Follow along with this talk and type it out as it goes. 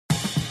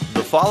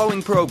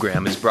following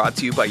program is brought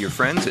to you by your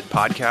friends at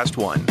Podcast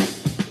One.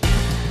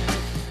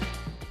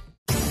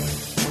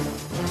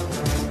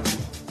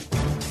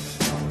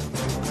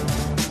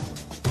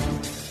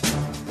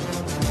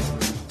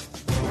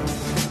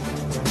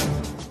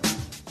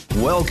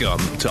 Welcome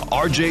to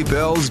RJ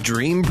Bell's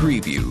Dream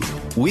Preview.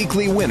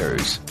 Weekly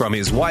winners from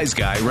his Wise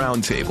Guy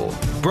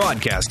Roundtable.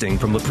 Broadcasting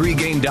from the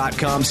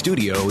pregame.com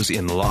studios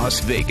in Las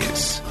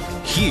Vegas.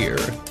 Here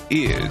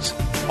is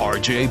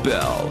RJ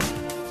Bell.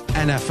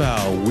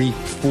 NFL Week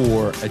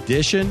 4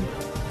 edition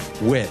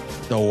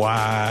with the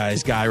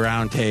Wise Guy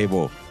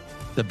Roundtable.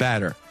 The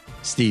better,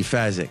 Steve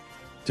Fezzik.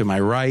 To my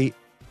right,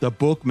 the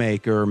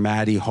bookmaker,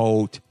 Matty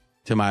Holt.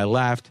 To my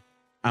left,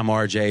 I'm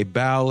RJ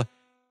Bell.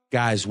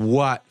 Guys,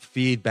 what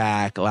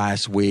feedback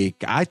last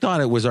week. I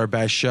thought it was our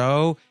best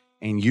show,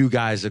 and you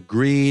guys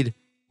agreed.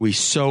 We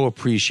so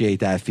appreciate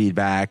that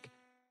feedback.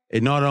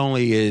 It not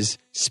only is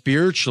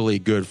spiritually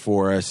good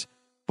for us,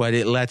 but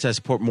it lets us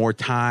put more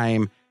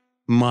time,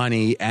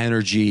 money,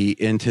 energy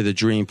into the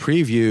dream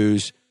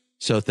previews.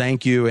 So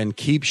thank you, and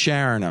keep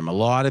sharing them. A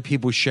lot of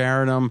people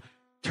sharing them,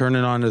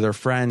 turning on to their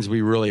friends.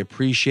 We really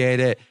appreciate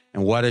it.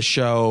 And what a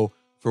show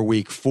for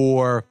week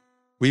 4.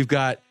 We've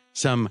got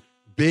some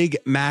big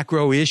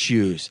macro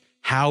issues.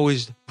 How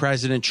is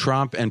President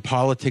Trump and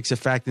politics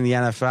affecting the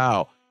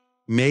NFL?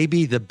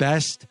 Maybe the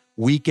best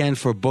weekend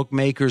for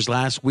bookmakers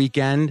last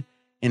weekend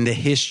in the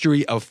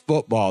history of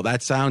football.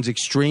 That sounds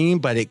extreme,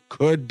 but it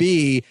could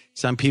be.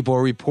 Some people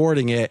are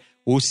reporting it.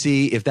 We'll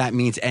see if that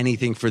means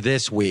anything for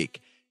this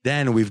week.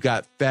 Then we've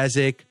got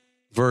Fezzik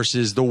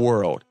versus the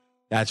world.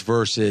 That's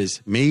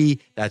versus me.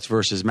 That's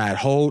versus Matt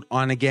Holt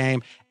on a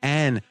game.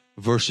 And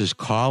versus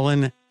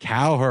Colin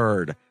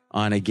Cowherd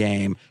on a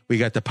game. We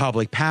got the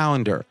public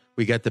pounder.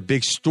 We got the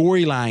big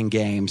storyline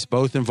games.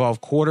 Both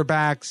involve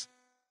quarterbacks.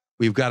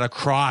 We've got a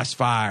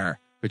crossfire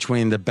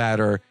between the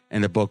bettor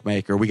and the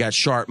bookmaker. We got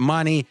sharp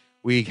money.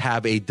 We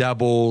have a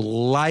double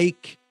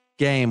like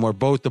game where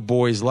both the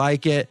boys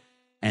like it,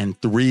 and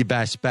 3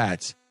 best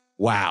bets.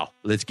 Wow.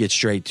 Let's get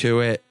straight to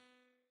it.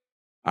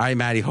 All right,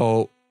 Matty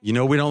Holt. You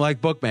know we don't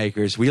like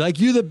bookmakers. We like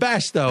you the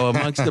best, though,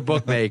 amongst the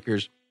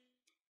bookmakers.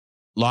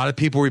 A lot of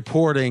people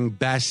reporting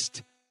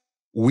best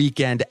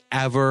weekend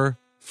ever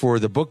for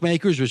the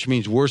bookmakers, which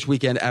means worst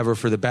weekend ever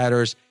for the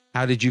bettors.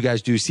 How did you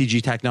guys do?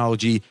 CG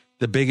Technology,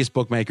 the biggest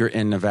bookmaker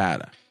in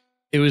Nevada.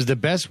 It was the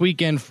best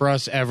weekend for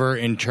us ever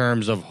in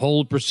terms of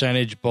hold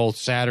percentage, both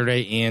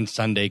Saturday and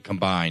Sunday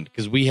combined,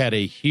 because we had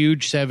a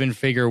huge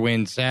 7-figure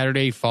win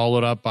Saturday,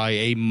 followed up by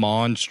a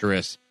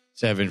monstrous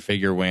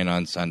 7-figure win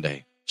on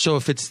Sunday. So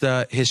if it's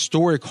the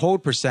historic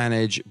hold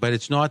percentage, but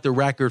it's not the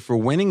record for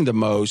winning the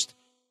most,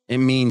 it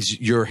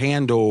means your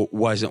handle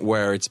wasn't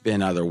where it's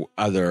been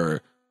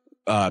other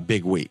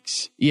big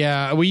weeks.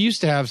 Yeah, we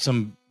used to have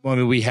some. I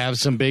mean, we have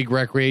some big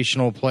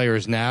recreational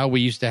players now.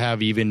 We used to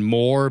have even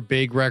more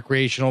big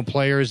recreational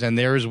players, and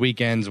there's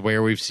weekends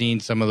where we've seen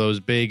some of those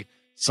big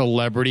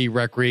celebrity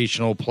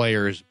recreational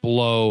players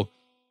blow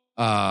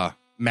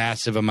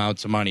massive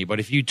amounts of money. But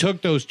if you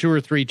took those 2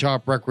 or 3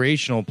 top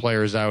recreational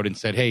players out and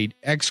said, hey,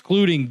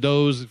 excluding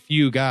those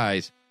few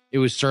guys, it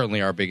was certainly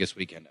our biggest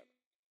weekend ever.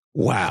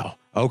 Wow.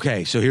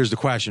 Okay, so here's the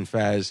question,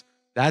 Fez.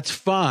 That's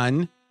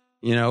fun.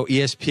 You know,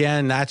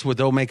 ESPN, that's what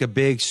they'll make a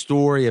big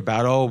story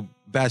about,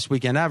 best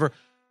weekend ever,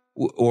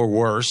 or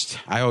worst.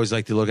 I always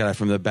like to look at it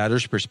from the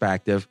bettor's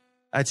perspective.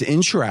 That's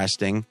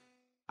interesting.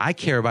 I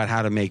care about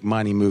how to make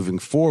money moving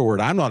forward.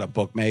 I'm not a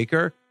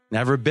bookmaker.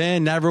 Never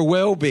been, never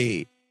will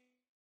be.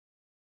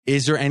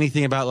 Is there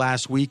anything about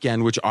last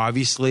weekend, which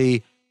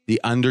obviously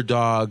the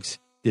underdogs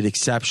did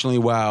exceptionally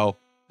well,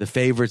 the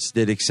favorites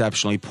did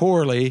exceptionally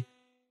poorly,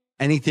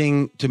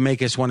 anything to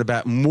make us want to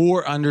bet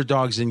more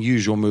underdogs than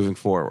usual moving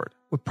forward?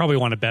 We probably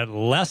want to bet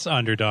less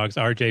underdogs,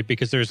 RJ,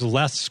 because there's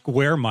less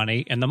square money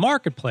in the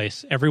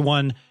marketplace.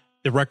 Everyone,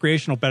 the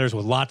recreational bettors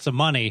with lots of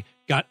money,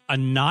 got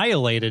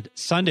annihilated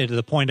Sunday to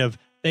the point of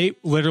they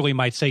literally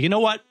might say, you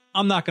know what,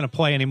 I'm not going to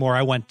play anymore.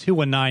 I went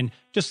 2-9,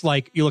 just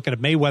like you look at a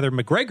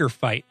Mayweather-McGregor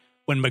fight.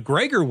 When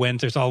McGregor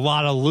wins, there's a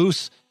lot of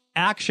loose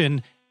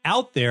action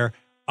out there.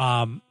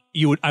 I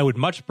would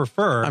much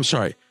prefer. I'm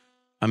sorry.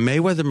 A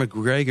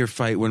Mayweather-McGregor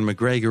fight when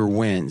McGregor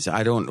wins.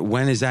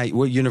 When is that?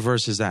 What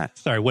universe is that?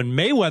 Sorry, when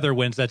Mayweather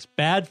wins, that's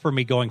bad for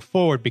me going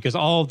forward because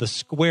all of the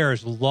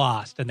squares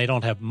lost and they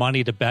don't have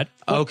money to bet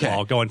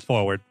football going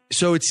forward.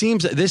 So it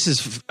seems that this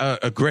is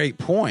a great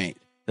point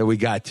that we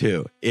got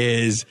to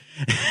is,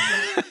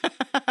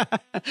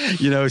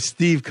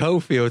 Steve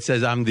Cofield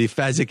says, I'm the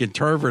Fezzik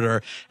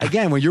interpreter.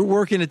 Again, when you're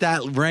working at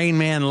that Rain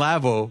Man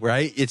level,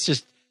 right, it's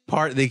just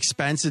part of the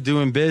expense of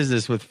doing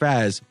business with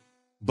Fez,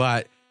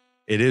 but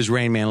it is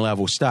Rain Man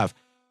level stuff.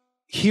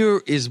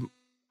 Here is,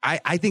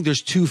 I think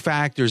there's 2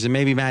 factors, and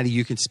maybe, Matty,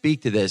 you can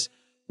speak to this.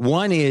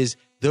 One is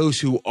those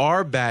who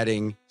are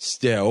betting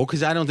still,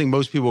 because I don't think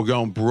most people are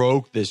going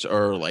broke this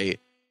early.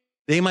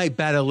 They might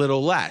bet a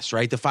little less,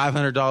 right? The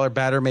 $500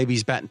 better, maybe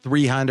he's betting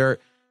 $300.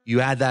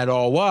 You add that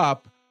all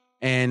up,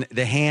 and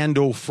the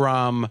handle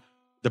from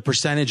the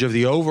percentage of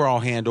the overall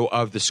handle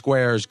of the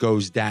squares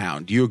goes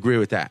down. Do you agree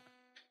with that?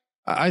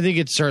 I think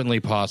it's certainly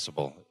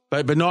possible.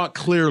 But not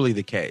clearly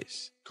the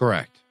case.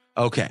 Correct.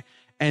 Okay.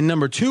 And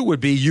number two would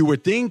be, you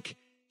would think,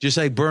 just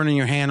like burning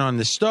your hand on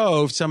the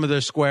stove, some of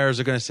those squares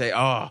are going to say,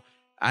 oh,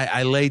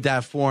 I laid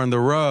that 4 on the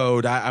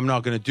road. I'm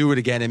not going to do it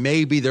again. And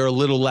maybe they're a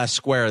little less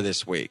square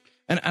this week.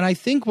 And I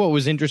think what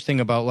was interesting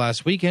about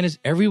last weekend is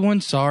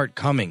everyone saw it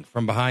coming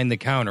from behind the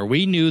counter.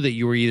 We knew that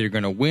you were either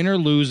going to win or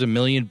lose $1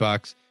 million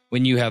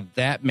when you have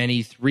that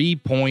many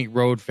 3-point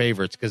road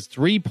favorites, because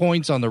 3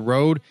 points on the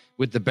road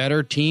with the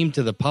better team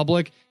to the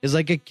public is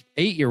like an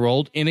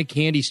 8-year-old in a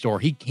candy store.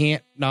 He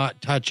can't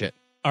not touch it.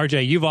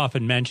 RJ, you've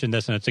often mentioned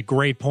this, and it's a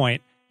great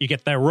point. You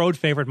get that road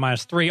favorite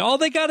 -3. All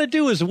they got to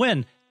do is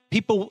win.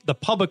 The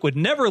public would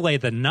never lay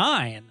the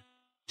 9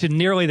 to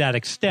nearly that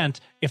extent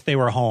if they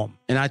were home.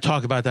 And I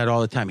talk about that all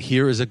the time.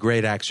 Here is a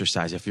great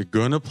exercise. If you're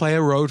going to play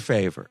a road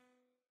favorite,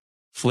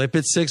 flip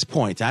it 6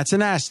 points. That's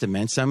an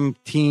estimate. Some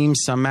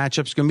teams, some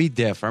matchups going to be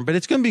different, but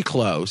it's going to be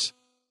close.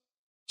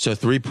 So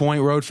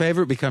 3-point road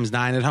favorite becomes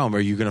 9 at home. Are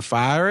you going to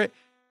fire it?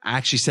 I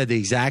actually said the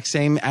exact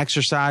same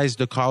exercise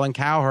to Colin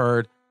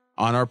Cowherd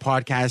on our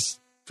podcast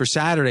for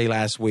Saturday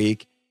last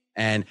week.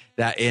 And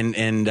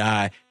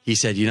he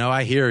said,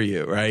 I hear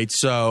you, right?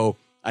 So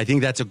I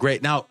think that's a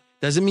great. Now,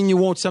 doesn't mean you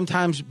won't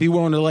sometimes be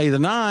willing to lay the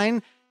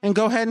 9 and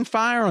go ahead and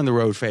fire on the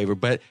road favorite.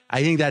 But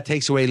I think that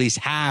takes away at least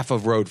half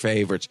of road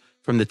favorites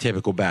from the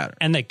typical batter.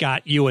 And that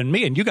got you and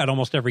me, and you got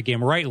almost every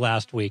game right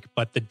last week.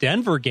 But the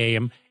Denver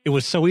game, it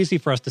was so easy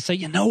for us to say,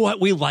 you know what,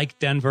 we like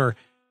Denver.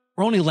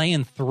 We're only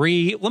laying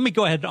 3. Let me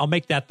go ahead. I'll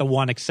make that the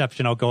one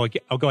exception. I'll go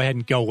ahead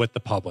and go with the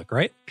public,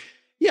 right?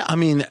 Yeah, I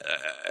mean,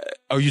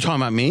 are you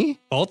talking about me?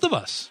 Both of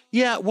us.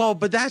 Yeah, well,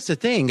 but that's the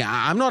thing.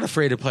 I'm not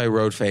afraid to play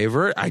road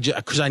favorite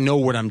because I know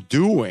what I'm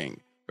doing,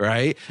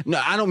 right?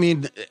 No, I don't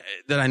mean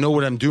that I know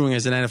what I'm doing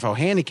as an NFL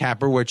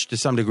handicapper, which to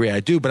some degree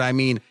I do, but I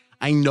mean,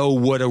 I know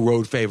what a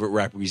road favorite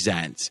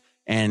represents,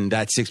 and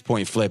that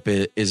 6-point flip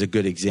is a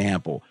good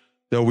example.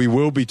 Though we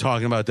will be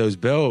talking about those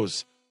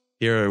Bills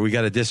here. We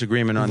got a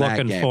disagreement on that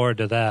game. Looking forward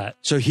to that.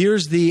 So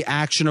here's the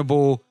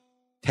actionable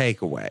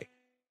takeaway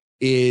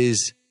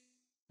is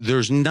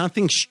there's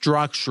nothing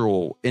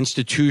structural,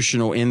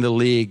 institutional in the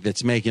league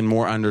that's making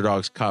more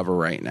underdogs cover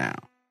right now.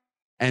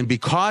 And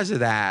because of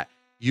that,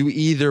 you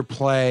either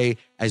play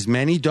as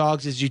many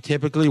dogs as you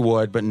typically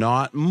would, but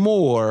not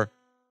more,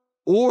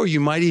 or you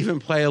might even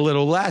play a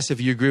little less if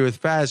you agree with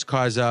Fez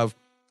because of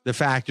the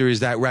factor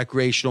is that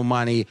recreational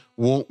money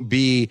won't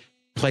be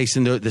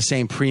placing the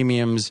same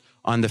premiums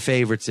on the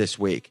favorites this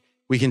week.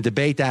 We can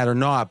debate that or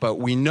not, but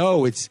we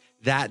know it's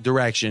that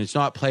direction. It's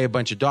not play a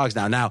bunch of dogs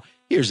now. Now,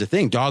 here's the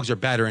thing. Dogs are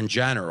better in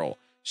general.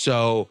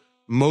 So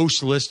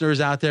most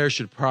listeners out there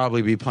should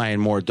probably be playing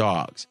more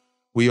dogs.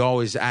 We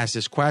always ask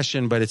this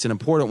question, but it's an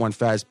important one,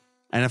 Fez.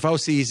 NFL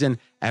season,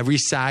 every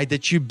side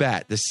that you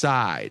bet, the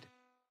side,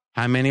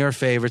 how many are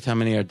favorites, how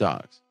many are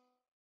dogs?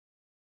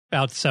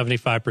 About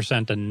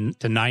 75%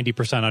 to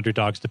 90%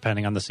 underdogs,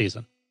 depending on the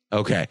season.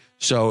 Okay.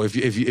 So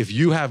if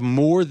you have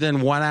more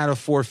than 1 out of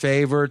 4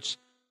 favorites,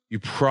 you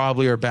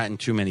probably are betting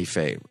too many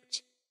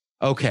favorites.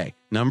 Okay.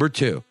 Number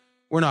 2.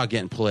 We're not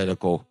getting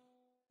political.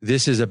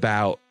 This is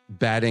about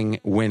betting,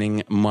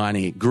 winning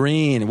money.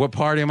 Green. What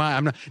party am I?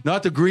 I'm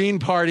not the Green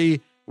Party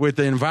with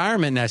the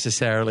environment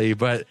necessarily,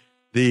 but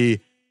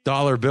the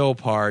dollar bill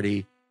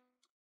party.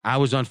 I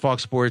was on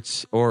Fox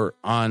Sports or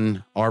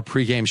on our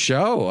pregame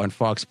show on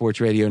Fox Sports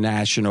Radio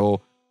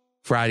National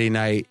Friday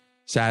night,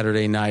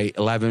 Saturday night,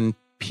 11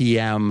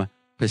 p.m.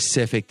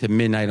 Pacific to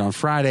midnight on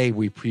Friday.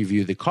 We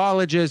preview the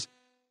colleges.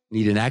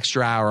 Need an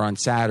extra hour on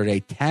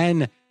Saturday,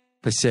 10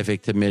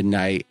 Pacific to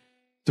midnight.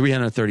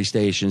 330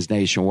 stations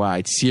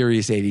nationwide,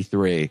 Sirius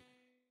 83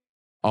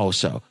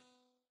 also.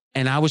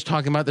 And I was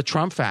talking about the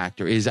Trump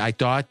factor is I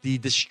thought the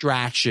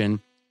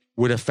distraction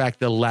would affect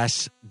the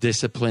less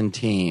disciplined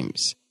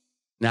teams.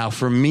 Now,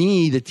 for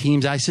me, the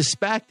teams I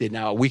suspected,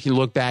 now we can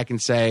look back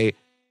and say,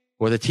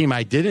 well, the team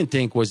I didn't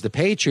think was the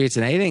Patriots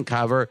and they didn't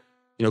cover,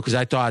 because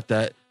I thought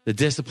that the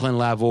discipline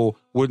level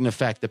wouldn't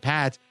affect the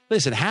Pats.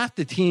 Listen, half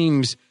the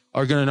teams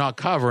are going to not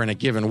cover in a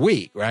given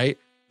week, right?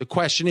 The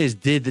question is,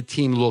 did the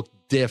team look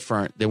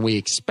different than we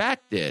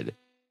expected?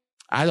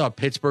 I thought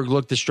Pittsburgh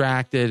looked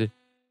distracted,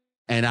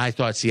 and I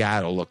thought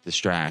Seattle looked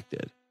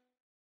distracted.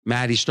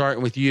 Maddie,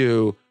 starting with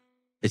you,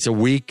 it's a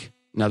week,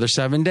 another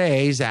 7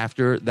 days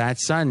after that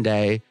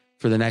Sunday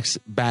for the next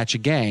batch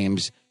of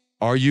games.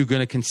 Are you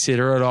going to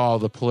consider at all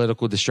the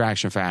political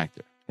distraction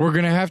factor? We're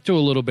going to have to a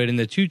little bit, and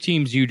the two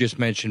teams you just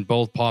mentioned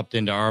both popped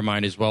into our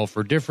mind as well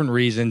for different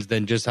reasons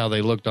than just how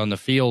they looked on the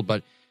field,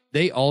 but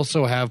they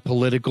also have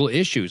political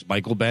issues.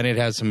 Michael Bennett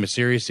has some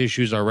serious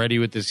issues already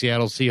with the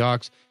Seattle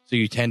Seahawks, so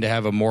you tend to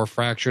have a more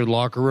fractured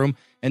locker room.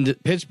 And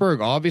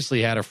Pittsburgh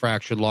obviously had a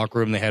fractured locker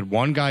room. They had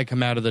one guy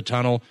come out of the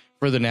tunnel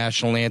for the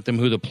national anthem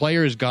who the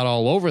players got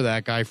all over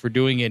that guy for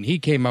doing it, and he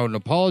came out and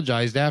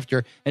apologized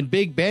after. And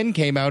Big Ben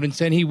came out and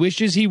said he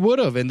wishes he would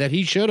have and that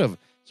he should have.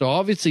 So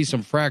obviously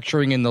some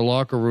fracturing in the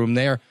locker room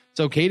there. It's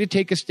okay to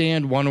take a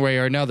stand one way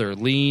or another.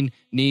 Lean,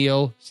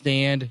 kneel,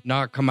 stand,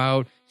 not come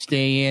out,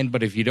 stay in.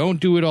 But if you don't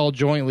do it all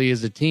jointly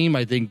as a team,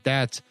 I think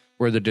that's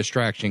where the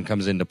distraction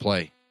comes into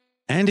play.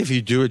 And if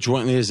you do it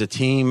jointly as a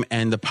team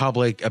and the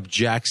public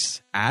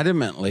objects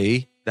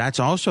adamantly, that's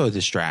also a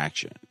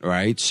distraction,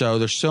 right? So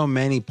there's so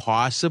many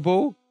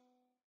possible.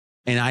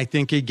 And I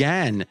think,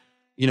 again,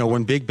 you know,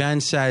 when Big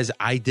Ben says,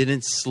 I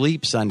didn't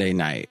sleep Sunday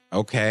night,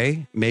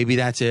 okay, maybe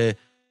that's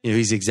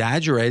he's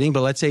exaggerating,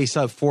 but let's say he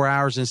slept 4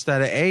 hours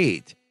instead of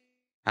 8.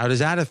 How does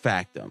that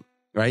affect him?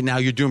 Right now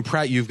you're doing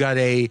you've got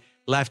a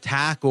left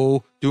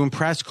tackle doing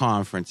press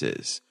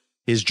conferences.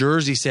 His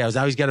jersey sales,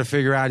 now he's got to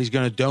figure out he's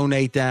going to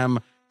donate them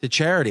to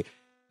charity.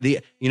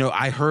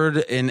 I heard,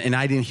 and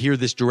I didn't hear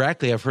this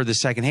directly, I've heard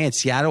this secondhand,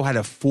 Seattle had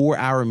a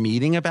 4-hour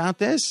meeting about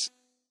this.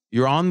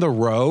 You're on the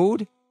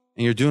road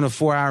and you're doing a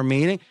 4-hour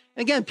meeting.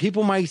 And again,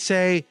 people might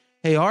say,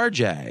 hey,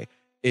 RJ,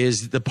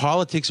 is the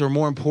politics are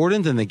more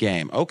important than the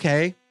game?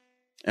 Okay.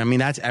 I mean,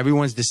 that's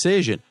everyone's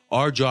decision.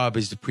 Our job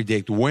is to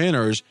predict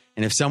winners.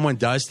 And if someone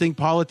does think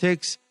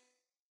politics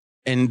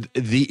and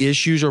the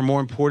issues are more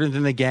important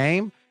than the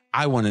game,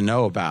 I want to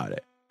know about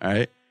it. All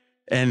right.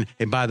 And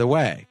by the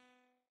way,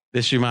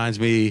 this reminds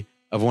me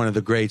of one of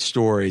the great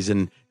stories.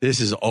 And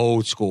this is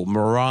old school.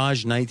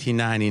 Mirage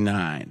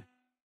 1999.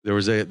 There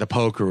was the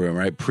poker room,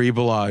 right?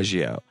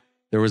 Pre-Bellagio.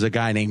 There was a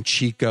guy named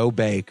Chico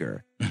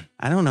Baker.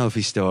 I don't know if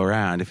he's still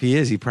around. If he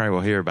is, he probably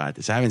will hear about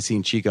this. I haven't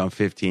seen Chico in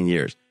 15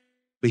 years.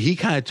 But he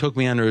kind of took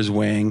me under his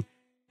wing,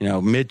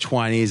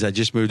 mid-20s. I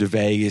just moved to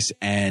Vegas,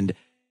 and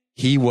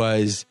he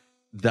was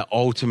the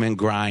ultimate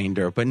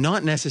grinder, but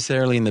not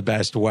necessarily in the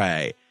best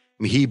way.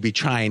 I mean, he'd be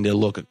trying to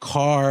look at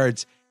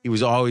cards.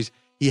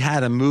 He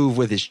had a move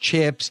with his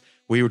chips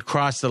where he would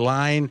cross the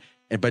line,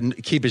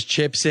 but keep his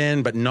chips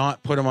in, but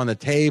not put them on the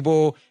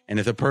table. And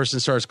if the person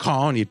starts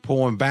calling, he'd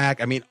pull him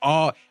back. I mean,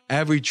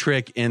 every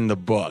trick in the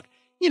book.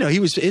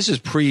 This is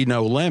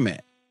pre-No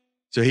Limit.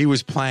 So he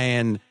was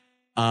playing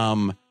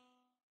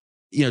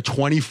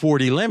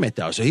 20-40 limit,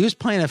 though. So he was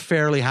playing a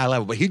fairly high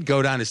level, but he'd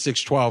go down to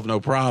 6-12, no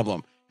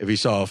problem, if he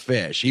saw a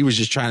fish. He was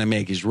just trying to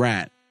make his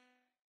rent.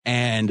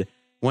 And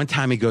one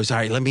time he goes, all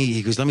right, let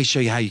me show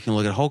you how you can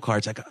look at hole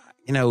cards. I go,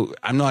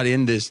 I'm not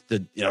in this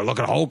to, look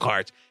at hole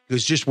cards. He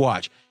goes, just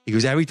watch. He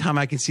goes, every time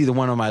I can see the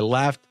one on my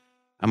left,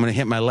 I'm going to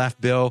hit my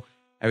left bill.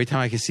 Every time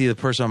I can see the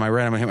person on my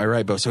right, I'm going to hit my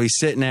right bill. So he's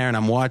sitting there and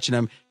I'm watching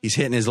him. He's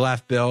hitting his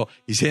left bill.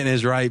 He's hitting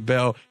his right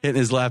bill, hitting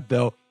his left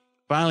bill.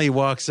 Finally, he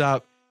walks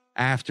up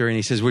after and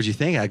he says, what'd you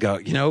think? I go,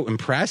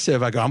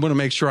 impressive. I go, I'm going to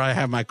make sure I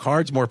have my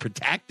cards more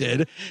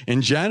protected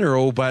in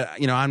general, but,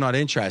 I'm not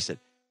interested.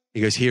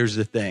 He goes, here's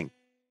the thing.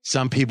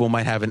 Some people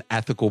might have an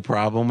ethical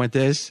problem with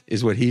this,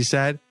 is what he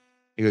said.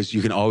 He goes,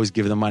 you can always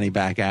give the money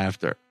back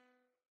after.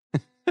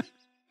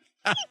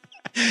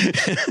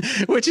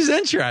 Which is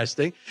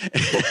interesting.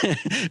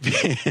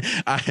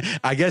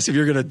 I guess if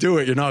you're going to do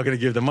it, you're not going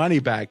to give the money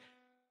back.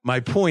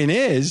 My point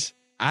is,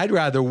 I'd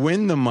rather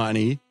win the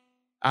money.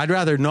 I'd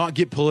rather not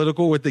get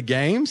political with the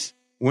games,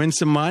 win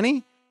some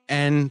money,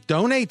 and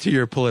donate to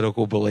your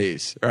political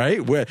beliefs,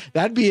 right?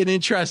 That'd be an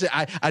interesting.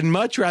 I'd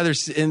much rather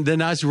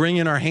than us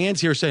wringing our hands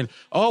here saying,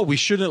 oh, we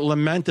shouldn't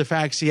lament the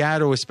fact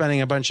Seattle was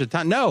spending a bunch of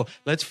time. No,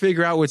 let's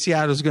figure out what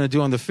Seattle's going to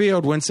do on the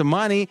field, win some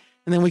money,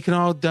 and then we can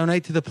all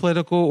donate to the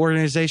political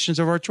organizations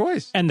of our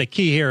choice. And the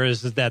key here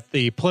is that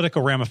the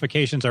political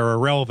ramifications are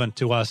irrelevant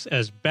to us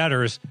as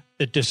bettors.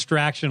 The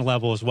distraction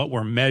level is what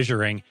we're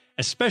measuring,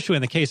 especially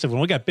in the case of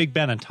when we got Big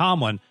Ben and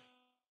Tomlin.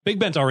 Big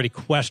Ben's already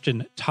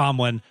questioned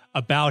Tomlin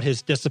about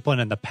his discipline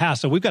in the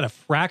past. So we've got a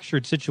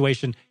fractured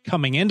situation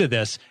coming into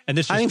this. And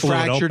this is, I think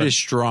fractured is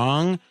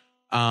strong.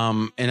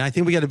 And I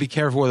think we got to be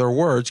careful with our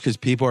words because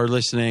people are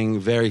listening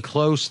very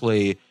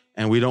closely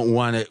and we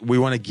want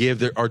to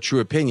give our true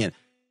opinion.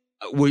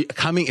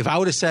 If I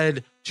would have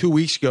said 2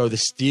 weeks ago the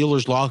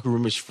Steelers locker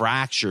room is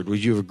fractured,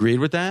 would you have agreed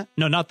with that?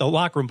 No, not the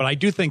locker room, but I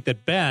do think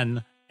that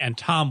Ben and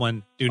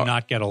Tomlin do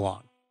not get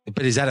along.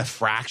 But is that a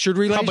fractured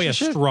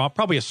relationship?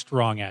 Probably a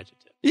strong adjective.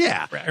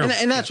 Yeah,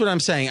 and that's what I'm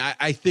saying.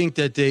 I think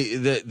that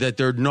that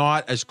they're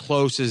not as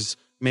close as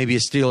maybe a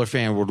Steeler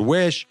fan would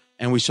wish,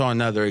 and we saw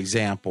another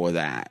example of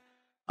that.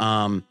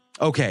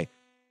 Okay,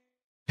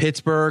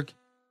 Pittsburgh,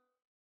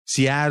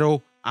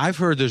 Seattle. I've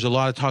heard there's a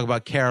lot of talk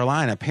about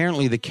Carolina.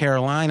 Apparently, the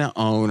Carolina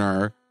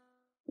owner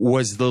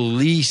was the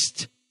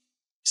least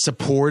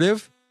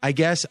supportive, I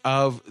guess,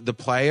 of the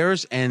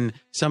players, and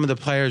some of the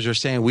players are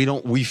saying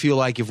we feel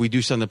like if we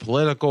do something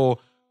political,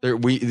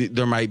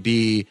 there might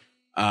be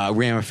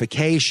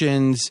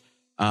ramifications,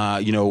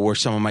 where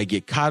someone might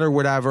get cut or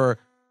whatever.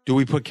 Do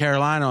we put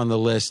Carolina on the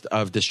list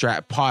of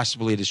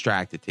possibly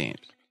distracted teams?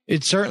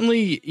 It's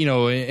certainly,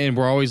 and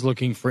we're always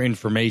looking for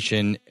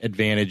information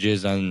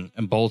advantages on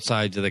both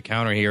sides of the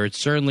counter here. It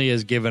certainly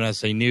has given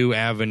us a new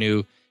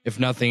avenue, if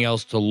nothing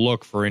else, to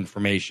look for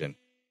information.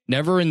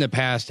 Never in the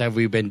past have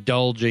we been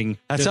indulging.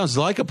 That sounds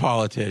like a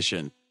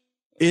politician.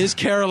 Is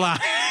Carolina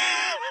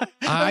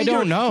I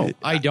don't know.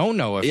 I don't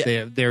know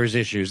if there's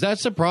issues.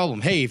 That's the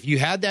problem. Hey, if you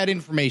had that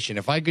information,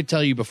 if I could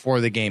tell you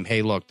before the game,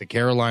 hey, look, the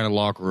Carolina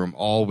locker room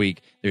all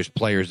week, there's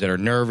players that are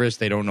nervous.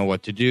 They don't know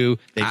what to do.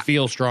 They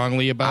feel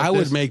strongly about I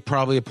this. would make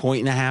probably a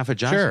 1.5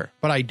 adjustment. Sure,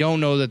 but I don't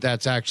know that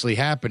that's actually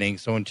happening.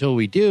 So until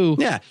we do.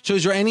 Yeah. So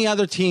is there any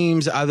other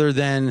teams other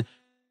than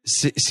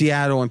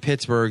Seattle and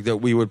Pittsburgh that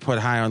we would put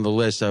high on the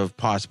list of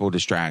possible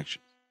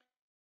distractions?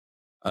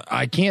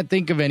 I can't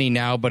think of any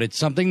now, but it's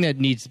something that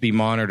needs to be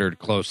monitored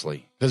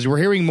closely because we're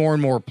hearing more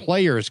and more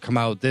players come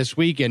out this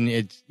week,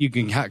 and you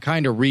can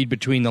kind of read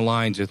between the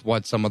lines with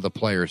what some of the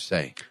players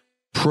say.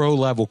 Pro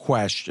level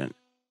question.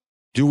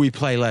 Do we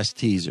play less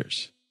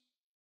teasers?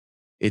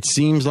 It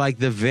seems like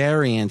the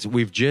variance,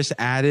 we've just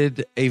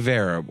added a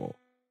variable,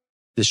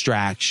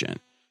 distraction.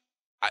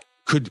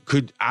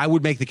 I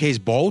would make the case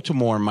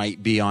Baltimore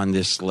might be on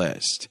this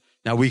list.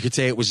 Now, we could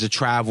say it was the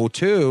travel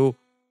to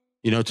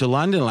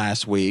London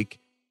last week,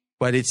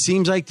 but it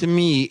seems like to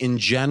me, in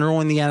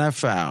general in the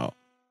NFL,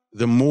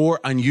 the more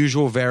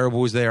unusual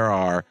variables there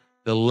are,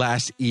 the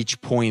less each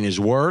point is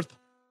worth,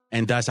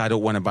 and thus I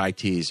don't want to buy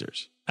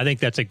teasers. I think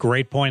that's a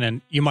great point,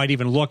 and you might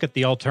even look at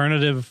the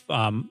alternative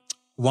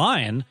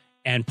line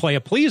and play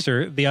a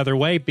pleaser the other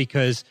way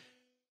because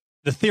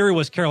the theory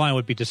was Carolina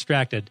would be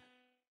distracted.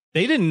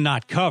 They did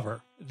not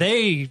cover.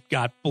 They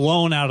got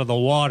blown out of the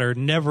water.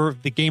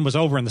 The game was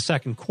over in the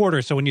second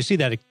quarter. So when you see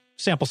that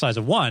sample size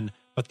of 1,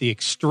 but the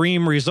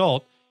extreme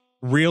result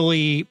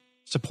really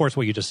supports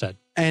what you just said.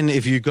 And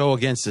if you go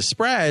against the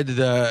spread,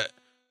 the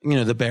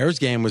Bears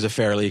game was a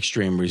fairly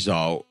extreme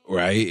result,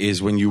 right?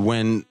 Is when you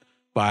win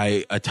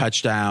by a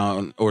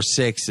touchdown or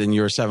 6 and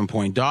you're a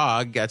 7-point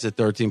dog, that's a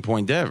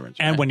 13-point difference.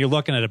 Right? And when you're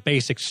looking at a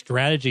basic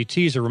strategy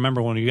teaser,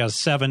 remember when you got a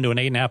 7 to an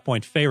 8.5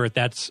 point favorite,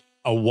 that's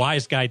a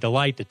wise guy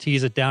delight to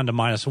tease it down to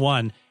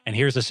 -1. And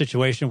here's a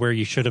situation where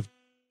you should have,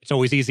 it's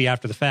always easy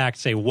after the fact,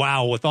 say,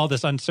 wow, with all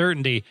this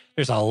uncertainty,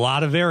 there's a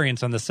lot of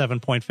variance on the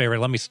 7-point favorite.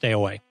 Let me stay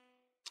away.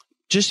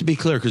 Just to be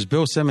clear, because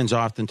Bill Simmons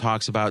often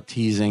talks about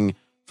teasing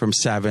from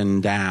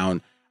 7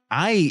 down,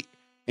 I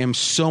am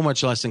so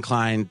much less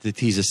inclined to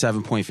tease a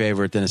 7-point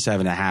favorite than a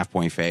 7.5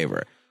 point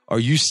favorite. Are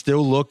you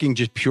still looking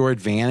just pure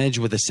advantage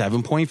with a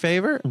 7-point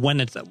favorite?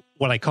 When it's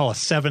what I call a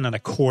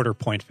 7.25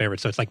 point favorite,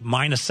 so it's like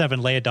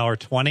 -7, lay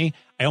 $1.20.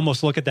 I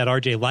almost look at that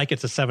RJ like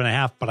it's a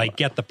 7.5, but I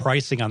get the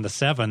pricing on the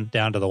 7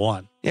 down to the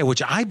 1. Yeah,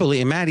 which I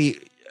believe, and Maddie,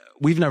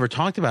 we've never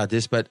talked about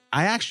this, but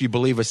I actually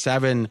believe a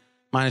 7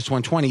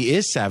 -120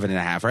 is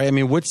 7.5, right? I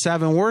mean, what's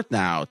 7 worth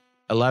now?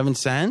 11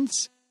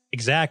 cents?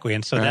 Exactly,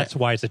 and so that's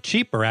why it's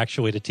cheaper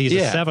actually to tease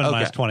a 7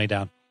 -20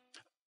 down.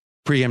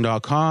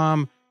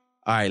 Pregame.com.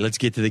 All right, let's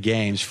get to the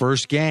games.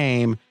 First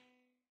game,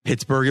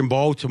 Pittsburgh and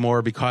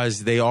Baltimore,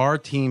 because they are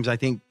teams, I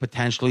think,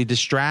 potentially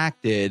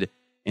distracted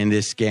in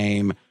this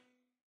game.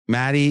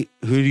 Maddie,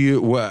 who do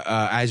you,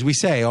 as we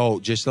say,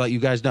 just to let you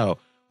guys know,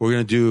 we're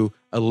going to do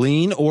a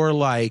lean or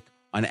like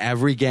on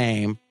every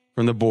game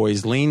from the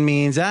boys. Lean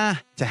means,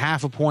 it's a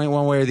 0.5 point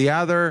one way or the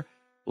other.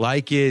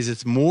 Like is,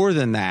 it's more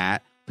than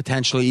that,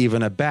 potentially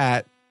even a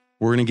bet.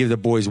 We're going to give the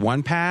boys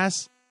 1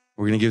 pass.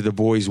 We're going to give the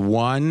boys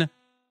 1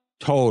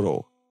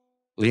 total.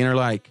 Lean or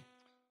like?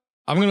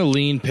 I'm going to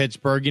lean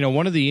Pittsburgh.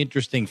 One of the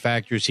interesting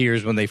factors here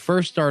is when they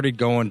first started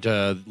going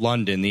to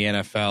London, the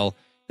NFL,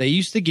 they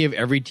used to give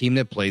every team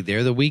that played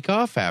there the week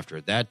off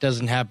after. That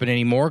doesn't happen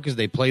anymore because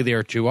they play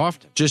there too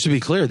often. Just to be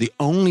clear, the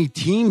only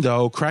team,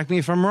 though, correct me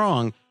if I'm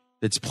wrong,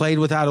 that's played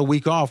without a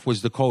week off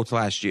was the Colts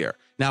last year.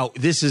 Now,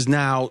 this is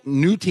now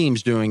new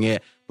teams doing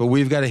it, but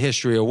we've got a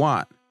history of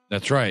 1.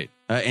 That's right.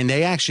 And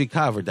they actually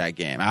covered that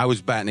game. I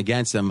was betting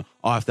against them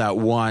off that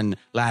 1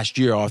 last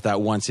year, off that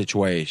 1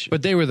 situation.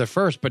 But they were the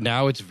first, but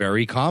now it's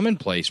very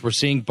commonplace. We're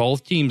seeing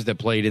both teams that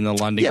played in the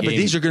London game. Yeah, but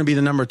these are going to be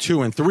the number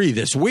 2 and 3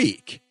 this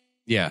week.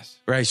 Yes.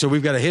 Right, so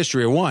we've got a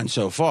history of 1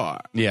 so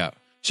far. Yeah.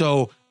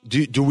 So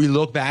do we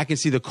look back and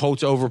see the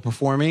Colts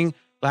overperforming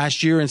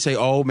last year and say,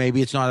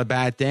 maybe it's not a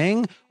bad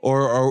thing?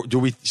 Or do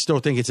we still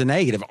think it's a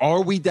negative?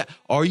 Are you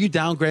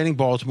downgrading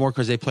Baltimore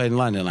because they played in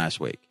London last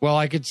week? Well,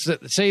 I could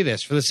say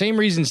this. For the same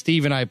reason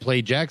Steve and I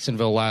played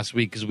Jacksonville last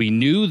week, because we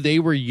knew they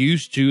were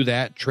used to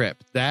that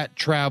trip, that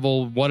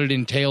travel, what it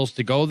entails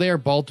to go there.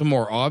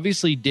 Baltimore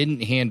obviously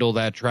didn't handle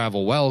that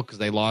travel well because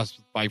they lost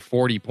by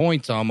 40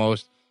 points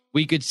almost.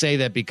 We could say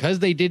that because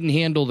they didn't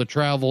handle the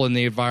travel and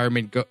the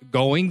environment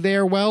going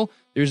there well,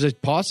 there's a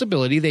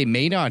possibility they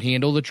may not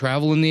handle the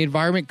travel and the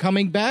environment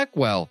coming back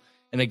well.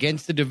 And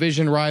against the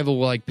division rival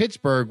like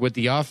Pittsburgh, with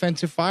the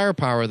offensive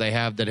firepower they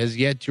have that has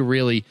yet to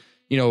really,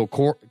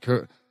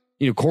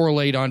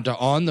 correlate onto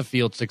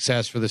on-the-field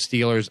success for the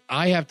Steelers,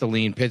 I have to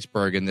lean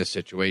Pittsburgh in this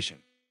situation.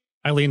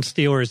 I lean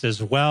Steelers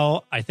as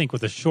well. I think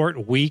with a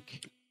short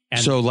week.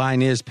 So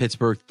line is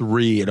Pittsburgh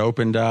 3. It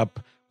opened up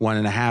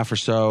 1.5 or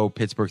so,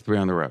 Pittsburgh 3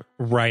 on the road.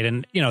 Right.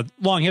 And,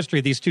 long history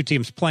of these two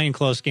teams playing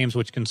close games,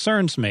 which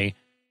concerns me.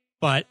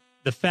 But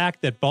the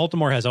fact that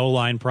Baltimore has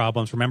O-line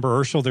problems, remember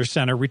Urschel, their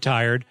center,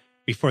 retired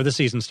before the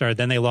season started.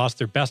 Then they lost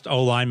their best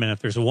O-lineman. If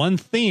there's one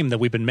theme that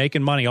we've been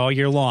making money all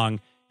year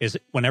long is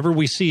whenever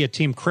we see a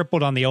team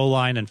crippled on the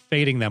O-line and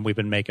fading them, we've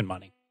been making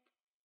money.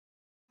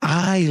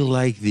 I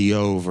like the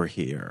over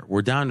here.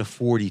 We're down to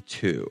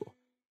 42.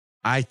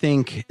 I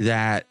think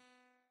that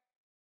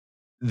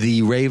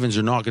the Ravens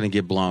are not going to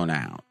get blown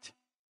out.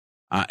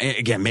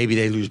 Again, maybe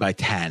they lose by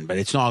 10, but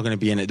it's not going to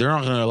be in it. They're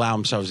not going to allow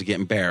themselves to get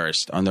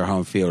embarrassed on their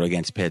home field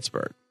against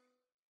Pittsburgh.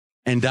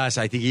 And thus,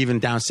 I think even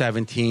down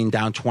 17,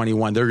 down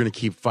 21, they're going to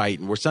keep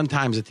fighting, where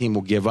sometimes a team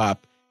will give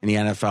up in the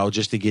NFL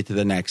just to get to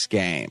the next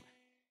game.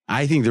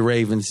 I think the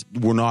Ravens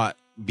will not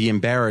be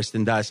embarrassed,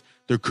 and thus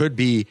there could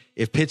be,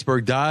 if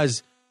Pittsburgh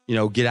does,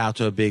 get out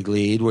to a big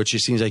lead, which it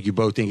seems like you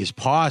both think is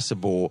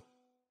possible,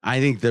 I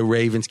think the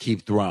Ravens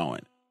keep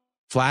throwing.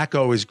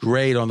 Flacco is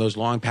great on those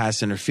long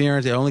pass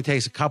interference. It only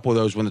takes a couple of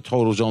those when the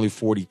total is only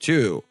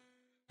 42.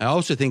 I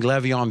also think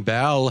Le'Veon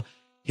Bell,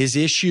 his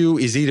issue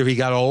is either he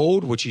got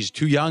old, which he's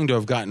too young to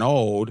have gotten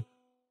old,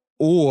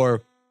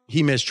 or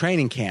he missed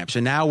training camp.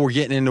 So now we're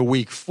getting into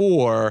week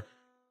 4.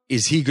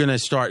 Is he going to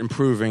start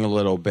improving a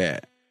little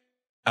bit?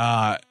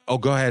 Go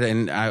ahead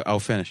and I'll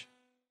finish.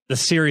 The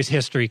series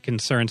history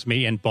concerns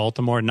me in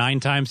Baltimore. 9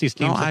 times these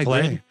teams have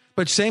played. Agree.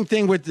 But same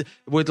thing with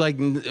like,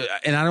 and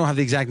I don't have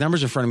the exact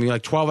numbers in front of me,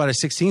 like 12 out of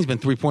 16 has been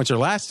 3 points or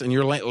less, and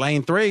you're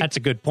laying 3. That's a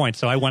good point.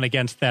 So I went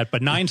against that.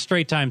 But 9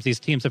 straight times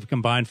these teams have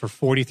combined for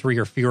 43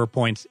 or fewer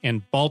points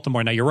in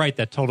Baltimore. Now, you're right,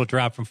 that total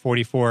dropped from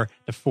 44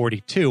 to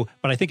 42,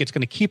 but I think it's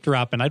going to keep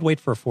dropping. I'd wait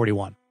for a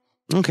 41.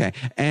 Okay.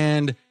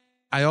 And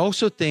I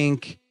also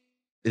think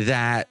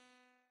that,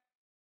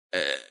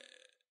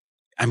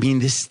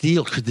 this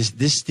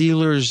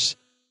Steelers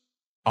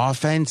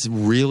offense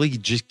really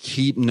just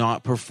keep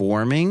not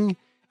performing.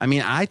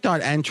 I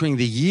thought entering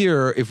the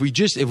year, if we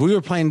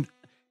were playing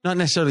not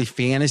necessarily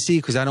fantasy,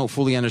 because I don't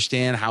fully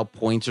understand how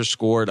points are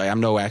scored. I'm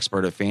no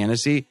expert at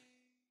fantasy,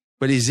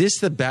 but is this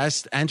the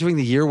best entering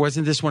the year?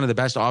 Wasn't this one of the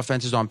best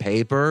offenses on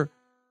paper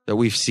that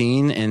we've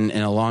seen in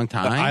a long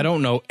time? I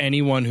don't know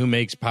anyone who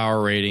makes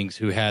power ratings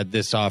who had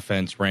this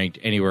offense ranked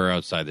anywhere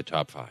outside the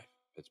top 5.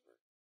 Pittsburgh.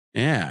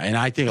 Yeah. And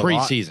I think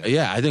preseason.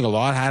 I think a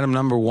lot had him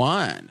number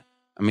 1.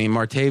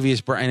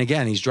 Martavius, and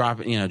again, he's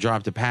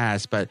dropped a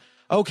pass, but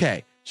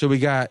okay. So we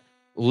got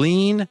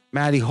lean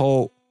Matty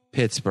Holt,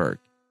 Pittsburgh,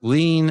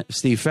 lean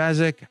Steve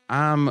Fezzik.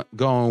 I'm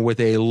going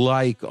with a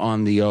like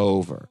on the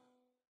over.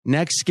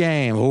 Next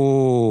game,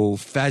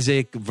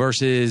 Fezzik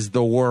versus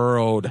the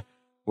world.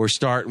 We're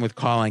starting with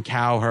Colin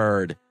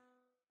Cowherd.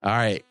 All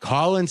right.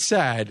 Colin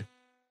said,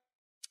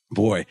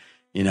 boy,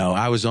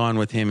 I was on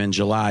with him in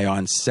July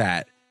on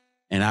set,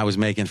 and I was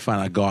making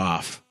fun of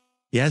Goff.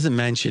 He hasn't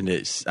mentioned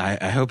it.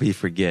 I hope he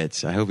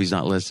forgets. I hope he's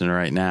not listening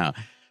right now.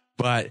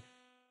 But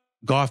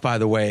Goff, by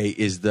the way,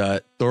 is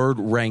the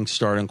 3rd-ranked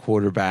starting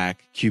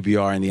quarterback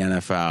QBR in the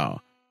NFL.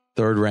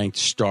 3rd-ranked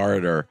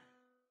starter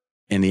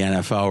in the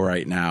NFL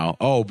right now.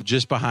 Oh,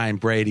 just behind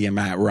Brady and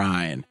Matt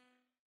Ryan.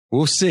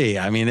 We'll see.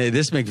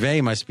 This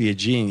McVay must be a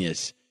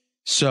genius.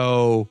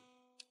 So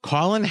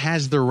Colin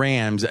has the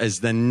Rams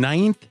as the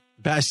 9th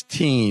best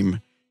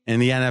team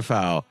in the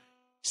NFL.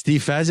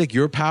 Steve Fezzik,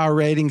 your power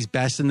ratings,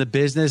 best in the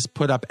business,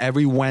 put up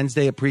every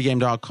Wednesday at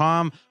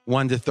pregame.com,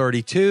 1 to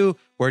 32.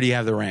 Where do you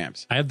have the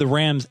Rams? I have the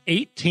Rams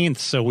 18th,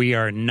 so we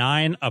are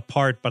 9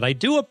 apart. But I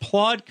do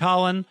applaud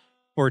Colin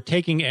for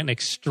taking an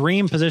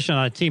extreme position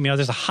on a team.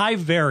 There's a high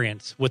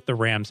variance with the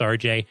Rams,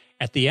 RJ.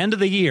 At the end of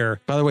the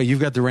year... By the way, you've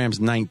got the Rams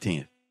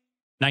 19th.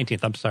 19th,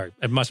 I'm sorry.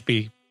 It must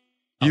be...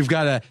 You've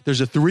got there's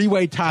a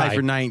 3-way tie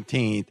for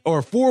 19th, or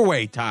a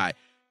 4-way tie.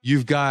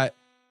 You've got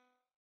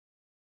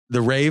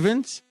the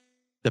Ravens,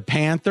 the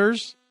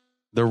Panthers,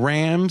 the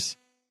Rams,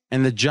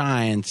 and the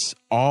Giants,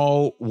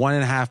 all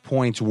 1.5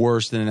 points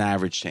worse than an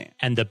average team.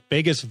 And the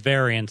biggest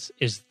variance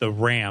is the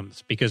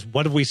Rams, because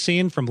what have we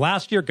seen from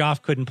last year?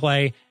 Goff couldn't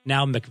play.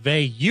 Now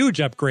McVay, huge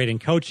upgrade in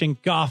coaching.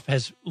 Goff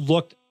has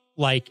looked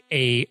like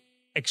a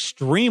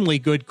extremely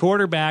good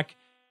quarterback.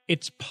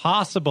 It's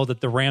possible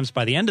that the Rams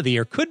by the end of the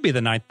year could be the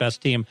 9th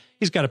best team.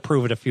 He's got to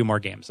prove it a few more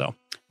games, though.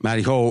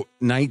 Matty Holt,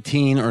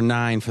 19 or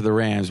 9 for the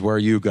Rams. Where are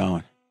you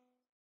going?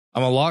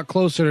 I'm a lot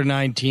closer to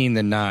 19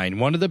 than 9.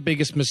 One of the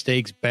biggest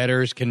mistakes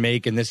bettors can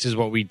make, and this is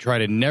what we try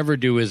to never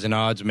do as an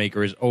odds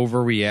maker, is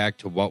overreact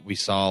to what we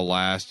saw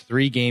last.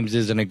 3 games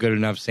isn't a good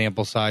enough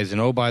sample size.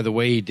 And, oh, by the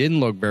way, he didn't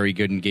look very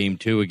good in Game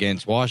 2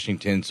 against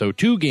Washington. So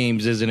 2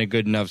 games isn't a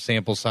good enough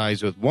sample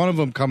size, with one of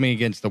them coming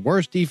against the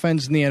worst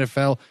defense in the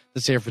NFL,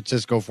 the San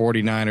Francisco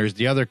 49ers.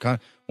 The other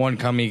one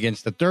coming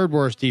against the 3rd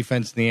worst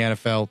defense in the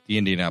NFL, the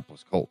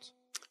Indianapolis Colts.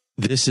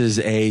 This is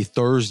a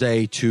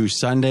Thursday to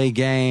Sunday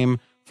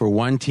game for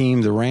one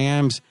team, the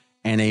Rams,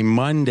 and a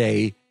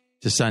Monday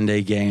to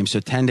Sunday game. So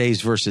 10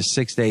 days versus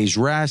 6 days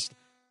rest.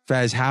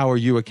 Fez, how are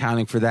you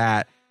accounting for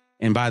that?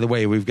 And by the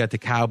way, we've got the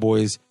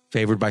Cowboys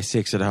favored by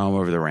 6 at home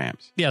over the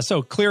Rams. Yeah,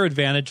 so clear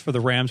advantage for the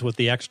Rams with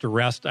the extra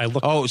rest.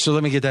 So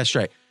let me get that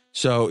straight.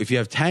 So if you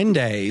have 10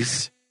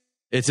 days,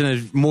 it's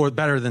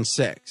better than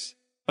 6.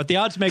 But the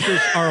odds makers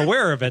are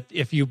aware of it.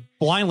 If you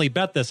blindly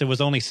bet this, it was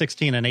only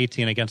 16 and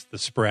 18 against the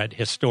spread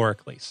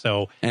historically.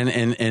 So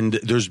and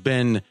there's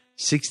been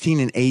 16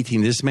 and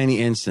 18, this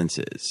many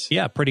instances.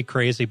 Yeah, pretty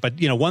crazy. But,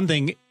 one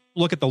thing,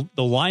 look at the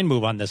line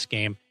move on this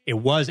game. It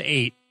was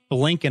 8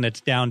 blink and it's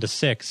down to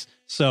 6.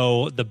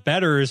 So the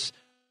bettors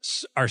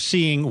are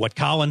seeing what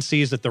Colin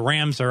sees, that the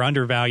Rams are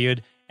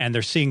undervalued, and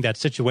they're seeing that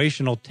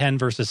situational 10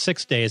 versus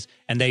 6 days,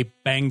 and they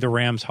bang the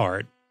Rams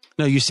hard.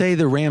 No, you say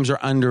the Rams are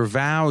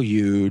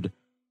undervalued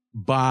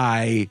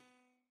by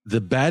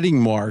the betting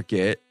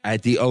market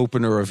at the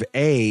opener of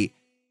 8,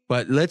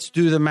 but let's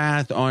do the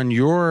math on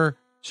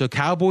so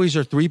Cowboys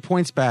are 3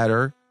 points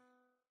better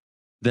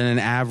than an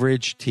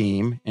average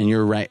team in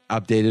your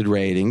updated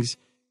ratings,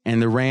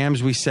 and the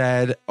Rams, we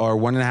said, are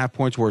 1.5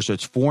 points worse, so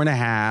it's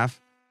 4.5.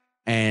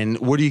 And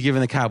what are you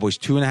giving the Cowboys?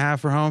 2.5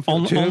 for home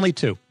field? Only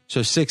 2.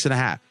 So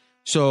 6.5.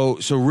 So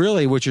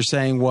really what you're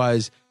saying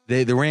was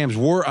the Rams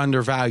were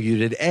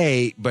undervalued at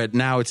 8, but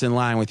now it's in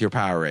line with your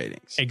power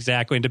ratings.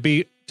 Exactly.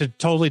 And to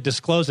totally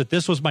disclose it,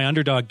 this was my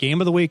underdog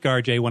game of the week,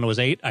 RJ, when it was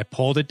 8. I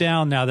pulled it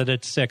down. Now that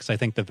it's 6, I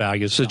think the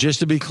value is So just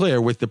to be clear,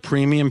 with the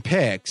premium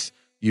picks,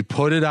 you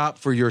put it up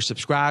for your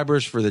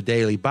subscribers, for the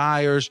daily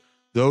buyers.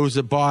 Those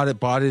that bought it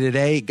at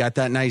 8, got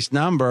that nice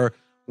number.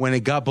 When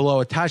it got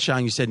below a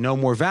touchdown, you said no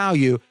more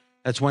value.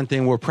 That's one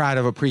thing we're proud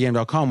of at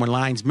pregame.com. When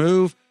lines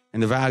move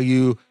and the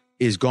value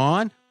is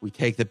gone, we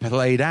take the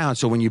play down.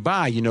 So when you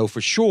buy, you know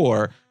for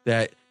sure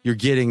that you're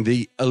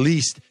getting at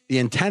least the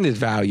intended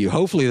value.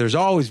 Hopefully there's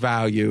always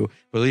value,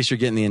 but at least you're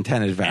getting the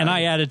intended value. And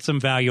I added some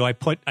value.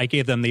 I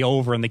gave them the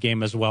over in the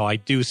game as well. I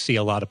do see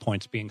a lot of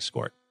points being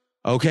scored.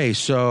 Okay,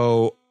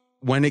 so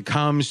when it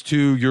comes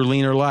to your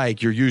leaner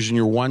like, you're using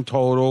your one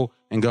total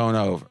and going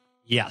over.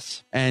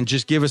 Yes. And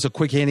just give us a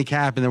quick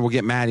handicap, and then we'll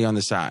get Maddie on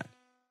the side.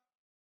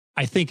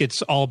 I think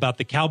it's all about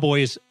the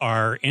Cowboys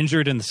are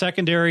injured in the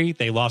secondary.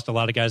 They lost a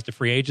lot of guys to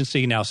free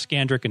agency. Now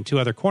Skandrick and 2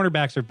 other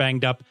cornerbacks are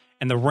banged up.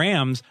 And the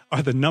Rams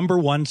are the number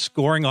 1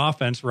 scoring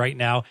offense right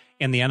now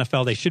in the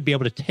NFL. They should be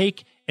able to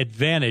take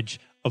advantage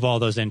of all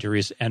those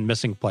injuries and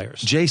missing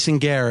players. Jason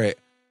Garrett,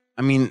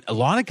 I mean, a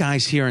lot of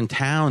guys here in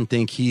town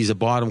think he's a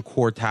bottom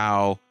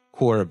quartile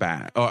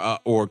quarterback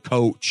or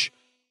coach.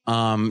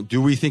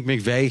 Do we think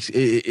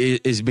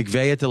is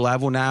McVay at the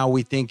level now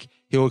we think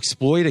he'll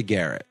exploit a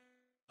Garrett?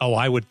 Oh,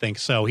 I would think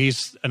so.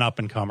 He's an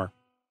up-and-comer.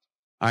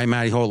 I,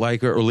 Matty Holt,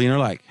 like or lean or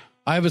like?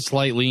 I have a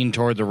slight lean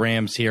toward the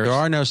Rams here. There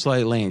are no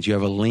slight leans. You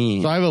have a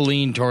lean. So I have a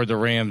lean toward the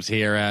Rams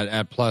here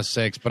at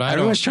 +6. But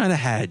Everyone's trying to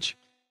hedge.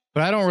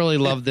 But I don't really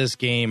love this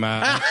game.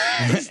 I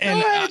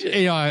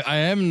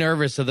am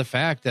nervous of the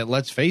fact that,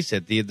 let's face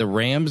it, the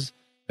Rams'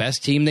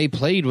 best team they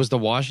played was the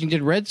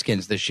Washington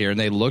Redskins this year, and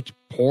they looked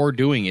poor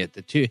doing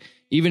it.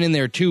 Even in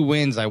their 2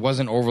 wins, I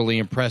wasn't overly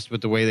impressed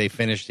with the way they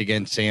finished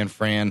against San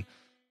Fran.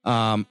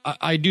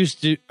 I do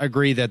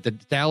agree that the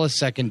Dallas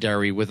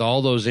secondary, with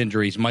all those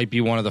injuries, might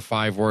be one of the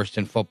 5 worst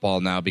in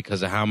football now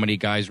because of how many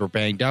guys were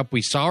banged up.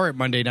 We saw it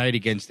Monday night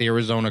against the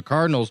Arizona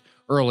Cardinals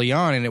early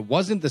on, and it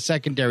wasn't the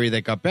secondary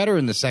that got better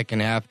in the second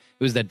half.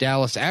 It was that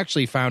Dallas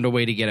actually found a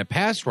way to get a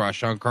pass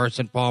rush on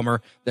Carson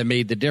Palmer that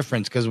made the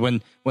difference, because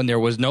when there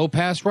was no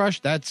pass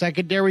rush, that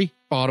secondary,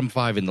 bottom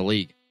 5 in the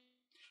league.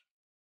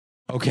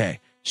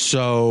 Okay,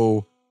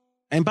 so...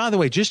 And by the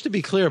way, just to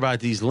be clear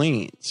about these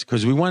leans,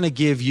 because we want to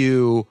give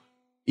you,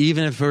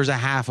 even if there's a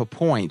half a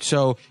point,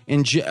 so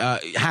in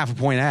half a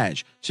point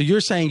edge. So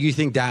you're saying you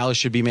think Dallas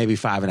should be maybe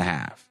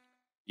 5.5?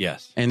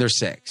 Yes. And they're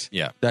 6.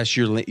 Yeah. That's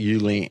you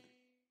lean.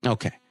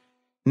 Okay.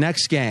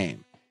 Next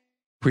game,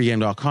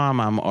 pregame.com.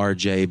 I'm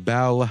RJ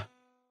Bell,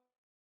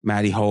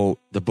 Matty Holt,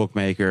 the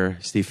bookmaker,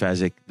 Steve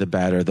Fezzik, the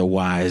bettor, the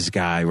wise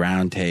guy,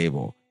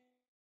 roundtable.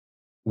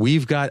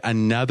 We've got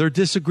another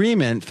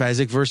disagreement,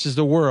 Fezzik versus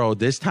the world.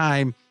 This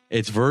time,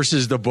 it's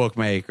versus the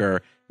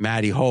bookmaker,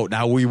 Matty Holt.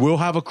 Now, we will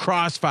have a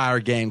crossfire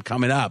game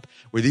coming up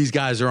where these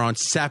guys are on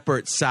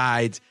separate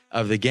sides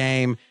of the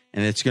game,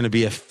 and it's going to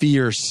be a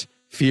fierce,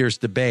 fierce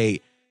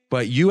debate.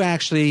 But you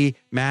actually,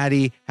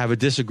 Matty, have a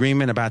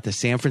disagreement about the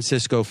San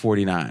Francisco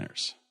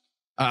 49ers.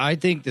 I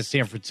think the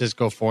San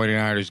Francisco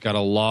 49ers got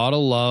a lot of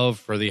love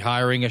for the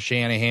hiring of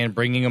Shanahan,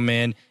 bringing him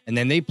in, and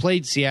then they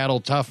played Seattle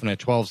tough in a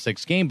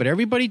 12-6 game. But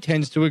everybody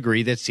tends to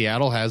agree that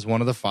Seattle has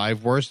one of the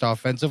 5 worst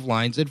offensive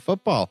lines in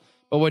football.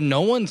 But what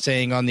no one's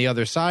saying on the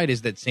other side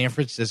is that San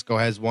Francisco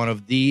has one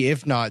of the,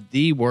 if not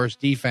the worst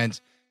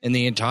defense in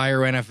the entire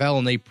NFL,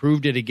 and they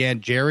proved it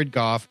again. Jared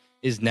Goff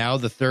is now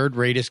the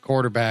 3rd-ratest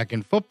quarterback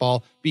in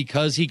football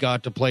because he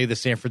got to play the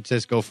San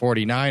Francisco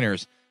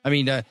 49ers. I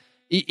mean,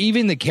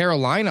 even the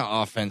Carolina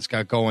offense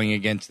got going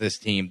against this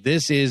team.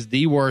 This is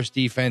the worst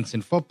defense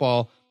in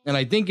football, and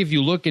I think if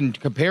you look in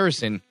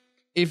comparison,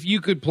 if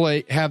you could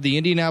have the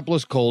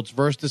Indianapolis Colts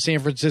versus the San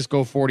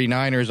Francisco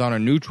 49ers on a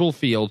neutral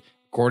field,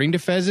 according to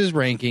Fez's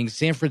rankings,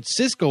 San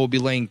Francisco will be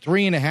laying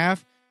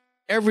 3.5.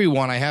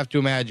 Everyone, I have to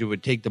imagine,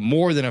 would take the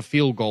more than a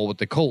field goal with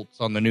the Colts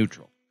on the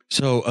neutral.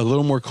 So a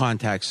little more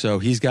context. So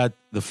he's got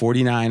the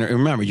 49er. And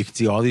remember, you can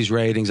see all these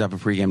ratings up at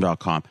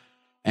pregame.com.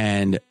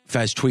 And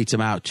Fez tweets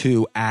them out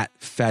too at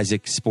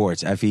Fezzik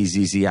Sports,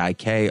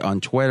 Fezzik on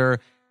Twitter,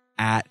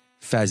 at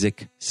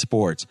Fezzik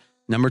Sports.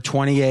 Number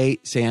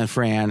 28, San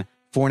Fran,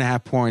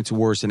 4.5 points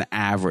worse than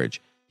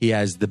average. He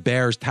has the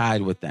Bears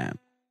tied with them.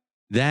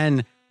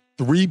 Then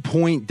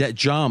 3-point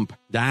jump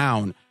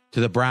down to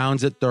the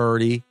Browns at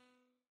 30,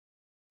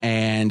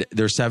 and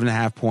they're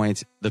 7.5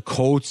 points. The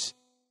Colts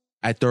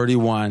at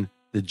 31,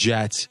 the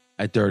Jets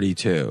at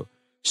 32.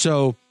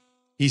 So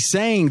he's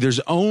saying there's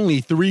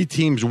only 3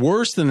 teams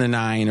worse than the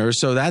Niners,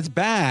 so that's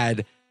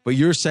bad. But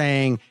you're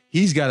saying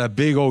he's got a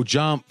big old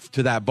jump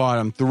to that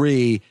bottom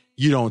 3.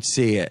 You don't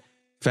see it.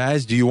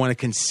 Faz, do you want to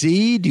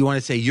concede? Do you want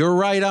to say, you're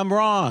right, I'm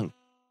wrong?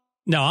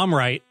 No, I'm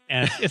right.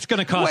 And it's going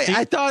to cost. Wait,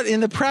 I thought in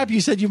the prep you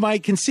said you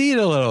might concede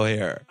a little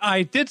here.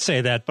 I did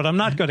say that, but I'm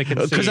not going to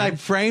concede. Because I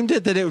framed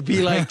it that it would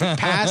be like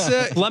pass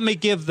it. Let me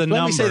give the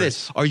numbers. Let me say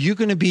this. Are you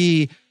going to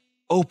be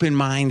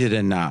open-minded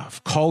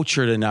enough,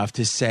 cultured enough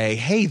to say,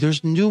 hey,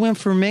 there's new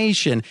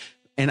information,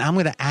 and I'm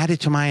going to add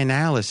it to my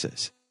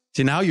analysis?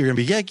 So now you're going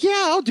to be like,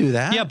 yeah, I'll do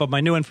that. Yeah, but my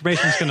new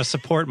information is going to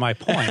support my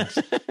points.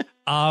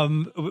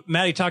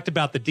 Matty talked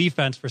about the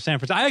defense for San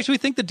Francisco. I actually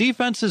think the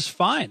defense is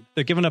fine.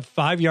 They're giving up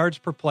 5 yards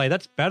per play.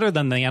 That's better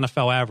than the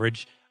NFL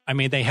average. I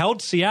mean, they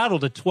held Seattle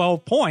to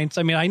 12 points.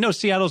 I mean, I know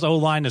Seattle's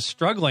O-line is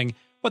struggling,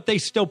 but they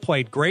still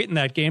played great in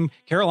that game.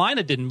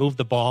 Carolina didn't move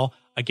the ball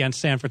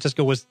against San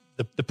Francisco.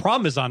 The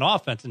problem is on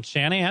offense. And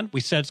Shanahan, we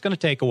said it's going to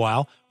take a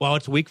while. Well,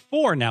 it's week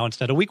 4 now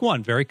instead of week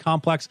 1. Very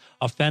complex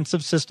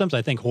offensive systems.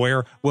 I think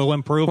Hoyer will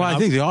improve. Well, I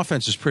think the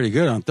offense is pretty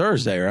good on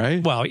Thursday,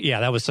 right? Well,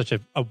 yeah, that was such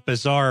a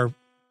bizarre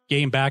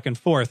game back and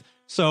forth.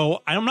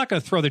 So I'm not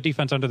going to throw their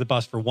defense under the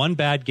bus for one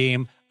bad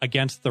game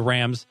against the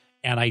Rams.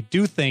 And I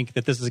do think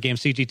that this is a game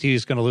CGT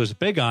is going to lose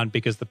big on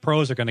because the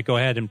pros are going to go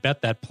ahead and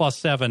bet that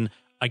 +7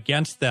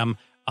 against them.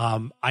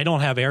 I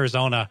don't have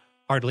Arizona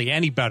hardly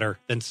any better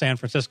than San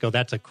Francisco.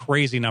 That's a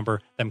crazy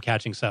number, them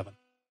catching 7.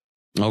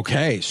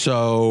 Okay,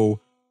 so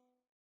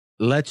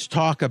let's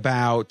talk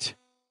about,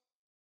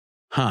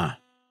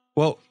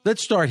 well,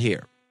 let's start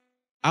here.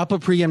 I'll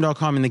put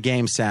pregame.com in the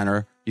game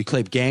center. You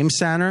click game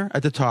center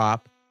at the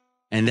top,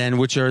 and then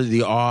which are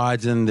the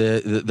odds and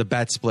the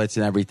bet splits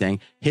and everything.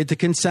 Hit the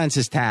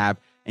consensus tab,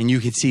 and you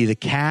can see the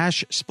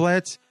cash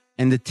splits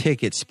and the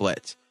ticket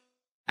splits.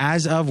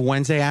 As of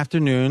Wednesday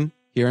afternoon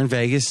here in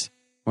Vegas,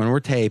 when we're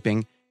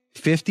taping,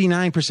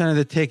 59% of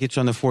the tickets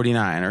on the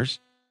 49ers,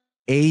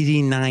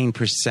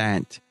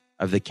 89%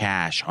 of the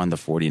cash on the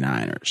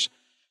 49ers.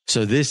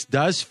 So this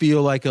does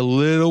feel like a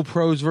little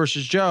pros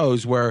versus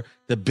Joes where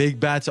the big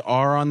bets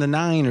are on the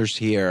Niners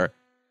here.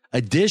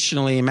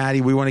 Additionally,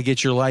 Matty, we want to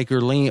get your like or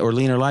lean or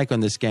like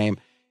on this game.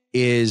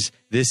 This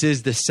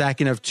is the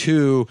second of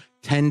 2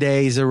 10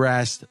 days of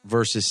rest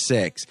versus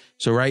 6.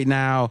 So right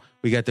now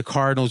we got the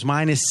Cardinals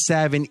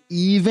 -7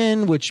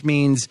 even, which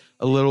means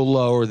a little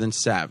lower than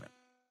 7.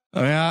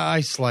 I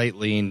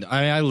mean,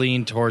 I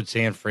lean towards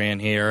San Fran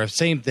here.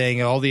 Same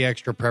thing. All the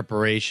extra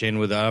preparation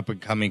with the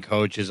up-and-coming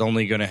coach is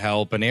only going to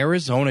help. And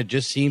Arizona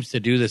just seems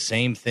to do the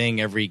same thing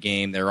every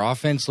game. Their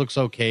offense looks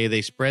okay.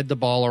 They spread the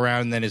ball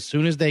around. And then as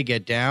soon as they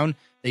get down,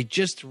 they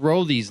just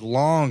throw these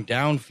long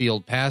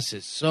downfield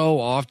passes so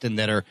often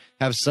that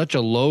have such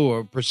a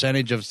low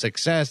percentage of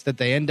success that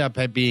they end up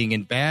being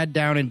in bad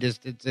down and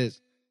distances.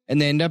 And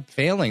they end up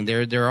failing.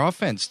 Their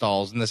offense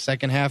stalls in the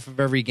second half of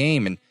every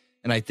game.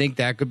 And I think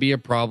that could be a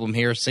problem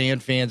here. San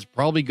Fan's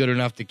probably good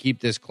enough to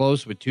keep this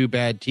close with 2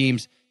 bad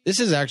teams. This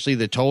is actually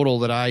the total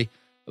that I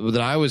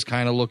was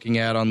kind of looking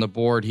at on the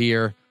board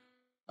here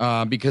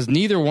because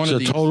neither one of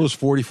these. So the total is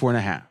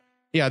 44.5.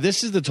 Yeah,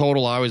 this is the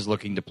total I was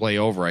looking to play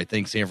over. I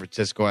think San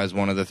Francisco has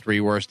one of the 3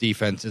 worst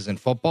defenses in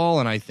football,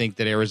 and I think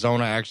that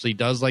Arizona actually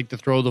does like to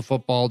throw the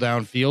football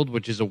downfield,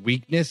 which is a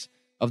weakness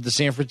of the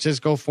San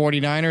Francisco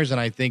 49ers, and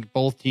I think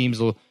both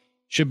teams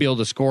should be able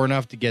to score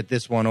enough to get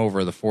this one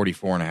over the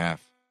 44.5.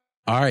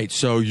 All right,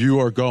 so you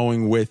are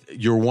going with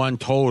your one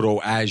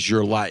total as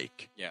your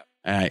like. Yeah.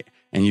 All right,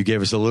 and you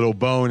gave us a little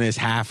bonus,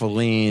 half a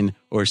lean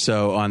or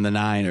so on the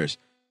Niners.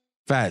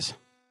 Faz.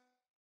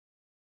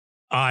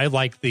 I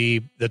like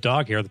the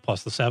dog here, the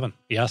 +7.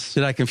 Yes.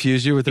 Did I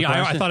confuse you with the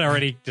question? I thought I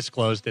already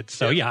disclosed it.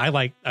 So, yeah, I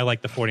like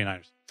the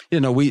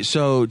 49ers.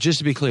 So just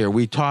to be clear,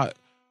 we talked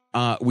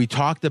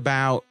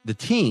about the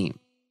team.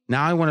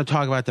 Now I want to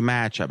talk about the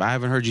matchup. I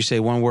haven't heard you say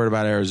one word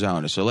about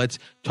Arizona. So let's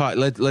talk.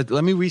 Let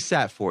me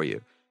reset for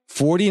you.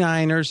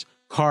 49ers,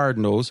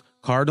 Cardinals.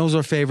 Cardinals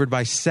are favored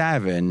by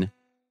 7.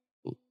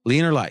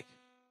 Lean or like?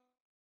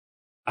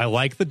 I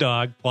like the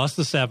dog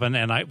 +7.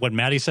 And what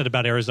Matty said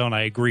about Arizona,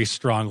 I agree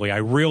strongly. I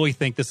really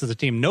think this is a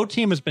team. No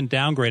team has been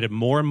downgraded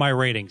more in my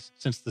ratings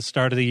since the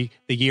start of the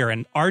year.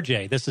 And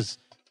RJ, this is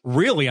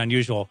really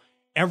unusual.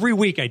 Every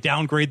week I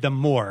downgrade them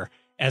more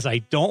as I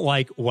don't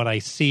like what I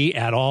see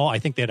at all. I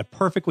think they had a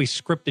perfectly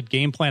scripted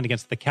game plan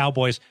against the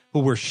Cowboys, who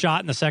were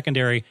shot in the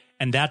secondary,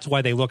 and that's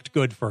why they looked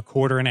good for a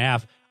quarter and a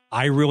half.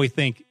 I really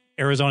think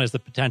Arizona has the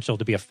potential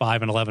to be a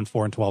 5-11,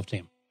 4-12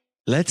 team.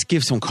 Let's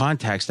give some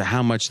context to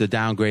how much the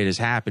downgrade has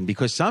happened,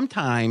 because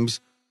sometimes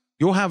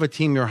you'll have a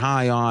team you're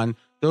high on.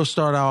 They'll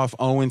start off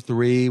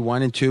 0-3,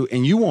 1-2,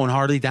 and you won't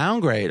hardly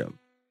downgrade them.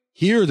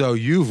 Here, though,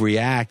 you've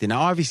reacted.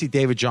 Now, obviously,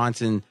 David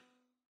Johnson,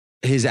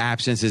 his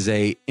absence is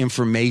a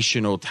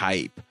informational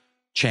type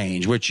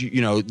change, which,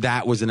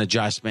 that was an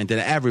adjustment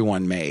that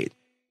everyone made.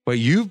 But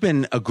you've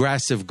been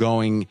aggressive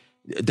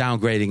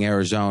downgrading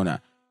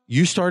Arizona.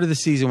 You started the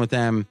season with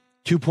them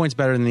 2 points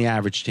better than the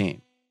average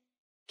team.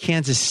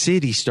 Kansas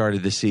City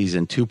started the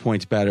season 2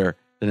 points better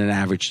than an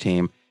average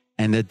team,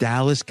 and the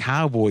Dallas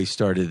Cowboys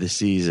started the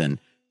season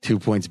 2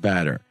 points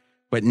better.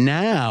 But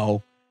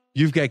now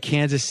you've got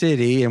Kansas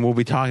City, and we'll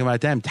be talking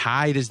about them,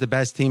 tied as the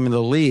best team in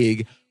the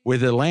league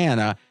with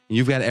Atlanta, and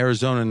you've got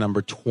Arizona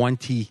number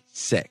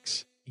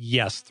 26.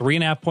 Yes,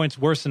 3.5 points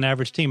worse than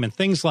average team. And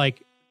things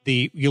like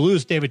you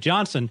lose David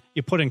Johnson,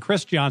 you put in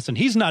Chris Johnson.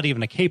 He's not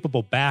even a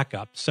capable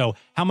backup. So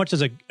how much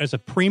is a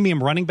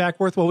premium running back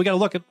worth? Well, we got to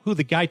look at who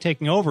the guy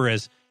taking over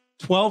is.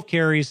 12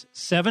 carries,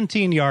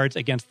 17 yards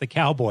against the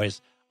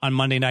Cowboys on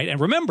Monday night. And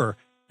remember,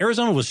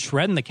 Arizona was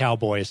shredding the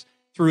Cowboys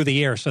through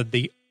the air. So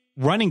the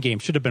running game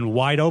should have been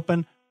wide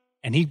open,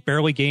 and he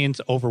barely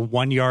gains over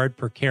 1 yard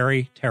per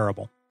carry.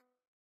 Terrible.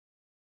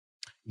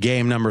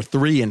 Game number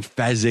 3 in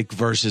Fezzik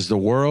versus the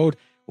world.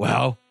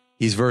 Well,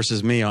 he's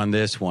versus me on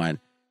this one.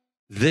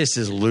 This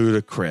is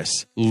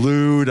ludicrous.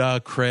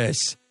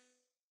 Ludicrous.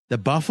 The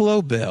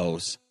Buffalo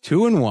Bills,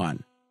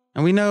 2-1.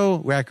 And we know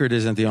record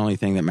isn't the only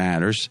thing that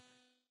matters.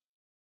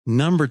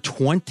 Number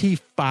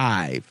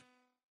 25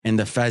 in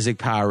the Fezzik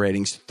power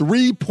ratings,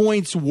 3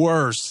 points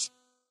worse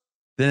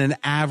than an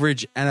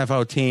average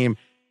NFL team.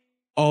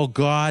 Oh,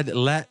 God,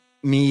 let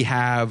me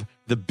have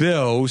the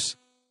Bills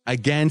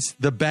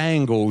against the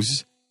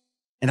Bengals,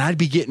 and I'd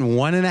be getting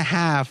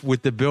 1.5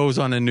 with the Bills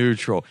on a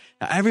neutral.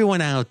 Now,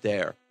 everyone out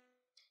there,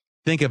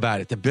 think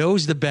about it. The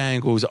Bills, the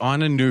Bengals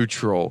on a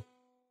neutral,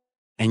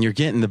 and you're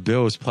getting the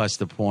Bills plus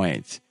the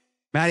points.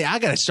 Maddie, I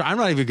got to start. I'm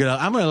not even going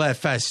to, I'm going to let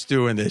Fez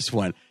stew in this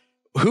one.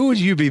 Who would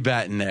you be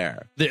betting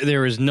there?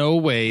 There is no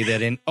way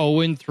that an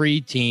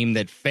 0-3 team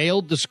that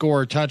failed to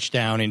score a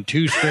touchdown in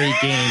 2 straight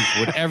games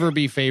would ever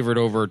be favored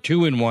over a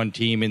 2-1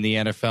 team in the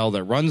NFL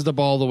that runs the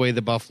ball the way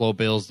the Buffalo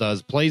Bills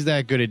does, plays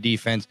that good at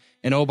defense,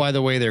 and oh, by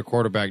the way, their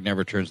quarterback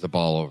never turns the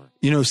ball over.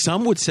 You know,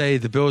 some would say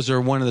the Bills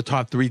are one of the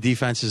top 3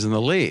 defenses in the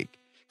league.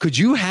 Could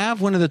you have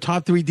one of the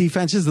top 3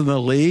 defenses in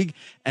the league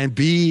and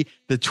be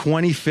the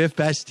 25th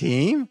best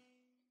team?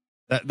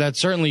 That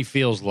certainly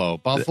feels low.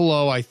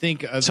 Buffalo, I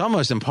think... it's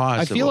almost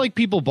impossible. I feel like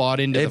people bought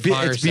into the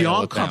fire It's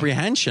beyond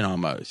comprehension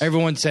almost.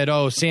 Everyone said,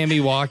 oh,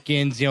 Sammy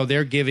Watkins,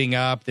 they're giving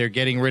up. They're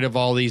getting rid of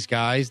all these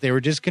guys. They were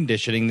just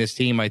conditioning this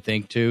team, I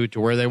think, to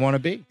where they want to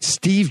be.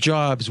 Steve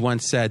Jobs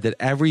once said that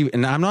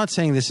and I'm not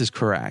saying this is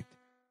correct,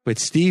 but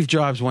Steve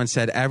Jobs once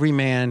said every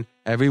man,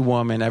 every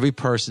woman, every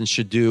person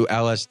should do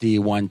LSD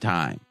one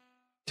time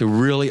to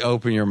really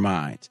open your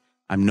mind.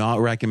 I'm not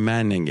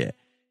recommending it.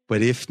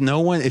 But if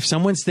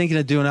someone's thinking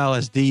of doing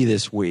LSD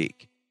this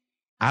week,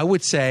 I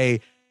would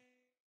say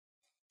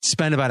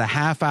spend about a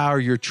half hour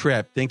of your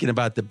trip thinking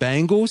about the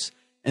Bengals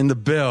and the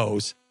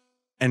Bills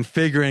and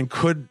figuring,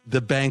 could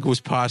the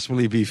Bengals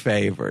possibly be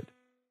favored?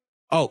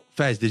 Oh,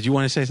 Fez, did you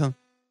want to say something?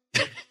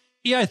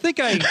 Yeah, I think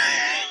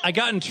I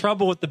got in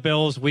trouble with the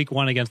Bills week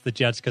 1 against the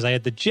Jets because I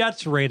had the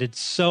Jets rated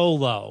so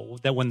low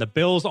that when the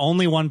Bills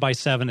only won by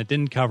 7, it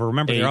didn't cover.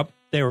 Remember,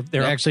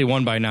 they're actually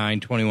won by 9,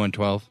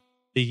 21-12.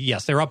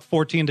 Yes, they're up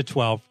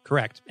 14-12,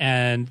 correct.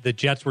 And the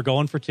Jets were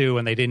going for 2,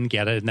 and they didn't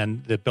get it. And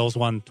then the Bills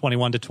won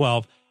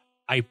 21-12.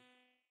 I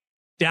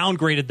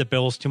downgraded the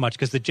Bills too much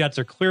because the Jets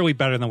are clearly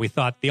better than we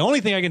thought. The only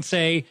thing I can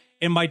say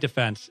in my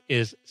defense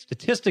is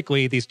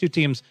statistically, these two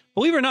teams,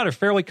 believe it or not, are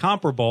fairly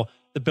comparable.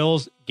 The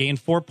Bills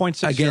gained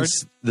 4.6 against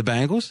yards. The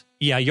Bengals?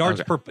 Yeah,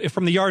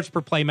 from the yards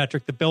per play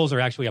metric, the Bills are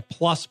actually a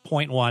plus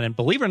 0.1. And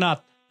believe it or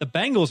not, the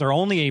Bengals are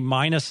only a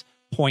minus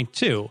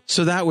 0.2.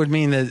 So that would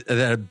mean that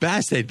at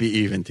best they'd be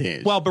even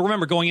teams. Well, but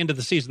remember, going into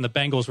the season, the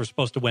Bengals were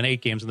supposed to win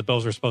 8 games and the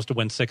Bills were supposed to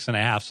win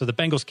 6.5. So the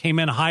Bengals came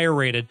in higher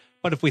rated.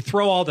 But if we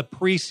throw all the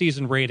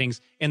preseason ratings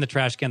in the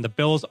trash can, the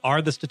Bills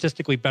are the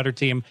statistically better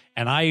team.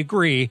 And I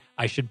agree,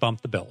 I should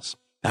bump the Bills.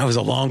 That was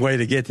a long way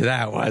to get to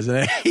that,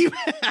 wasn't it?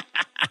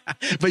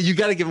 But you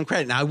got to give him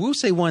credit. Now, I will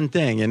say one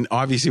thing, and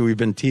obviously we've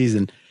been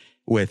teasing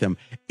with him,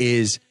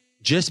 is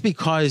just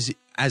because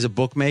as a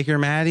bookmaker,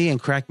 Maddie,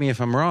 and correct me if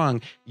I'm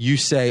wrong, you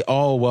say,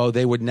 oh, well,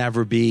 they would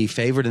never be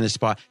favored in this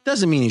spot.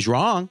 Doesn't mean he's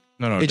wrong.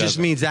 No, it just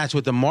means that's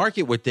what the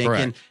market would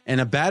think. And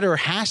a bettor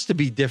has to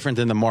be different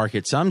than the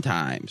market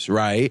sometimes,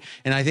 right?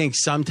 And I think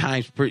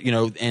sometimes,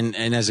 and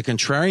as a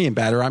contrarian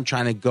bettor, I'm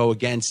trying to go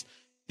against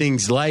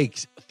things like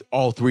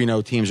all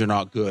 3-0 teams are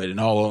not good and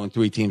all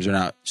 0-3 teams are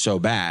not so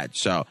bad.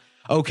 So,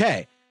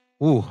 okay.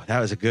 Ooh, that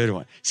was a good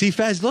one. See,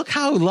 Fez, look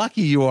how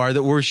lucky you are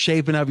that we're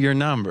shaping up your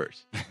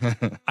numbers.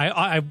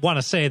 I want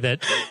to say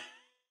that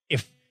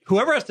if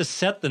whoever has to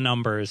set the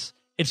numbers,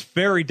 it's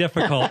very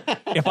difficult.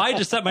 If I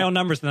just set my own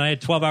numbers and then I had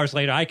 12 hours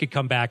later, I could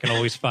come back and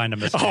always find a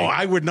mistake. Oh,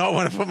 I would not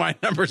want to put my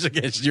numbers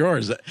against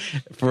yours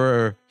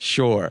for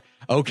sure.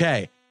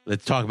 Okay,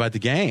 let's talk about the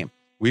game.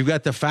 We've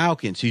got the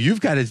Falcons, who you've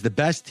got as the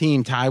best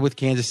team tied with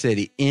Kansas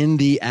City in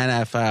the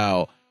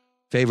NFL,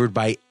 favored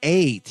by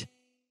 8,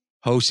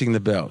 hosting the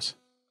Bills.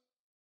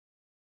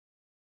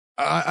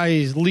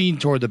 I lean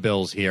toward the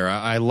Bills here.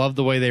 I love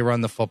the way they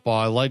run the football.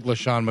 I like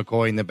LaShawn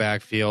McCoy in the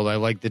backfield. I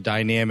like the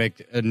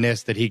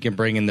dynamicness that he can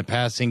bring in the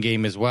passing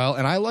game as well.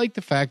 And I like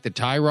the fact that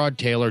Tyrod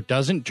Taylor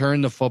doesn't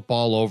turn the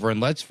football over. And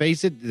let's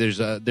face it, there's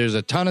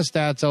a ton of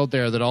stats out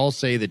there that all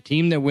say the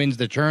team that wins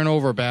the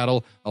turnover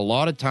battle a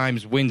lot of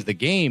times wins the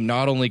game,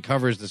 not only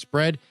covers the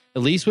spread.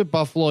 At least with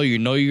Buffalo, you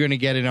know you're going to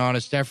get an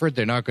honest effort.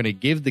 They're not going to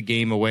give the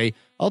game away.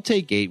 I'll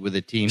take 8 with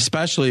a team.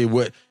 Especially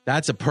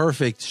that's a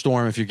perfect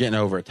storm if you're getting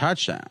over a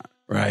touchdown,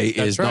 right?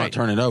 That's right. Not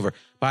turning over.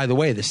 By the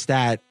way, the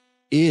stat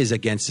is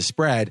against the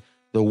spread.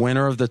 The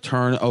winner of the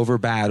turnover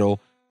battle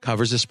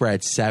covers the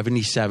spread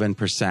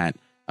 77%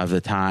 of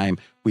the time.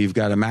 We've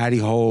got a Matty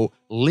Holt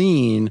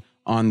lean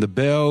on the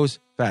Bills.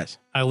 Fez.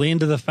 I lean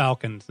to the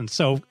Falcons. And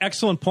so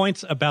excellent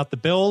points about the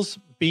Bills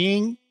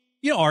being,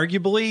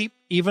 arguably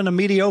even a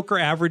mediocre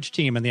average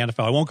team in the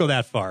NFL. I won't go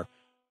that far.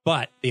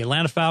 But the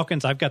Atlanta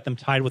Falcons, I've got them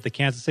tied with the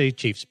Kansas City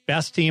Chiefs.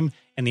 Best team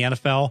in the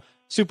NFL.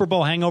 Super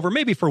Bowl hangover,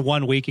 maybe for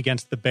 1 week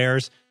against the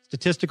Bears.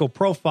 Statistical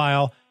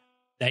profile,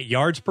 that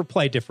yards per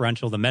play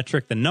differential, the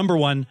metric, the number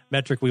one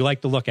metric we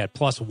like to look at,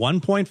 plus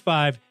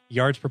 1.5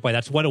 yards per play.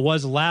 That's what it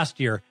was last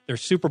year, their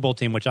Super Bowl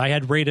team, which I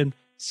had rated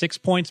 6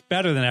 points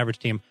better than average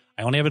team.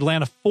 I only have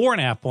Atlanta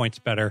 4.5 points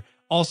better.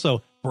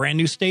 Also, brand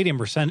new stadium,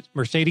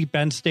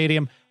 Mercedes-Benz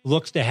Stadium,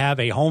 looks to have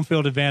a home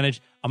field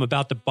advantage. I'm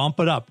about to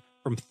bump it up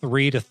from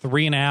 3 to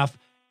 3.5.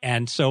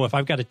 And so if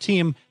I've got a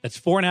team that's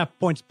 4.5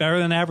 points better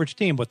than average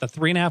team with a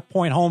 3.5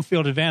 point home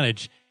field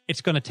advantage,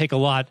 it's going to take a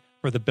lot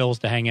for the Bills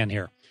to hang in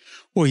here.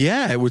 Well,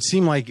 yeah, it would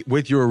seem like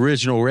with your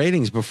original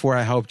ratings before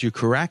I helped you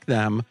correct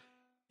them,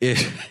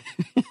 is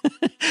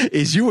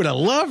you would have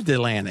loved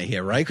Atlanta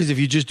here, right? Because if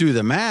you just do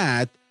the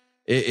math,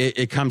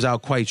 it comes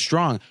out quite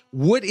strong.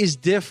 What is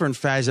different,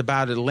 Faz,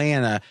 about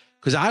Atlanta?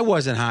 Because I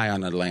wasn't high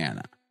on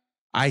Atlanta.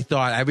 I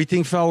thought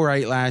everything fell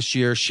right last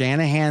year.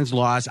 Shanahan's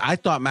lost. I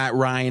thought Matt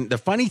Ryan, the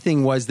funny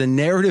thing was the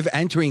narrative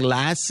entering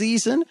last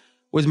season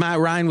was Matt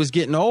Ryan was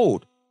getting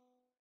old,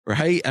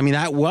 right? I mean,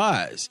 that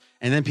was.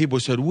 And then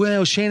people said,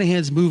 well,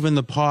 Shanahan's moving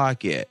the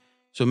pocket.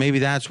 So maybe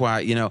that's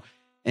why,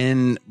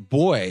 and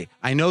boy,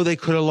 I know they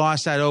could have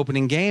lost that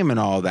opening game and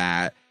all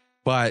that,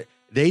 but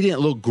they didn't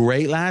look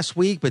great last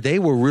week, but they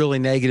were really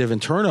negative in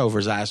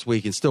turnovers last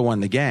week and still won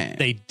the game.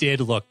 They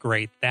did look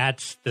great.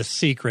 That's the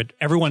secret.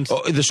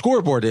 The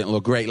scoreboard didn't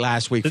look great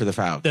last week for the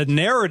Falcons. The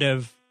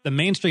narrative, the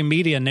mainstream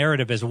media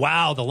narrative is,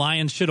 wow, the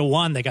Lions should have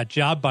won. They got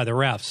jobbed by the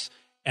refs.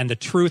 And the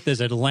truth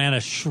is Atlanta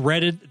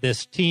shredded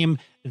this team.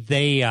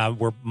 They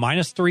were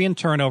 -3 in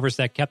turnovers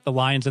that kept the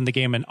Lions in the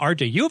game. And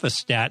RJ, you have a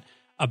stat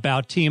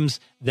about teams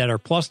that are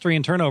 +3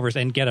 in turnovers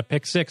and get a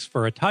pick six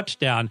for a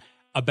touchdown,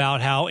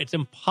 about how it's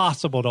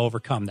impossible to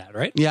overcome that,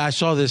 right? Yeah, I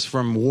saw this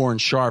from Warren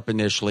Sharp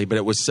initially, but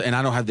it was, and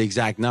I don't have the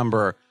exact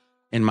number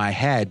in my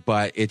head,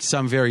 but it's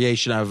some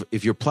variation of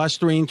if you're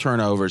 +3 in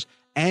turnovers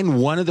and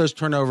one of those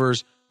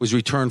turnovers was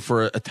returned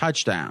for a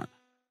touchdown,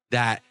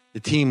 that the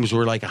teams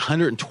were like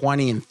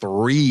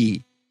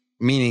 120-3,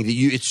 meaning that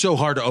it's so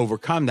hard to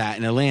overcome that,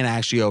 and Atlanta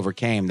actually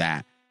overcame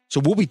that. So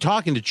we'll be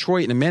talking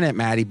Detroit in a minute,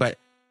 Maddie, but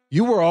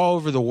you were all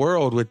over the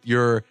world with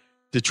your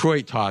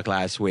Detroit talk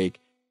last week.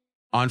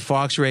 On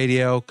Fox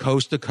Radio,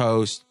 coast to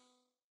coast,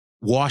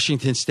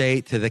 Washington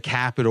State to the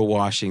capital,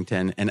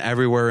 Washington, and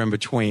everywhere in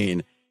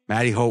between.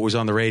 Matty Holt was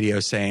on the radio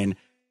saying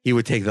he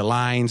would take the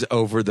Lions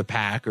over the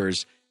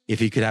Packers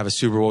if he could have a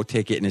Super Bowl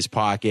ticket in his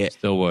pocket.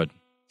 Still would.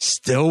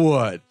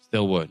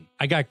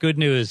 I got good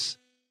news.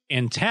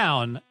 In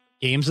town,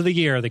 games of the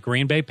year, the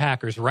Green Bay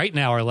Packers right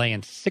now are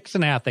laying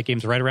 6.5. That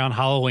game's right around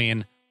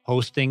Halloween,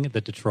 hosting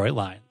the Detroit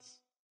Lions.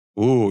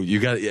 Ooh,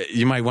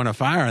 you might want to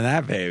fire on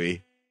that,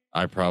 baby.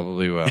 I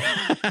probably will.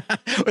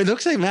 It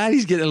looks like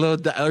Maddie's getting a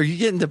little. Are you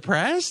getting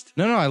depressed?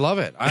 No, I love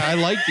it. I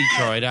like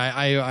Detroit.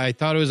 I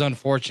thought it was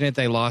unfortunate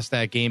they lost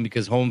that game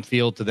because home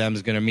field to them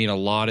is going to mean a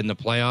lot in the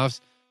playoffs.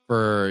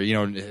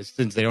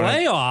 Since they don't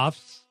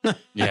playoffs.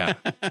 Yeah,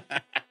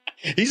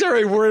 he's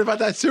already worried about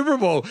that Super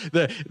Bowl.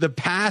 The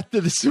path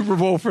to the Super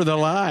Bowl for the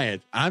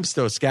Lions. I'm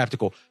still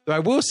skeptical, but I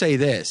will say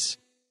this: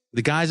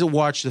 the guys that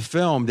watch the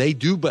film, they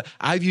do. But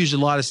I've used a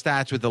lot of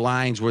stats with the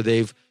Lions where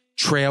they've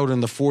trailed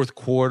in the fourth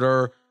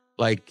quarter,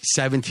 like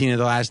 17 of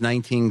the last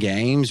 19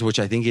 games, which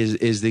I think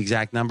is the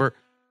exact number.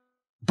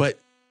 But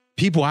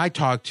people I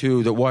talk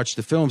to that watch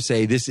the film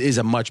say this is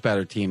a much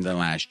better team than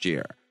last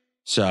year.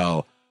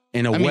 So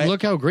in a way,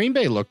 look how Green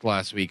Bay looked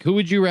last week. Who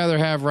would you rather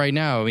have right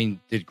now? I mean,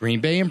 did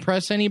Green Bay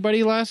impress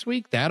anybody last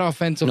week? That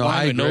offensive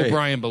lineman, no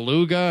Brian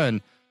Beluga,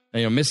 and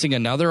missing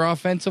another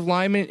offensive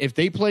lineman. If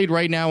they played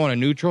right now on a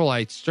neutral,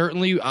 I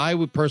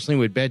would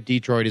personally bet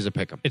Detroit is a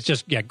pick 'em. It's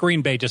just,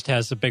 Green Bay just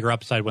has a bigger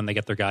upside when they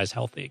get their guys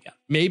healthy again.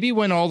 Maybe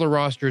when all the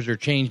rosters are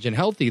changed and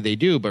healthy, they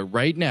do. But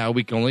right now,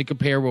 we can only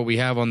compare what we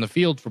have on the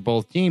field for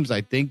both teams.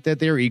 I think that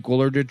they're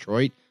equal or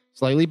Detroit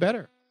slightly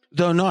better.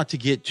 Though not to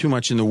get too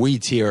much in the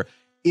weeds here,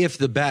 if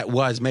the bet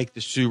was make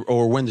the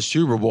or win the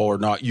Super Bowl or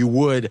not, you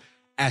would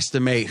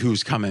estimate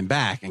who's coming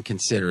back and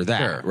consider that,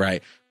 sure,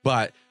 right?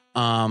 But,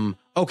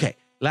 okay.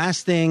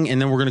 Last thing,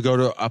 and then we're going to go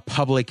to a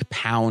public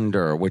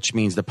pounder, which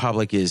means the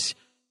public is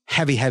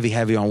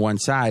heavy on one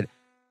side.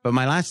 But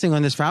my last thing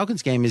on this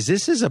Falcons game is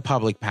this is a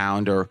public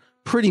pounder.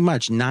 Pretty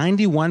much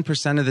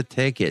 91% of the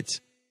tickets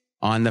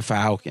on the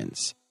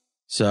Falcons.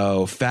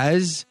 So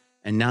Fez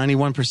and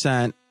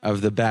 91%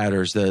 of the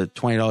batters, the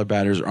 $20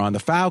 batters, are on the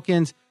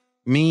Falcons.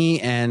 Me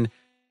and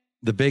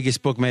the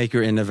biggest bookmaker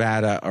in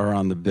Nevada are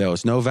on the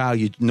Bills. No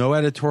value, no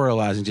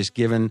editorializing, just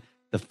giving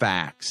the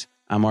facts.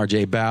 I'm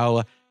RJ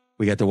Bell.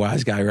 We got the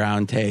Wise Guy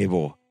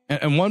Roundtable.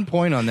 And one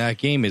point on that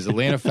game is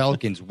Atlanta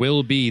Falcons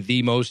will be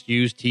the most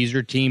used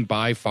teaser team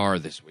by far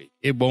this week.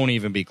 It won't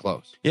even be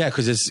close. Yeah,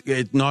 because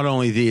it's not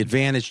only the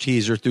advantage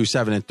teaser through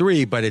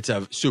 7-3, but it's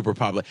a super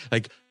public.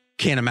 Like,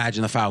 can't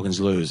imagine the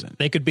Falcons losing.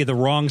 They could be the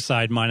wrong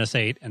side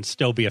 -8 and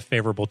still be a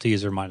favorable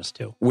teaser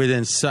 -2.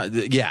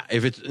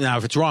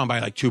 If it's wrong by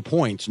like 2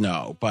 points,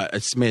 no, but a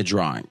smidge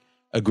wrong.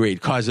 Agreed.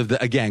 Because of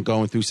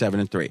going through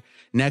 7-3.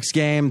 Next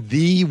game,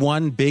 the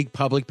one big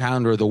public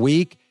pounder of the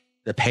week,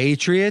 the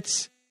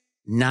Patriots.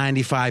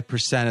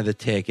 95% of the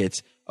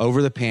tickets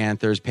over the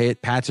Panthers.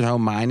 Pats at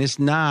home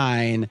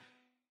 -9.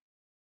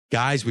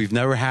 Guys, we've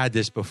never had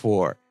this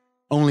before.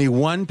 Only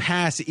one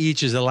pass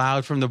each is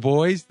allowed from the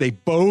boys. They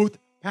both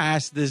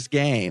passed this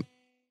game.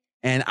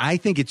 And I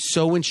think it's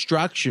so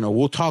instructional.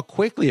 We'll talk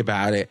quickly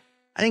about it.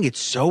 I think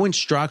it's so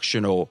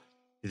instructional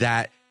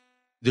that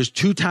there's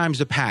 2 times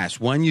the pass.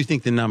 One, you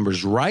think the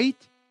number's right.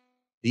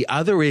 The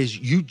other is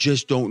you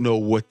just don't know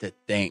what to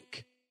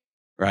think.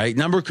 Right?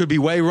 Number could be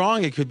way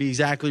wrong. It could be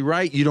exactly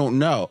right. You don't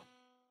know.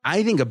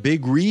 I think a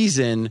big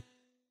reason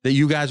that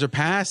you guys are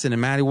passing,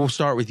 and Maddie, we'll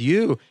start with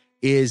you,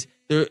 is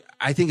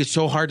I think it's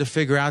so hard to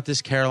figure out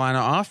this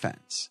Carolina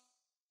offense.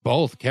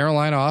 Both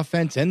Carolina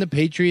offense and the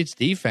Patriots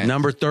defense.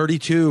 Number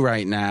 32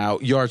 right now,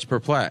 yards per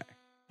play.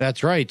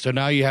 That's right. So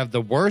now you have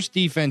the worst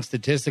defense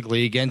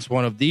statistically against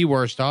one of the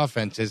worst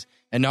offenses.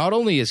 And not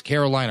only is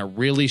Carolina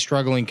really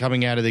struggling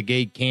coming out of the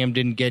gate, Cam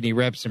didn't get any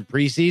reps in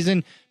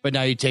preseason, but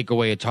now you take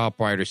away a top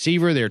wide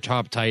receiver, their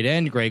top tight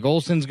end, Greg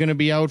Olsen's going to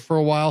be out for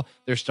a while.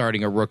 They're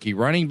starting a rookie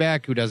running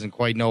back who doesn't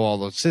quite know all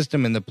the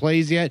system and the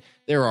plays yet.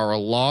 There are a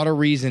lot of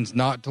reasons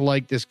not to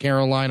like this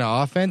Carolina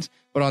offense,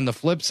 but on the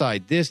flip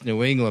side, this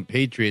New England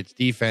Patriots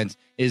defense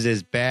is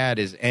as bad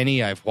as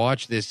any I've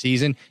watched this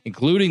season,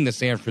 including the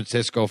San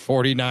Francisco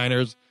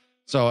 49ers.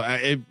 So,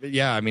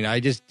 I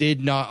just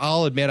did not,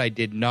 I'll admit I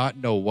did not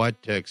know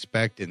what to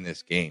expect in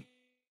this game.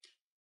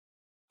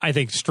 I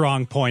think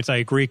strong points. I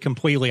agree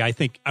completely. I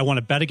think I want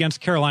to bet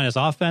against Carolina's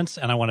offense,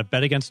 and I want to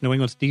bet against New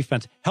England's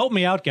defense. Help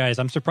me out, guys.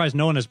 I'm surprised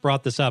no one has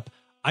brought this up.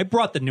 I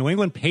brought the New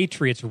England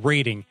Patriots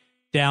rating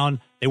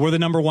down. They were the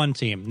number 1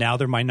 team. Now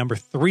they're my number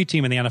 3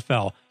 team in the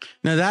NFL.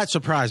 Now, that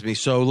surprised me.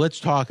 So let's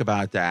talk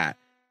about that.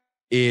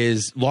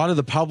 Is a lot of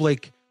the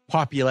public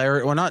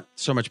popularity, well, not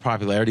so much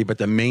popularity, but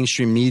the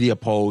mainstream media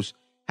polls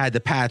had the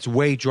Pats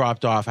way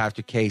dropped off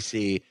after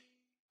KC,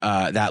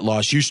 that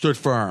loss. You stood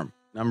firm.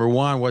 Number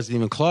 1 wasn't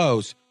even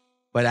close.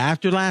 But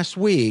after last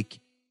week,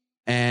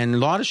 and a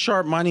lot of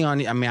sharp money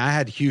on, I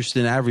had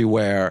Houston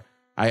everywhere.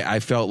 I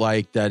felt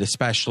like that,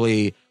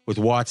 especially with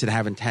Watson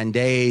having 10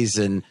 days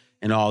and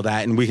all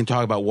that. And we can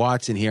talk about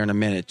Watson here in a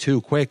minute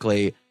too,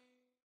 quickly.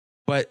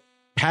 But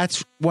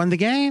Pats won the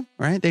game,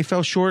 right? They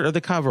fell short of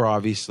the cover,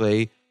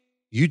 obviously.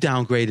 You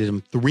downgraded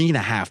them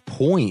 3.5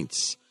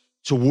 points.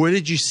 So what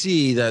did you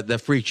see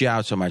that freaked you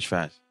out so much,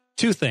 Faz?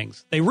 2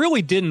 things. They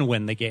really didn't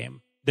win the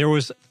game. There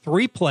was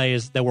 3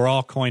 plays that were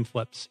all coin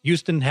flips.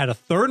 Houston had a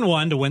 3rd and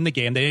 1 to win the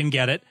game. They didn't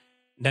get it.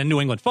 Then New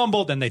England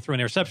fumbled. Then they threw an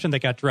interception that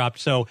got dropped.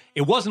 So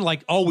it wasn't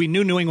like, we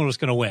knew New England was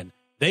going to win.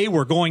 They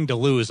were going to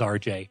lose,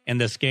 RJ, in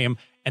this game.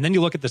 And then you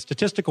look at the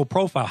statistical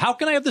profile. How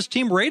can I have this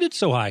team rated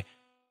so high?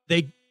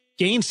 They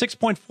gained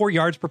 6.4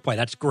 yards per play.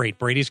 That's great.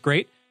 Brady's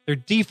great. Their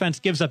defense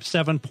gives up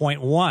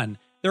 7.1.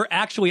 They're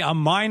actually a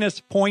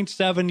minus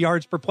 0.7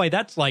 yards per play.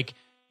 That's like,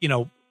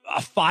 a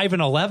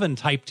 5-11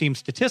 type team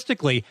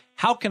statistically.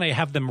 How can I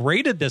have them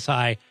rated this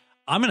high?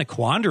 I'm in a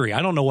quandary.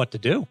 I don't know what to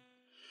do.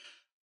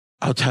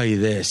 I'll tell you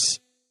this.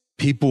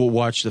 People will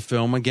watch the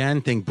film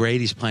again, think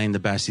Brady's playing the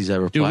best he's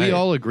ever played. Do we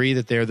all agree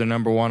that they're the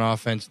number 1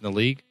 offense in the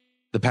league?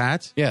 The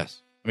Pats?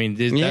 Yes. That's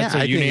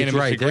a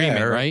unanimous agreement,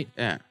 there, right?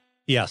 Yeah.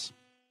 Yes.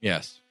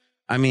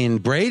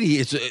 Brady,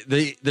 it's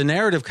the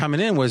narrative coming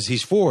in was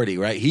he's 40,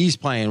 right? He's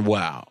playing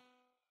well.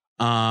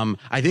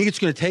 I think it's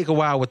going to take a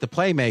while with the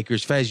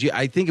playmakers. Fez,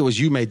 I think it was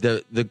you made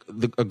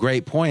a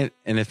great point,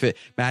 and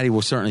Maddie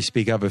will certainly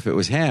speak up if it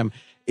was him,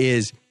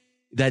 is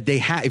that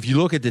if you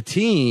look at the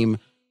team,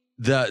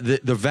 the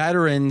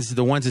veterans,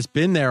 the ones that's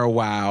been there a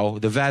while,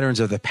 the veterans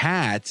of the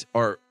Pats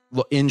are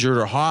injured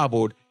or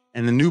hobbled,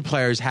 and the new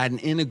players hadn't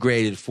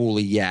integrated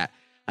fully yet.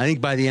 I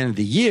think by the end of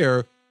the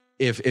year,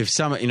 if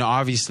some,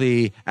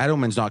 obviously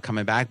Edelman's not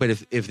coming back, but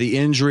if the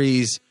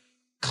injuries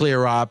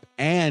clear up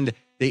and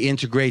they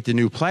integrate the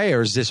new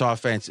players, this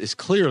offense is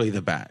clearly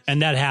the best.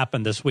 And that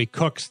happened this week.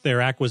 Cooks,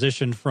 their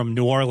acquisition from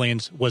New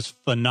Orleans, was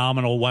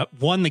phenomenal.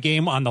 Won the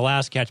game on the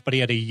last catch, but he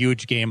had a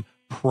huge game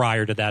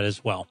prior to that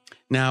as well.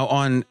 Now,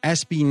 on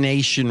SB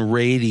Nation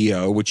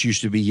Radio, which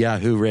used to be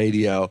Yahoo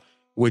Radio,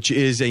 which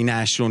is a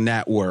national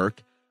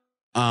network,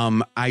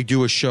 I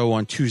do a show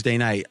on Tuesday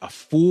night, a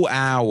full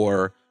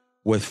hour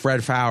with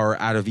Fred Fowler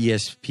out of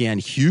ESPN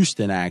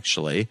Houston,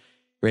 actually.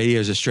 Radio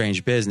is a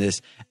strange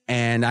business.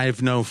 And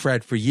I've known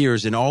Fred for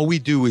years, and all we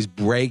do is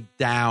break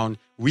down,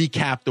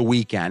 recap the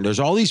weekend. There's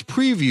all these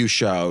preview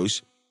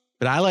shows,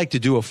 but I like to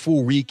do a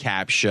full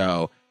recap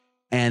show.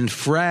 And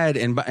Fred,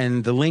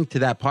 and the link to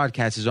that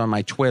podcast is on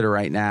my Twitter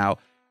right now,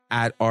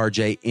 at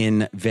RJ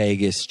in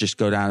Vegas. Just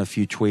go down a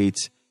few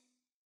tweets.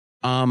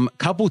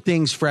 Couple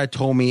things Fred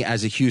told me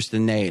as a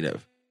Houston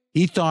native.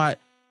 He thought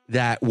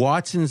that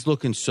Watson's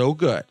looking so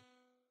good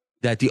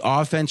that the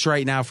offense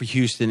right now for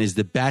Houston is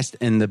the best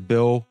in the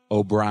Bill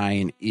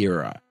O'Brien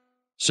era.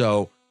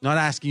 So not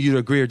asking you to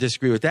agree or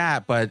disagree with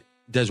that, but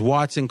does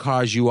Watson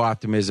cause you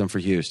optimism for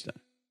Houston?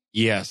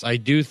 Yes, I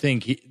do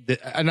think,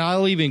 and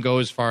I'll even go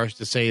as far as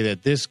to say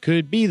that this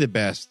could be the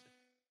best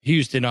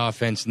Houston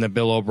offense in the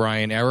Bill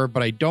O'Brien era,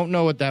 but I don't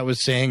know what that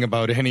was saying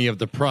about any of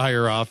the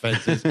prior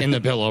offenses in the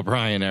Bill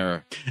O'Brien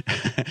era.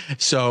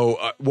 So,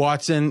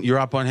 Watson, you're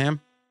up on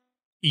him?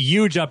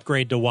 Huge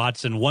upgrade to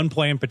Watson. One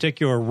play in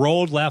particular,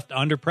 rolled left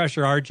under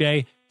pressure,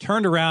 RJ,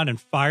 turned around and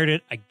fired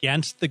it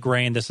against the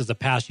grain. This is a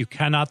pass you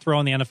cannot throw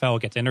in the NFL.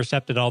 It gets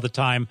intercepted all the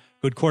time.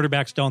 Good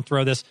quarterbacks don't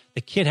throw this.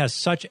 The kid has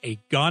such a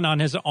gun on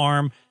his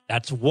arm.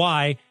 That's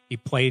why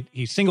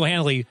he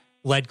single-handedly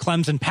led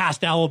Clemson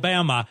past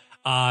Alabama,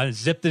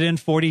 zipped it in,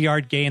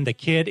 40-yard gain. The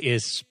kid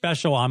is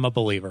special. I'm a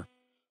believer.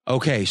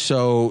 Okay,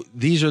 so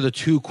these are the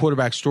two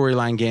quarterback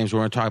storyline games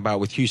we're going to talk about,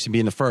 with Houston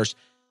being the first.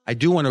 I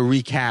do want to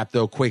recap,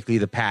 though, quickly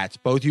the Pats.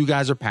 Both you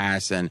guys are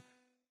passing.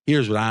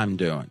 Here's what I'm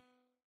doing.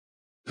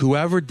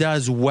 Whoever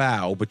does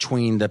well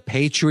between the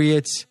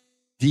Patriots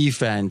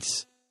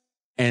defense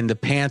and the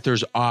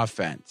Panthers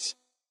offense,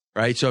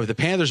 right? So if the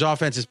Panthers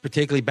offense is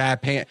particularly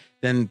bad,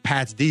 then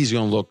Pats D is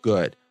going to look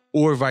good,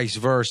 or vice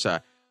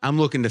versa. I'm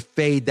looking to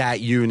fade that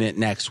unit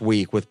next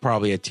week with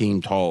probably a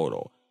team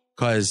total,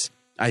 because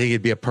I think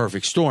it'd be a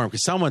perfect storm,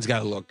 because someone's got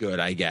to look good,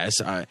 I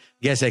guess. I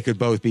guess they could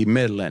both be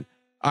middling.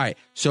 All right,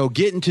 so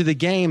getting to the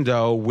game,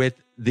 though, with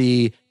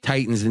the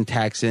Titans and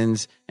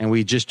Texans, and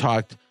we just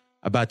talked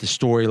about the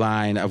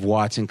storyline of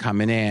Watson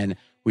coming in.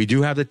 We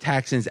do have the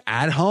Texans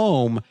at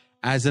home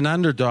as an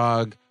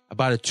underdog,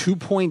 about a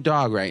 2-point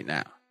dog right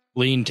now.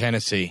 Lean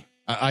Tennessee.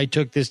 I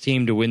took this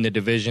team to win the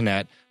division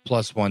at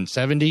plus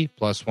 170,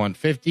 plus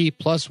 150,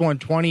 plus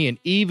 120, and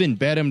even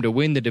bet them to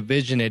win the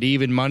division at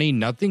even money.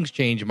 Nothing's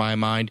changed my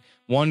mind.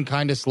 One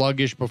kind of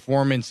sluggish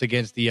performance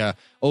against the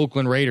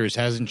Oakland Raiders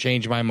hasn't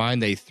changed my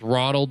mind. They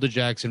throttled the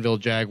Jacksonville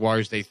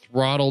Jaguars. They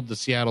throttled the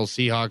Seattle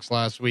Seahawks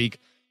last week.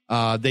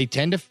 They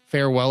tend to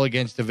fare well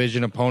against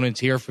division opponents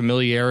here.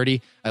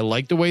 Familiarity. I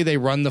like the way they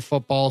run the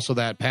football, so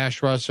that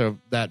pass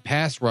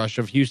rush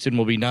of Houston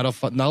will be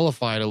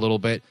nullified a little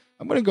bit.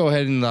 I'm going to go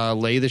ahead and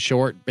lay the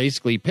short,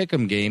 basically pick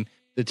 'em game,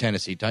 the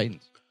Tennessee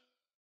Titans.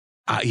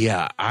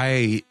 Yeah,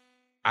 I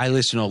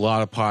listen to a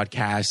lot of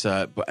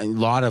podcasts, but a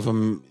lot of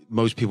them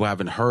most people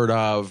haven't heard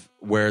of,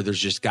 where there's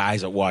just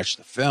guys that watch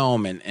the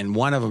film, and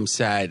one of them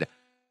said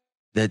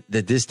that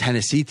this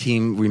Tennessee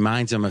team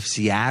reminds them of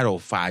Seattle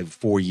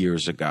 4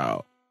 years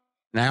ago.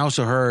 And I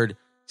also heard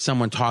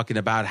someone talking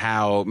about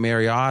how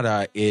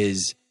Mariota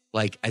is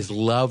like as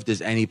loved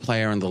as any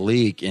player in the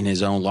league in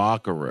his own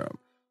locker room.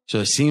 So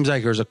it seems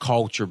like there's a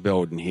culture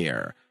building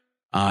here.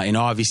 And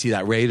obviously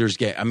that Raiders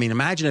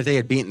imagine if they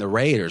had beaten the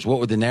Raiders, what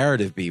would the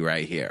narrative be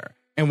right here?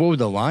 And what would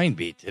the line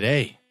be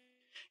today?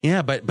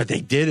 Yeah, but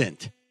they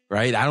didn't,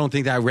 right? I don't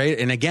think that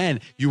and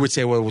again, you would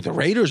say, well, the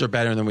Raiders are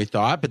better than we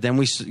thought, but then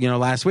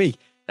last week,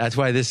 that's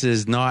why this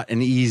is not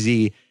an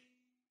easy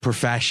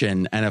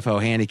profession,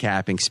 NFL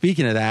handicapping.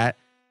 Speaking of that,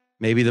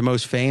 maybe the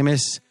most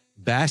famous,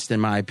 best, in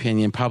my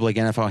opinion, public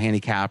NFL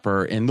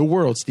handicapper in the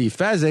world, Steve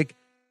Fezzik,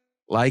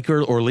 like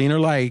or lean or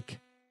like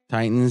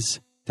Titans,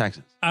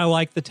 Texans. I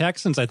like the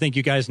Texans. I think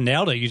you guys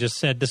nailed it. You just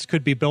said this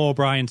could be Bill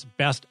O'Brien's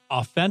best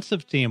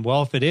offensive team.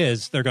 Well, if it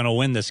is, they're going to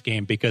win this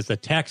game, because the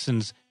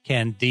Texans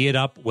can D it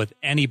up with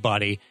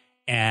anybody.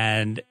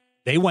 And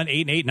they went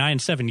 8-8,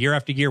 9-7 year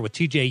after year with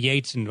TJ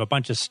Yates and a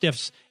bunch of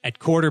stiffs at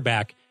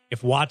quarterback.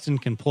 If Watson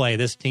can play,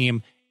 this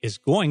team is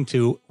going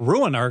to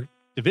ruin our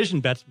division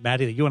bets,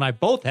 Maddie, that you and I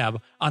both have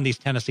on these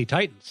Tennessee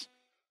Titans.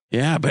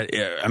 Yeah, but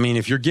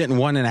if you're getting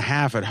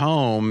 1.5 at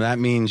home, that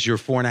means you're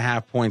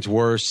 4.5 points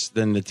worse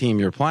than the team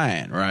you're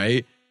playing,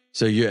 right?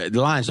 So the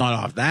line's not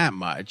off that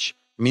much.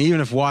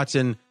 Even if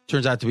Watson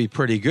turns out to be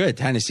pretty good,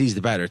 Tennessee's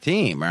the better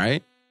team,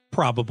 right?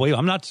 Probably.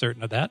 I'm not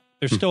certain of that.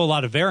 There's still a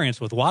lot of variance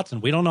with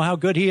Watson. We don't know how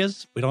good he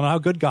is. We don't know how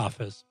good Goff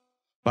is.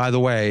 By the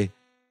way,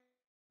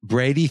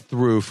 Brady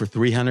threw for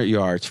 300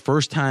 yards.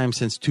 First time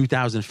since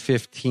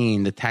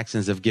 2015 the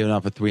Texans have given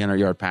up a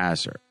 300-yard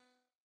passer.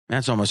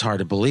 That's almost hard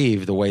to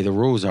believe the way the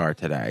rules are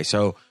today.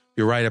 So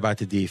you're right about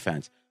the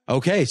defense.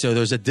 Okay, so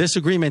there's a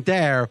disagreement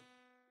there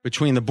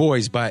between the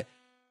boys, but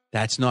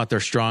that's not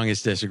their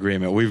strongest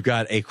disagreement. We've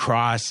got a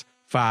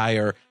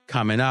crossfire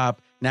coming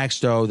up. Next,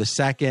 though, the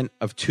second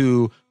of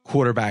two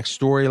quarterback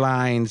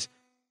storylines.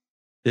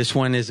 This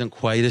one isn't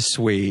quite as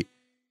sweet.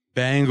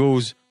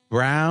 Bengals,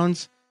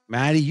 Browns.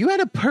 Maddie, you had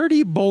a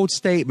pretty bold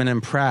statement in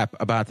prep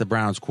about the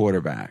Browns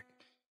quarterback.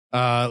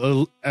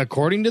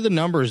 According to the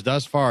numbers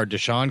thus far,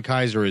 DeShone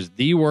Kizer is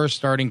the worst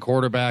starting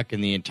quarterback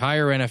in the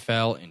entire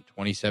NFL in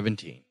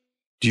 2017.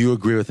 Do you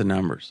agree with the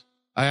numbers?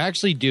 I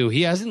actually do.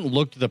 He hasn't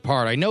looked the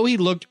part. I know he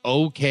looked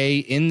okay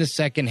in the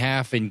second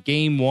half in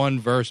game 1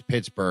 versus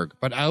Pittsburgh,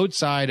 but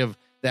outside of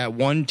that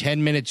 1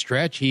 10-minute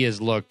stretch, he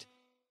has looked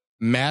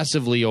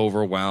massively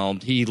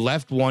overwhelmed. He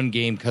left one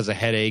game because of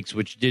headaches,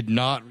 which did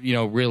not,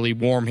 really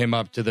warm him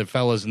up to the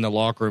fellas in the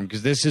locker room,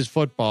 because this is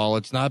football.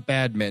 It's not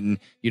badminton.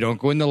 You don't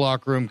go in the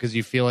locker room because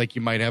you feel like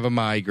you might have a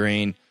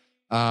migraine.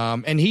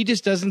 And he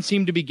just doesn't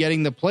seem to be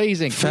getting the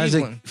plays in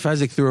Cleveland.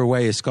 Fezzik threw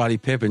away his Scottie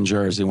Pippen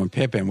jersey when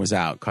Pippen was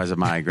out because of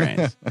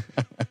migraines.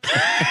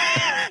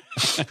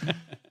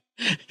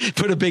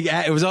 Put a big,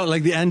 it was all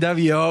like the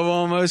NWO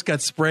almost,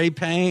 got spray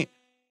paint.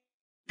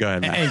 Go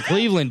ahead, Matt. And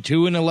Cleveland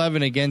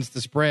 2-11 against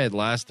the spread,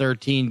 last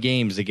 13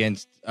 games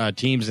against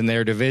teams in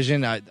their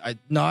division.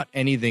 Not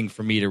anything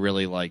for me to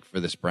really like for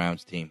this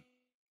Browns team.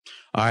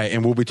 All right,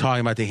 and we'll be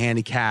talking about the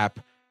handicap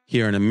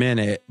here in a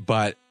minute,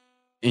 but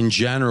in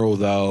general,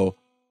 though,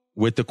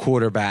 with the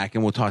quarterback,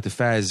 and we'll talk to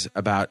Fez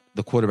about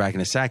the quarterback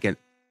in a second,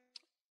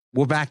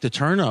 we're back to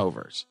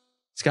turnovers.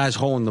 This guy's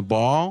holding the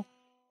ball.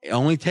 It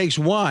only takes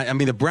one. I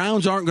mean, the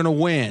Browns aren't going to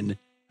win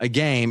a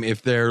game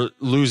if they're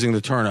losing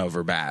the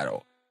turnover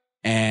battle.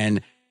 And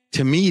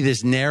to me,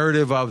 this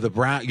narrative of the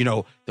Browns,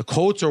 the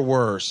Colts are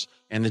worse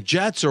and the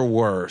Jets are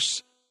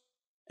worse.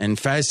 And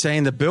Fez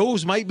saying the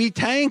Bills might be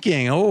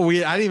tanking. I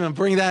didn't even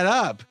bring that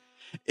up.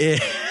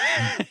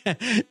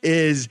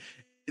 Is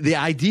the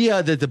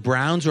idea that the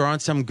Browns are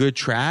on some good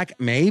track,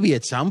 maybe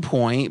at some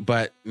point,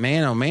 but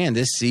man, oh man,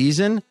 this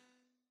season,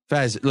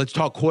 Fez, let's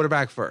talk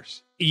quarterback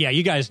first. Yeah,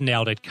 you guys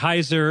nailed it.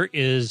 Kizer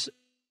is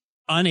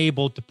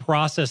unable to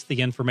process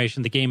the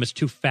information. The game is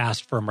too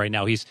fast for him right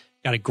now. He's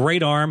got a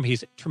great arm.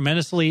 He's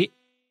tremendously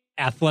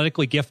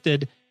athletically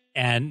gifted,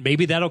 and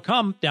maybe that'll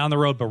come down the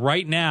road. But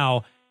right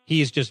now,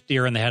 he's just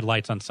deer in the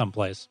headlights on some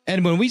plays.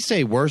 And when we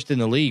say worst in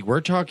the league, we're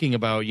talking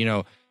about,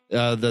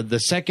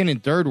 the second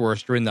and third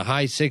worst are in the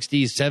high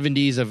 60s,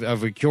 70s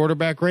of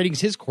quarterback ratings.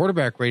 His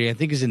quarterback rating, I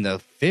think, is in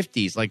the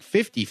 50s, like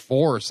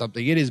 54 or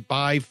something. It is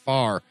by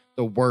far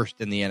the worst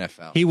in the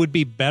NFL. He would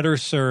be better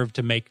served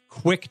to make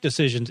quick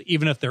decisions,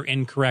 even if they're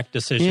incorrect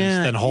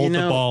decisions, than hold the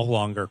ball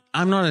longer.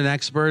 I'm not an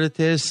expert at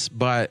this,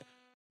 but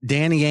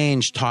Danny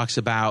Ainge talks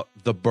about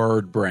the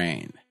bird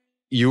brain.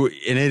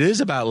 And it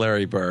is about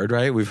Larry Bird,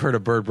 right? We've heard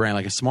of bird brain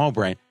like a small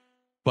brain,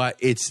 but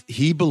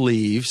he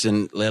believes,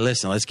 and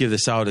listen, let's give the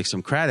Celtics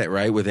some credit,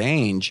 right? With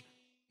Ainge,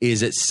 is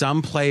that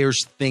some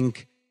players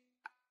think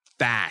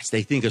fast.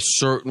 They think a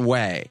certain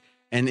way.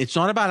 And it's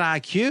not about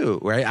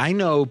IQ, right? I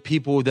know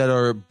people that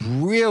are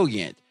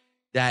brilliant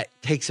that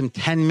takes them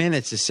 10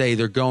 minutes to say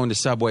they're going to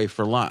Subway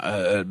for lunch.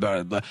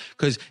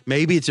 Because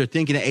maybe they're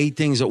thinking of 8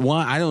 things at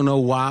once. I don't know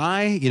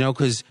why,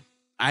 because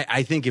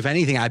I think if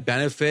anything, I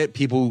benefit.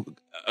 People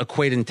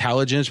equate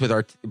intelligence with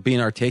being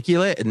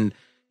articulate. And,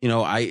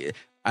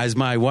 as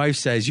my wife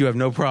says, you have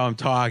no problem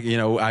talking.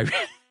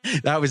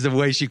 That was the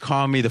way she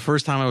called me the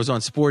first time I was on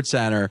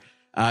SportsCenter,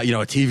 a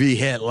TV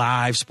hit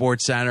live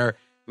SportsCenter.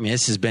 I mean,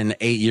 this has been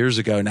 8 years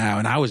ago now,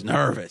 and I was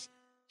nervous.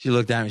 She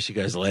looked at me. She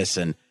goes,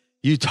 listen,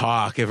 you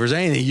talk. If there's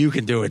anything you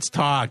can do, it's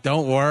talk.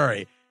 Don't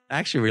worry.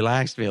 Actually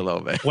relaxed me a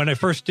little bit. When I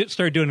first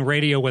started doing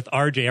radio with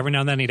RJ, every now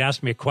and then he'd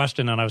ask me a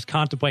question, and I was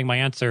contemplating my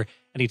answer,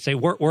 and he'd say,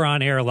 we're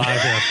on air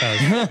live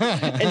here.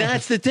 And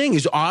that's the thing,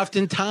 is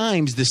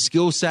oftentimes the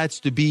skill sets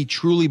to be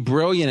truly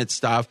brilliant at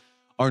stuff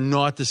are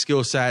not the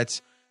skill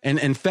sets.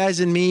 And Fez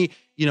and me,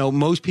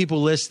 most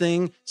people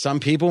listening, some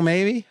people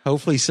maybe,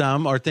 hopefully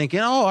some, are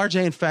thinking,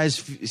 RJ and Fez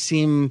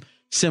seem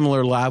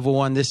similar level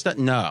on this stuff.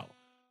 No.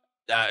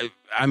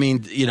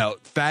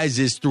 Fez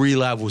is 3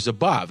 levels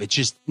above. It's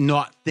just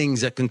not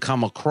things that can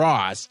come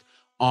across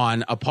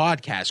on a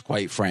podcast,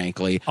 quite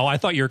frankly. Oh, I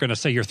thought you were going to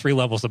say you're 3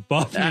 levels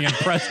above me in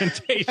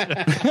presentation.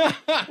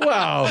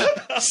 Well,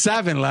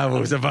 7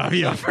 levels above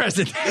your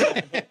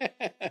presentation.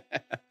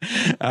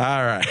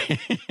 All right.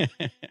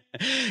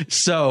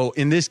 So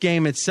in this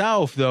game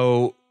itself,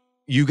 though,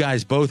 you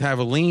guys both have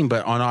a lean,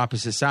 but on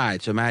opposite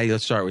sides. So, Maddie,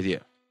 let's start with you.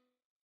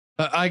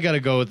 I got to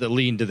go with the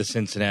lean to the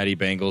Cincinnati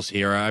Bengals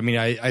here. I mean,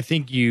 I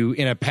think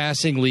in a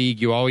passing league,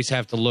 you always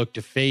have to look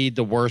to fade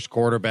the worst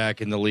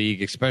quarterback in the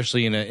league,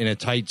 especially in a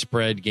tight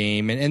spread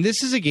game. And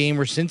this is a game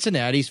where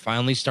Cincinnati's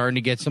finally starting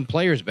to get some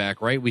players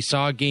back, right? We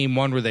saw game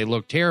 1 where they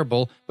looked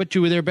terrible, but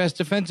 2 of their best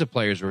defensive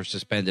players were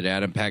suspended.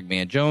 Adam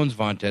Pac-Man Jones,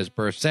 Vontaze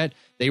Burfict.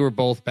 They were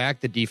both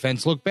back. The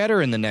defense looked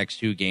better in the next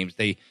 2 games.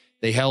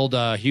 They held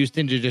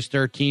Houston to just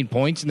 13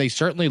 points, and they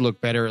certainly looked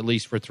better, at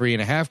least for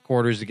 3.5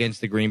 quarters against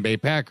the Green Bay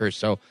Packers.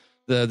 So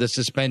the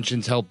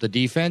suspensions helped the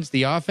defense.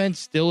 The offense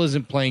still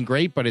isn't playing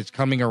great, but it's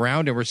coming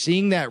around, and we're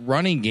seeing that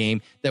running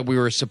game that we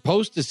were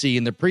supposed to see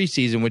in the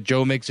preseason with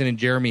Joe Mixon and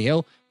Jeremy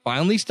Hill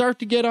finally start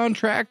to get on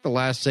track the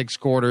last 6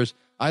 quarters.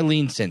 I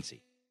lean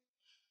Cincy.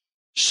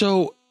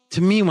 So,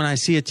 to me, when I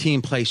see a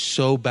team play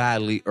so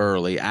badly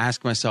early, I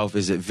ask myself,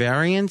 is it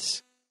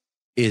variance?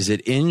 Is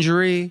it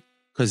injury?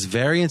 because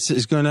variance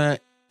is going to,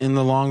 in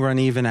the long run,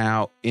 even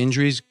out.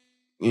 Injuries,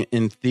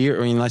 in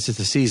theory, unless it's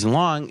a season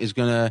long, is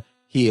going to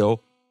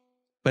heal.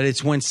 But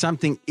it's when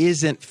something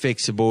isn't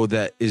fixable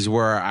that is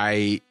where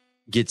I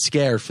get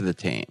scared for the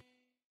team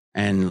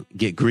and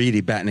get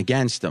greedy betting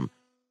against them.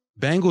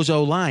 Bengals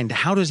O-line,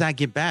 how does that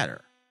get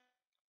better?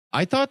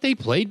 I thought they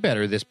played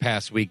better this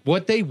past week.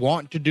 What they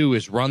want to do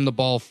is run the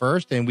ball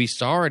first, and we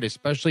saw it,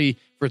 especially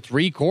for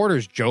 3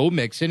 quarters, Joe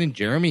Mixon and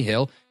Jeremy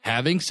Hill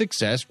having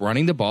success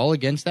running the ball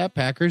against that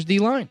Packers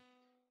D-line.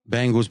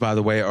 Bengals, by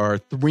the way, are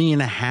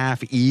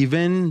 3.5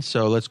 even,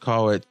 so let's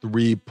call it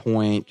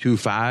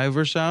 3.25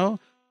 or so.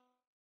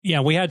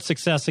 Yeah, we had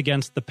success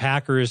against the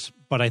Packers,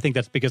 but I think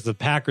that's because the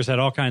Packers had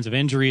all kinds of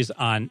injuries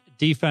on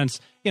defense.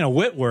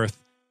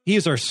 Whitworth,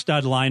 he's our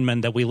stud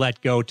lineman that we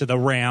let go to the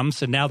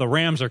Rams, and now the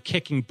Rams are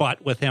kicking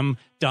butt with him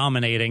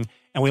dominating,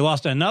 and we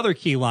lost another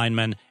key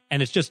lineman,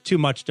 and it's just too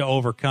much to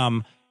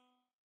overcome.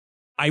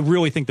 I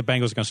really think the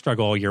Bengals are going to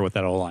struggle all year with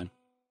that O-line.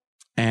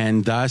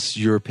 And thus,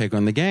 your pick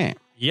on the game.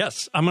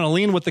 Yes, I'm going to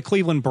lean with the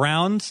Cleveland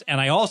Browns,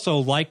 and I also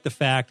like the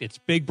fact it's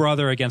big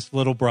brother against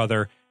little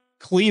brother.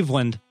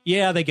 Cleveland,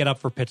 yeah, they get up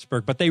for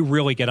Pittsburgh, but they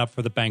really get up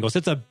for the Bengals.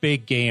 It's a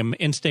big game,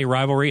 in-state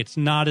rivalry. It's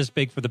not as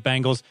big for the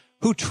Bengals,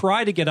 who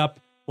try to get up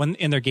when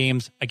in their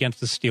games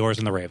against the Steelers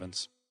and the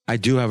Ravens. I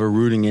do have a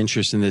rooting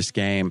interest in this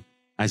game.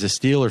 As a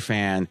Steeler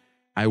fan,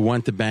 I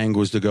want the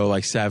Bengals to go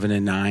like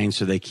 7-9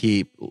 so they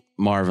keep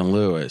Marvin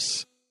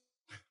Lewis.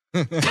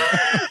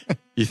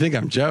 You think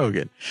I'm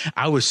joking?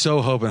 I was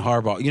so hoping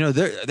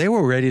Harbaugh, they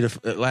were ready to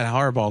let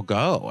Harbaugh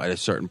go at a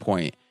certain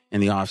point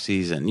in the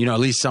offseason. At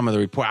least some of the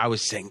report, I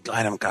was saying,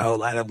 let him go.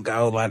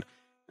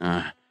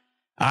 All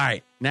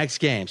right, next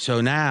game. So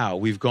now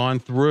we've gone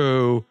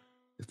through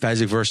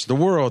Fezzik versus the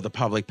World, the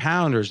Public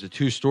Pounders, the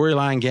 2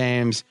 storyline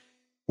games.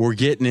 We're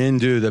getting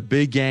into the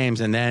big games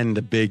and then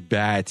the big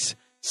bets.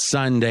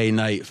 Sunday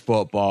Night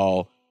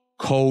Football,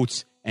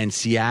 Colts and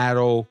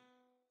Seattle.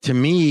 To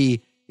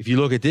me, if you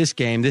look at this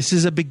game, this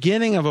is a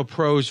beginning of a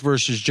pros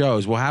versus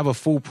Joes. We'll have a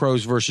full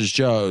pros versus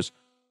Joes.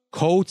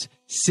 Colts,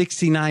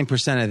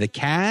 69% of the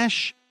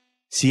cash.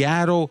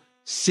 Seattle,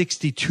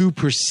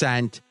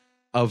 62%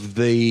 of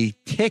the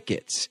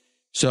tickets.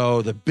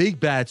 So the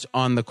big bets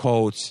on the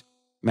Colts.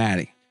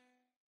 Maddie.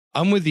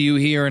 I'm with you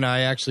here, and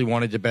I actually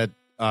wanted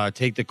to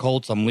take the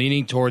Colts. I'm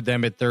leaning toward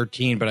them at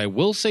 13, but I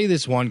will say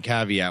this one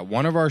caveat.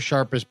 One of our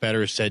sharpest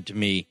bettors said to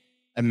me,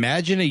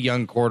 imagine a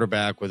young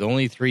quarterback with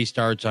only 3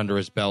 starts under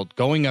his belt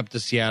going up to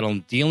Seattle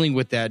and dealing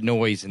with that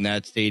noise in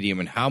that stadium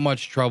and how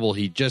much trouble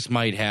he just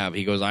might have.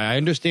 He goes, I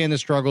understand the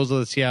struggles of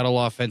the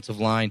Seattle offensive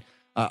line,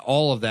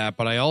 all of that,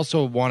 but I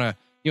also want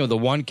to, the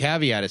one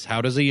caveat is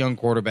how does a young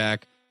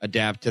quarterback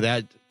adapt to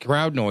that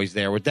crowd noise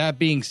there? With that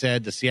being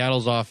said, the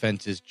Seattle's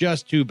offense is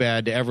just too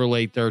bad to ever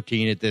lay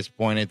 13 at this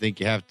point. I think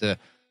you have to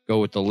go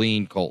with the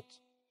lean Colts.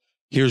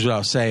 Here's what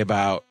I'll say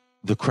about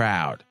the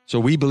crowd. So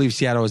we believe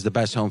Seattle is the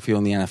best home field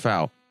in the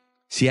NFL.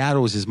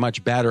 Seattle is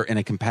much better in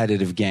a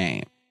competitive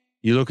game.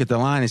 You look at the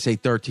line and say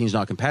 13 is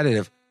not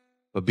competitive,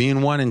 but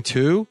being 1 and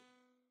 2,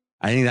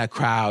 I think that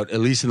crowd, at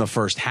least in the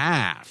first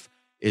half,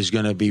 is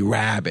going to be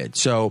rabid.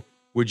 So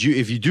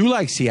if you do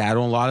like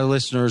Seattle, a lot of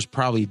listeners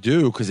probably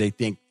do because they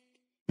think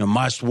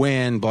must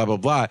win, blah, blah,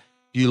 blah.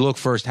 You look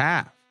first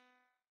half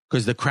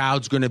because the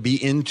crowd's going to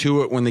be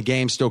into it when the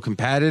game's still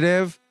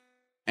competitive.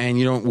 And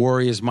you don't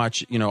worry as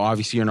much,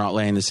 obviously you're not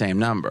laying the same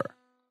number.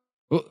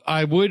 Well,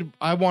 I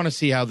want to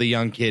see how the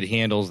young kid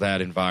handles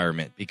that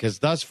environment because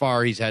thus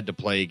far he's had to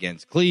play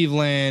against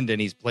Cleveland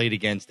and he's played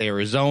against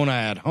Arizona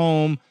at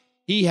home.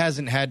 He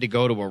hasn't had to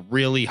go to a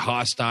really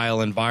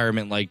hostile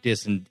environment like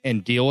this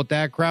and deal with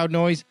that crowd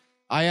noise.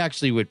 I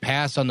actually would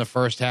pass on the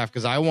first half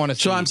because I want to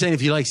see. So I'm saying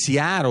if you like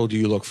Seattle, do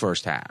you look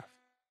first half?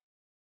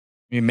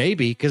 I mean,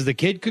 maybe, because the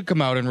kid could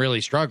come out and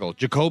really struggle.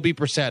 Jacoby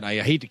Brissett, I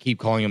hate to keep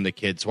calling him the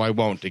kid, so I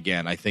won't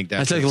again. I think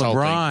that's like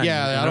insulting. LeBron.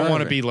 Yeah, I don't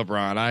want to be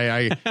LeBron.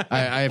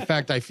 I in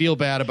fact, I feel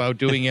bad about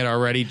doing it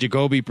already.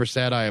 Jacoby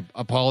Brissett, I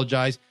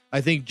apologize.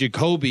 I think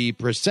Jacoby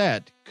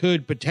Brissett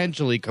could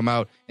potentially come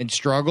out and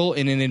struggle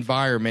in an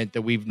environment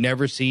that we've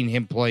never seen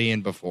him play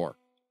in before.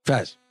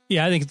 Fez.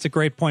 Yeah, I think it's a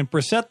great point.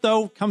 Brissett,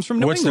 though, comes from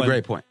New England. What's the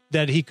great point?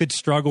 That he could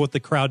struggle with the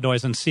crowd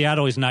noise in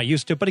Seattle. He's not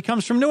used to it, but he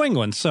comes from New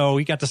England. So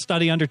he got to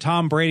study under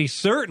Tom Brady.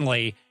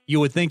 Certainly, you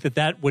would think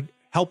that would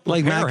help prepare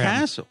like Matt him.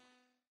 Castle.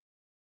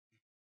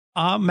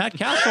 Matt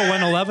Castle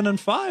went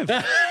 11-5.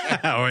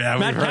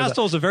 Matt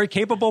Castle is a very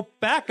capable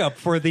backup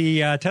for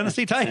the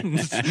Tennessee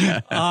Titans.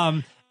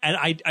 And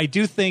I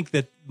do think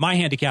that my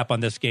handicap on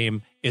this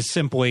game is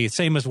simply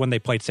same as when they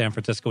played San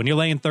Francisco. When you're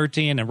laying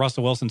 13 and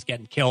Russell Wilson's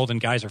getting killed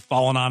and guys are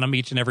falling on him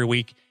each and every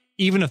week,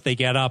 even if they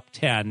get up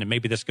 10, and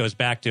maybe this goes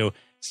back to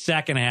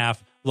second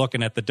half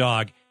looking at the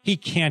dog, he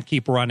can't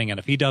keep running. And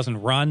if he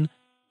doesn't run,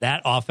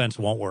 that offense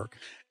won't work.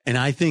 And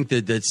I think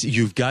that's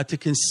you've got to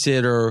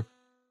consider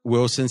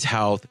Wilson's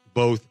health,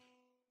 both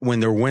when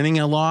they're winning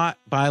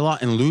by a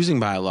lot and losing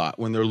by a lot.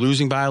 When they're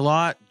losing by a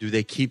lot, do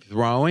they keep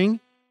throwing,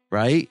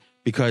 right?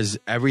 Because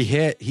every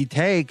hit he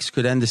takes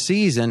could end the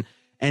season.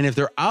 And if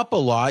they're up a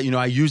lot,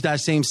 I used that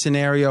same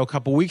scenario a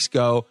couple weeks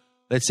ago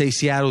Let's say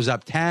Seattle's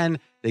up 10.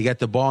 They get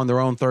the ball in their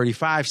own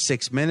 35,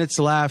 6 minutes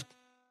left.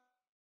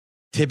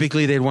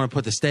 Typically, they'd want to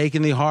put the stake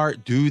in the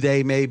heart. Do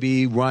they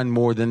maybe run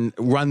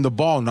the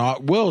ball,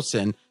 not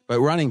Wilson, but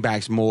running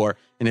backs more?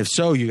 And if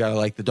so, you got to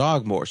like the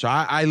dog more. So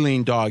I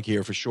lean dog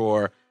here for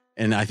sure.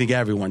 And I think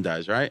everyone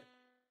does, right?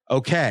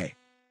 Okay.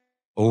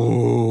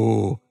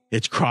 Oh,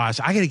 it's cross.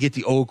 I got to get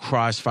the old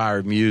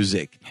Crossfire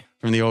music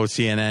from the old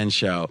CNN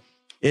show.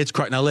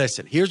 Now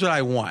listen, here's what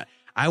I want.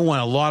 I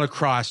want a lot of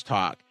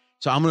crosstalk.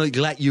 So I'm going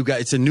to let you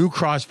guys, it's a new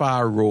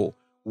Crossfire rule.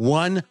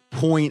 1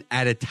 point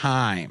at a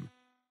time.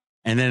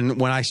 And then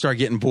when I start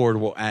getting bored,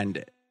 we'll end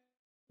it.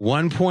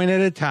 1 point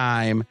at a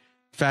time.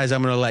 Faz,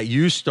 I'm going to let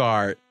you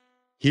start.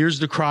 Here's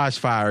the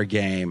Crossfire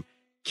game.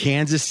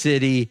 Kansas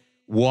City,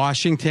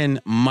 Washington,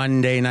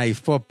 Monday Night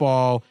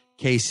Football.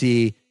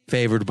 KC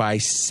favored by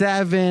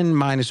 7,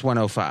 minus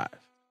 105.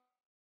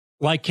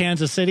 Like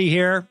Kansas City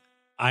here,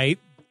 I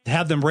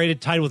have them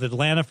rated tied with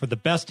Atlanta for the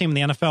best team in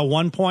the NFL,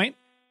 1 point.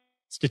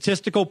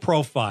 Statistical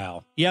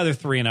profile. Yeah, they're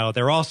 3-0.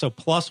 They're also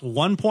plus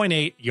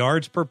 1.8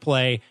 yards per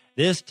play.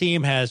 This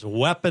team has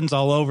weapons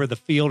all over the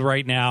field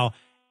right now.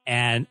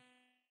 And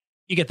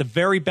you get the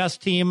very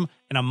best team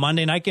in a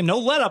Monday night game. No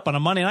let up on a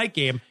Monday night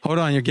game. Hold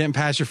on, you're getting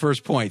past your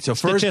first point. So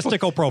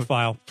statistical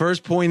profile.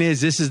 First point is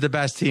this is the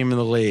best team in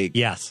the league.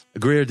 Yes.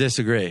 Agree or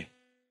disagree?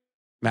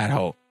 Matt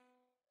Hope.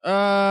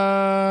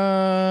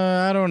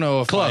 I don't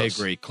know if Close. I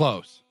agree.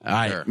 Close. All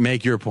right, Sure.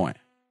 make your point.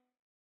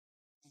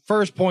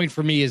 First point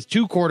for me is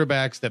two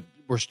quarterbacks that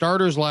were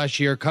starters last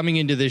year coming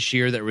into this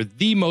year that were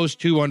the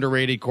most two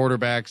underrated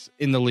quarterbacks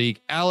in the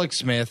league. Alex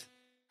Smith,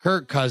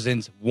 Kirk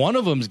Cousins. One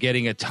of them's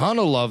getting a ton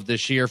of love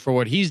this year for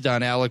what he's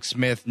done. Alex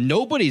Smith.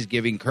 Nobody's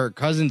giving Kirk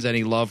Cousins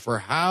any love for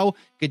how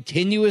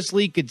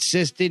continuously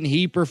consistent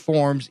he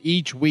performs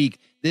each week.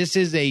 This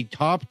is a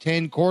top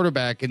 10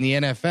 quarterback in the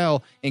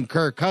NFL in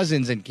Kirk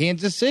Cousins, and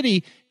Kansas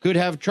City could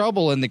have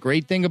trouble. And the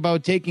great thing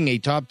about taking a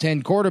top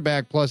 10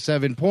 quarterback plus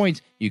 7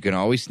 points, you can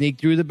always sneak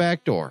through the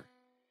back door.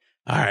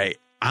 All right.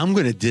 I'm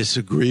going to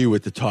disagree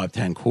with the top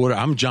 10 quarter.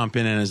 I'm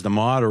jumping in as the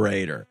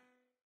moderator.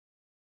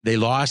 They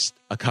lost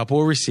a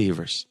couple of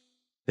receivers.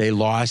 They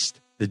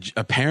lost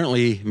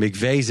apparently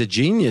McVay's a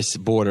genius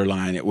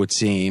borderline, it would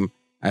seem,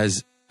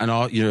 as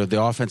the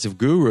offensive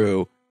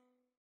guru.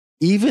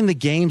 Even the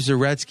games the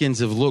Redskins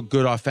have looked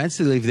good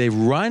offensively, they've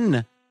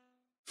run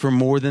for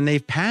more than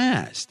they've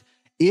passed.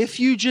 If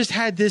you just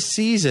had this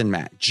season,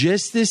 Matt,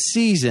 just this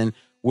season,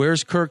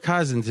 where's Kirk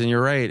Cousins in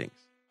your ratings?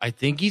 I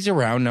think he's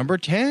around number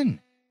 10.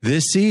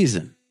 This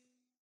season.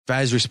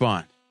 Faz,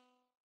 respond.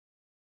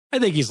 I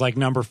think he's like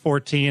number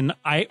 14.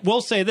 I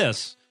will say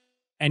this,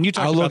 and you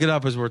talked I'll about look it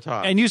up as we're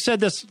talking. And you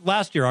said this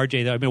last year,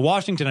 RJ. Though I mean,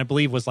 Washington, I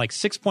believe, was like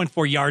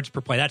 6.4 yards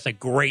per play. That's a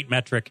great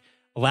metric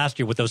last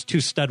year with those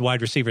two stud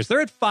wide receivers. They're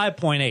at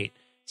 5.8.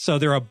 So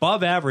they're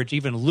above average,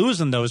 even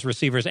losing those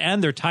receivers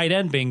and their tight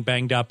end being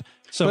banged up.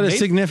 So but a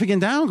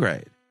significant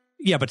downgrade.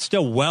 Yeah, but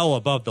still well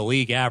above the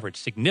league average,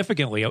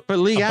 significantly. But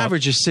league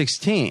average is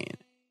 16.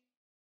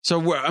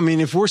 So,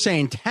 if we're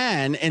saying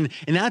 10, and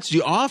that's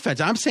the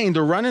offense, I'm saying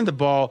they're running the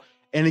ball.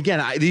 And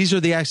again, these are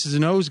the X's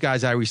and O's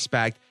guys I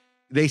respect.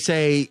 They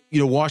say,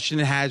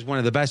 Washington has one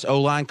of the best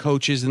O-line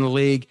coaches in the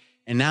league.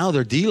 And now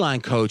their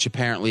D-line coach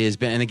apparently has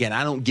been, and again,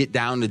 I don't get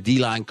down to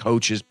D-line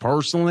coaches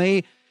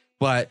personally,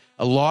 but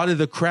a lot of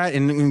the credit,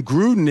 and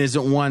Gruden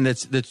isn't one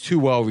that's too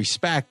well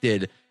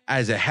respected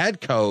as a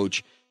head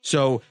coach.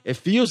 So it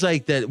feels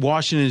like that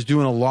Washington is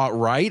doing a lot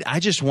right.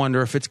 I just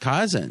wonder if it's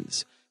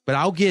Cousins. But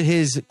I'll get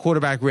his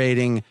quarterback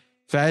rating.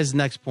 Fez,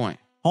 next point.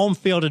 Home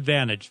field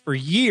advantage. For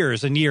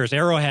years and years,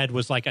 Arrowhead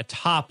was like a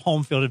top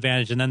home field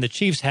advantage. And then the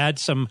Chiefs had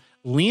some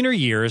leaner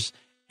years,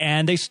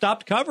 and they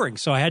stopped covering.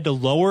 So I had to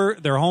lower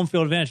their home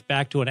field advantage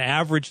back to an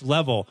average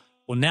level.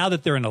 Well, now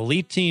that they're an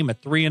elite team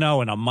at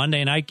 3-0 in a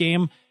Monday night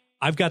game,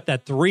 I've got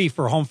that 3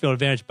 for home field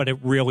advantage, but it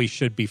really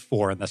should be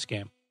 4 in this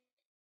game.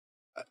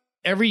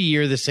 Every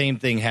year, the same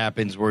thing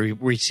happens where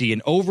we see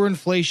an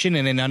overinflation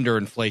and an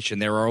underinflation.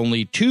 There are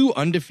only 2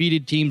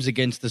 undefeated teams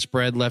against the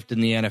spread left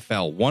in the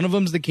NFL. One of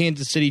them's the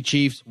Kansas City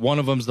Chiefs. One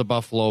of them's the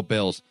Buffalo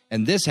Bills.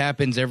 And this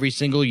happens every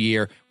single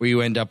year where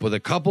you end up with a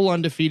couple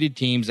undefeated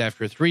teams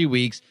after 3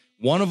 weeks.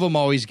 One of them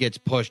always gets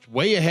pushed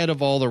way ahead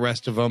of all the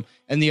rest of them,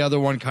 and the other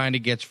one kind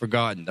of gets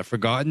forgotten. The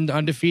forgotten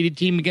undefeated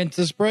team against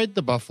the spread,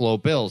 the Buffalo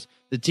Bills.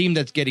 The team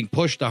that's getting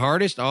pushed the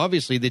hardest,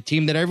 obviously the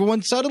team that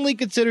everyone suddenly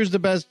considers the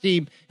best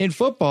team in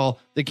football,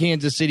 the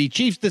Kansas City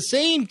Chiefs, the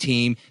same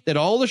team that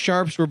all the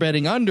sharps were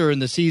betting under in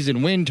the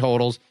season win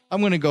totals. I'm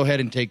going to go ahead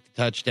and take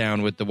the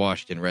touchdown with the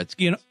Washington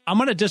Redskins. I'm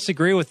going to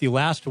disagree with you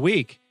last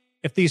week.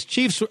 If these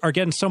Chiefs are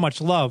getting so much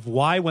love,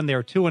 why when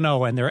they're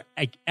 2-0 and they're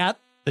at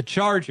the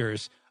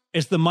Chargers,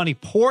 is the money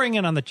pouring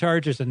in on the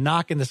Chargers and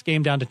knocking this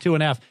game down to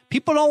 2.5?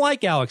 People don't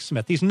like Alex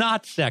Smith. He's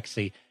not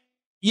sexy.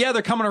 Yeah,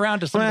 they're coming around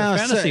to some of their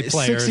fantasy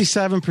players.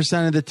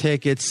 67% of the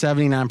tickets,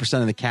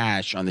 79% of the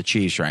cash on the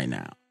Chiefs right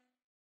now.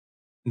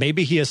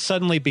 Maybe he has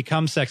suddenly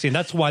become sexy, and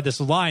that's why this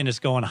line is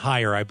going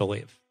higher, I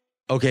believe.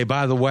 Okay,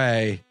 by the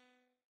way,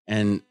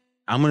 and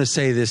I'm going to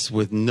say this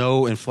with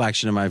no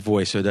inflection in my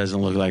voice so it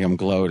doesn't look like I'm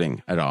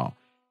gloating at all.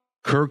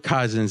 Kirk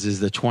Cousins is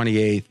the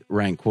 28th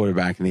ranked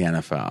quarterback in the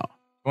NFL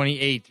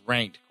 28th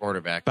ranked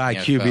quarterback by in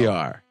the NFL.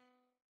 QBR.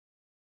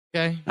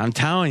 Okay. I'm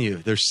telling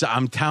you,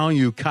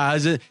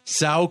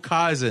 Sal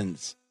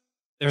Cousins.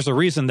 There's a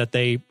reason that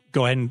they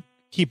go ahead and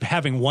keep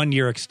having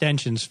 1-year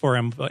extensions for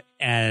him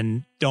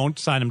and don't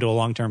sign him to a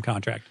long-term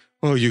contract.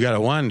 Well, you got to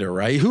wonder,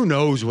 right? Who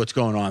knows what's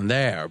going on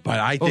there? But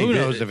I think who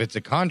knows if it's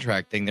a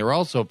contract thing? They're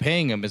also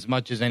paying him as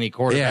much as any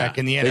quarterback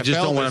in the NFL. They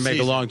just don't want to this make a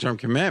season. long-term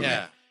commitment.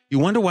 Yeah. You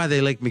wonder why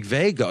they let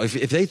McVay go.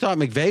 If they thought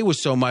McVay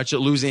was so much that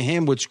losing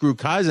him would screw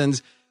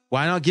Cousins,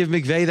 why not give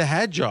McVay the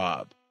head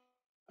job?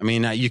 I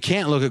mean, you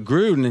can't look at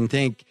Gruden and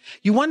think,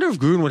 you wonder if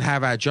Gruden would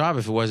have that job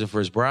if it wasn't for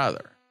his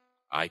brother.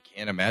 I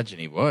can't imagine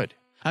he would.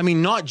 I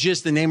mean, not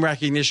just the name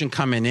recognition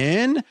coming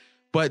in,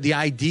 but the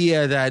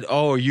idea that,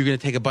 are you going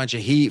to take a bunch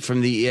of heat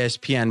from the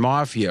ESPN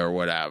mafia or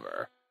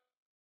whatever?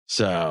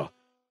 So,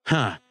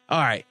 All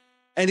right.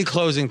 Any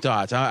closing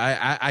thoughts?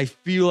 I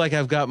feel like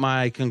I've got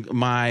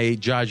my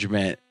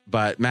judgment,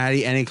 but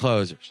Maddie, any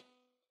closers?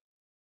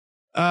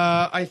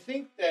 I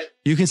think that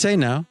You can say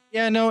no.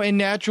 Yeah, no, in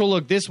natural,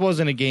 look, this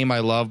wasn't a game I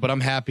love, but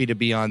I'm happy to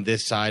be on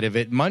this side of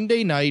it.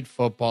 Monday Night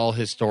Football,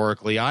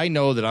 historically, I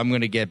know that I'm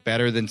going to get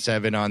better than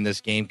 7 on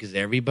this game because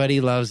everybody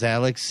loves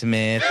Alex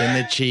Smith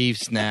and the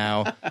Chiefs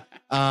now.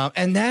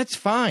 And that's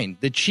fine.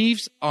 The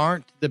Chiefs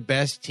aren't the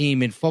best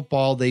team in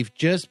football. They've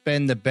just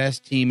been the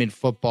best team in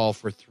football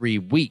for 3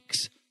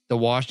 weeks. The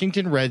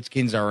Washington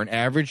Redskins are an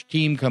average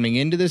team coming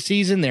into the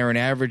season. They're an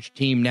average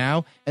team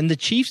now. And the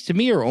Chiefs, to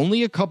me, are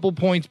only a couple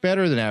points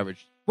better than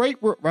average. Right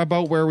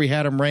about where we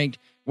had them ranked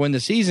when the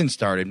season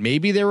started.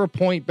 Maybe they're a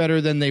point better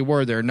than they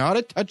were. They're not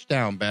a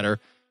touchdown better.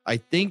 I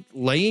think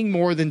laying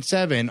more than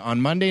 7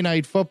 on Monday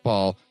Night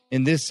Football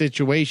in this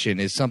situation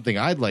is something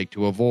I'd like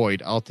to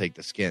avoid. I'll take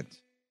the Skins.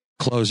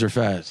 Closer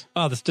Fez.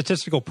 The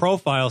statistical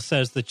profile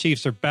says the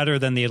Chiefs are better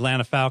than the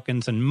Atlanta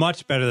Falcons and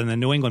much better than the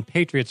New England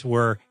Patriots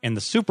were in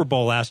the Super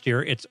Bowl last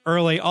year. It's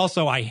early.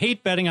 Also, I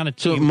hate betting on a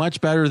team. So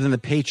much better than the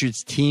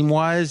Patriots team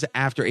was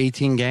after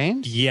 18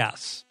 games?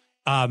 Yes.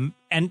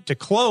 And to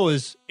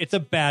close, it's a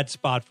bad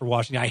spot for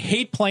Washington. I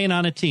hate playing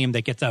on a team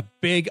that gets a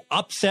big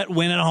upset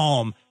win at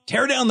home,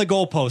 tear down the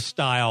goalpost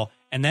style,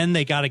 and then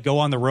they got to go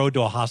on the road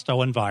to a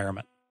hostile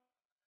environment.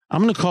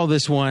 I'm going to call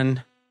this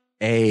one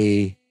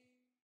a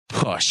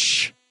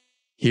push.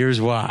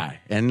 Here's why.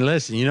 And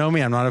listen, you know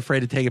me, I'm not afraid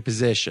to take a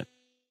position.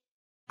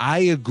 I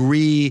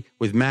agree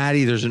with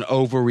Maddie. There's an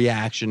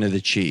overreaction to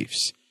the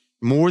Chiefs.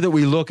 More that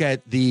we look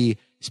at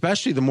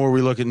especially the more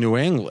we look at New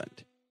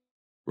England,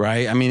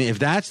 right? I mean, if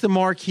that's the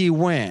marquee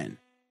win,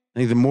 I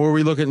think the more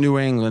we look at New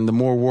England, the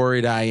more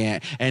worried I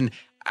am. And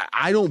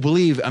I don't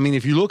believe,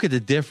 if you look at the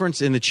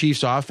difference in the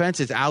Chiefs offense,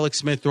 it's Alex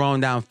Smith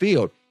throwing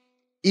downfield.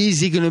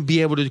 Is he going to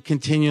be able to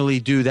continually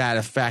do that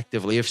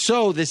effectively? If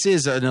so, this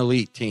is an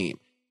elite team.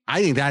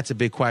 I think that's a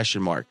big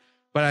question mark.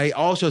 But I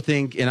also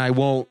think, and I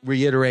won't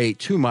reiterate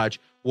too much,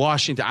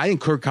 Washington, I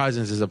think Kirk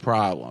Cousins is a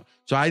problem.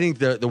 So I think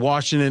the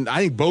Washington,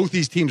 I think both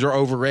these teams are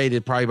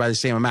overrated probably by the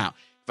same amount.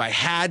 If I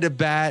had to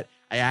bet,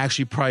 I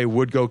actually probably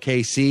would go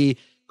KC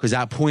because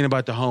that point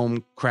about the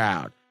home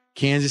crowd.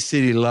 Kansas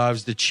City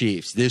loves the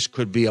Chiefs. This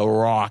could be a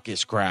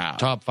raucous crowd.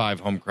 Top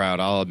 5 home crowd,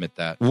 I'll admit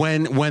that.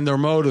 When they're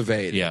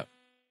motivated. Yeah.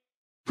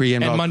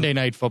 Pregame. And Monday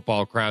Night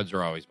Football crowds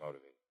are always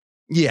motivated.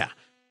 Yeah.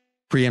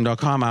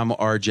 Pregame.com. I'm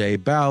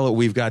RJ Bell.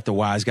 We've got the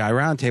Wise Guy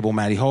Roundtable,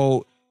 Matty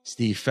Holt,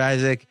 Steve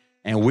Fezzik,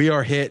 and we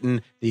are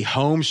hitting the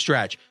home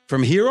stretch.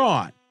 From here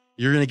on,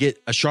 you're going to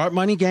get a sharp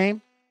money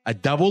game, a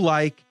double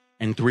like,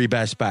 and 3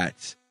 best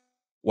bets.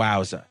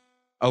 Wowza.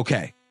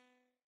 Okay.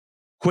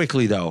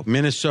 Quickly, though,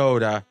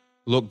 Minnesota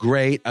looked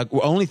great.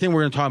 Only thing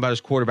we're going to talk about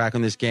is quarterback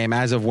in this game.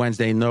 As of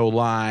Wednesday, no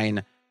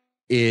line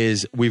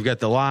is we've got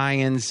the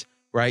Lions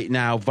right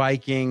now,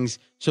 Vikings.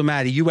 So,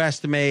 Matty, you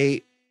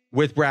estimate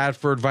with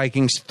Bradford,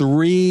 Vikings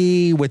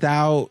 3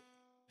 without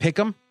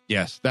Pick'em?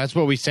 Yes, that's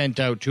what we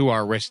sent out to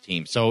our risk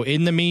team. So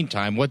in the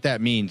meantime, what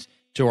that means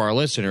to our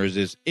listeners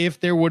is if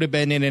there would have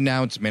been an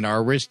announcement,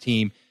 our risk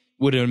team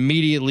would have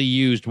immediately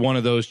used one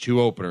of those 2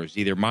 openers,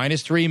 either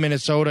 -3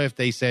 Minnesota if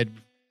they said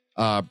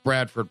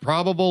Bradford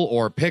probable,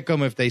 or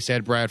Pick'em if they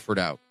said Bradford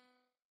out.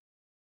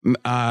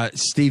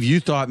 Steve, you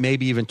thought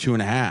maybe even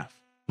 2.5.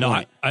 No,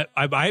 I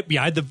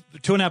had the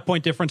 2.5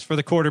 point difference for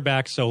the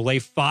quarterback. So lay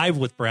 5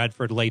 with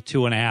Bradford, lay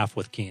 2.5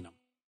 with Keenum.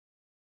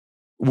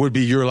 Would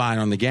be your line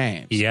on the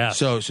game. Yeah.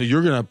 So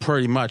you're going to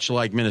pretty much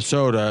like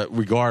Minnesota,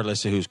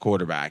 regardless of who's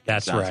quarterback.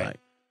 That's right. Like.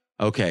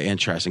 Okay,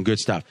 interesting. Good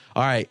stuff.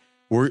 All right.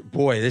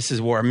 This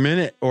is we're a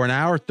minute or an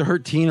hour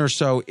 13 or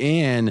so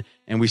in,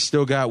 and we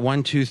still got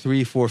 1, 2,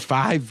 3, 4,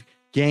 5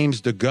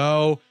 games to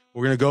go.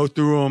 We're going to go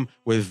through them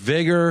with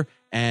vigor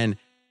and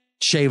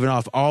shaving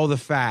off all the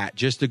fat,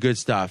 just the good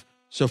stuff.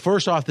 So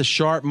first off, the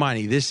sharp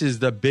money. This is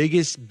the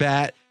biggest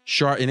bet.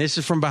 Sharp, and this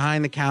is from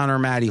behind the counter,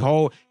 Matty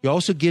Holt. He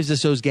also gives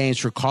us those games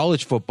for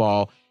college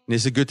football, and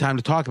this is a good time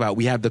to talk about.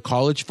 We have the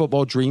college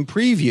football dream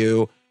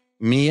preview.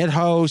 Me at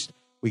host.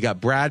 We got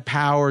Brad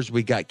Powers.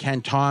 We got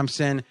Ken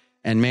Thompson.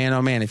 And man,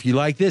 oh man, if you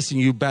like this and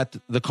you bet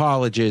the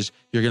colleges,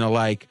 you're going to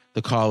like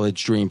the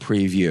college dream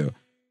preview.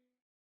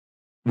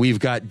 we've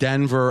got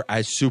Denver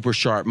as super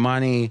sharp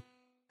money,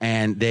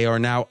 and they are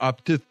now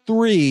up to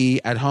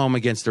 3 at home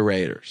against the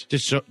Raiders.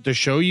 To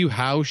show you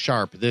how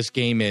sharp this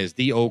game is,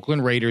 the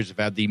Oakland Raiders have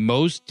had the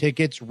most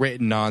tickets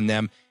written on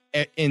them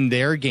in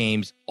their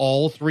games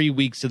all 3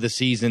 weeks of the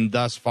season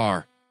thus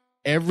far.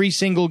 Every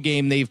single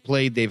game they've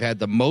played, they've had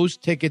the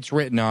most tickets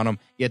written on them,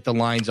 yet the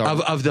lines are...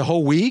 Of the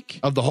whole week?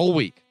 Of the whole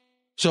week.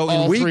 So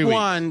in week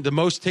 1, the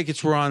most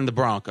tickets were on the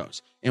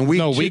Broncos. In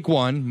week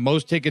 1,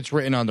 most tickets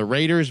written on the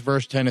Raiders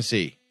versus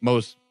Tennessee.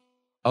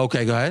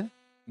 Okay, go ahead.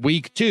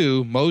 Week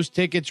 2, most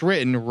tickets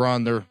written were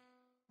on the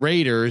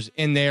Raiders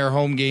in their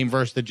home game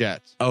versus the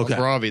Jets. Okay.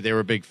 For Avi, they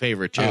were a big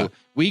favorite, too.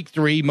 Week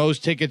 3,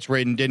 most tickets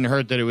written. Didn't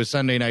hurt that it was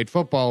Sunday Night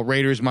Football.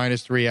 Raiders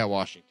 -3 at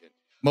Washington.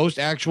 Most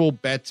actual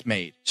bets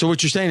made. So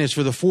what you're saying is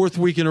for the 4th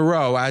week in a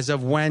row, as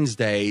of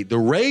Wednesday, the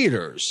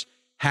Raiders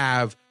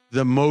have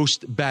the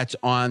most bets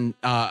on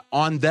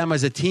them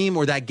as a team,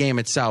 or that game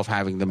itself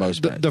having the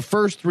most bets? The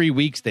first 3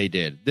 weeks they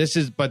did.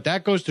 But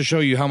that goes to show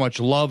you how much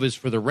love is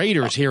for the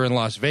Raiders here in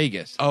Las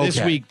Vegas. Okay. This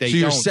week they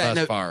don't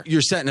thus far.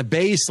 You're setting a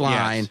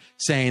baseline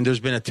saying there's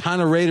been a ton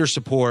of Raider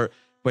support,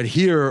 but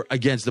here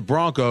against the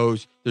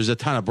Broncos, there's a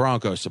ton of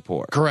Broncos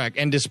support. Correct.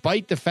 And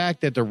despite the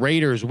fact that the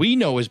Raiders, we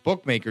know as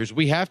bookmakers,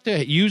 we have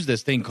to use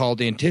this thing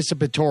called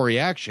anticipatory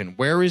action.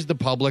 Where is the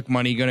public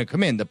money going to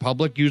come in? The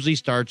public usually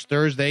starts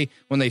Thursday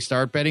when they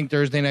start betting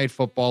Thursday Night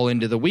Football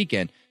into the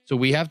weekend. So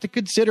we have to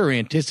consider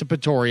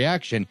anticipatory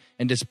action.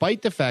 And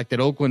despite the fact that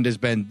Oakland has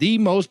been the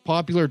most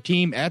popular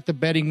team at the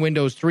betting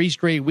windows 3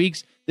 straight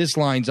weeks, this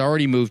line's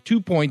already moved 2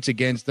 points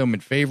against them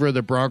in favor of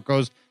the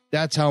Broncos.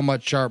 That's how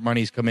much sharp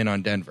money's come in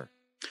on Denver.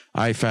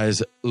 All right,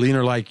 Fez, lean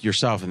or like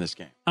yourself in this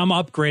game? I'm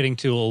upgrading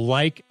to a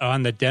like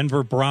on the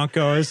Denver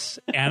Broncos,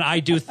 and I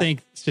do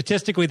think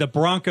statistically the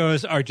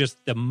Broncos are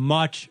just the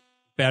much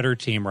better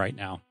team right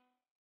now.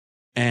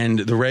 And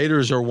the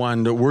Raiders are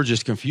one that we're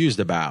just confused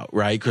about,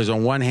 right? Because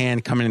on one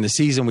hand, coming in the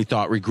season, we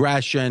thought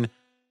regression.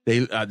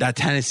 That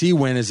Tennessee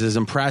win is as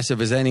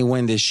impressive as any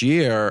win this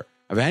year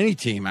of any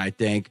team, I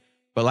think.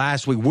 But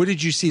last week, what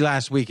did you see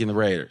last week in the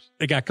Raiders?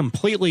 They got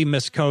completely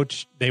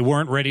miscoached. They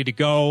weren't ready to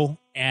go,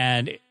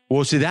 and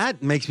well, see,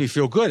 that makes me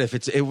feel good.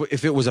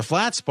 If it was a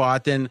flat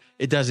spot, then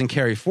it doesn't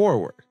carry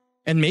forward.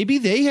 And maybe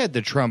they had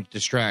the Trump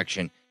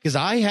distraction, because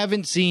I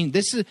haven't seen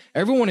this.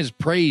 Everyone has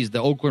praised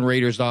the Oakland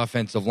Raiders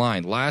offensive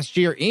line last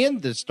year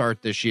and the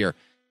start this year.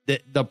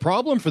 The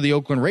problem for the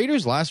Oakland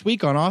Raiders last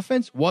week on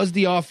offense was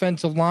the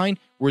offensive line.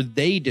 Were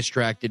they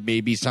distracted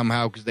maybe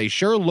somehow, because they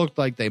sure looked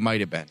like they might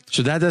have been.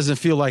 So that doesn't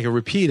feel like a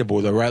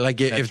repeatable, though, right? Like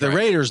if the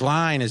Raiders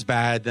line is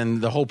bad, then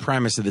the whole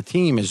premise of the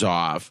team is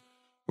off.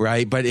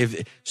 Right. But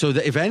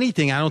if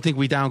anything, I don't think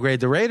we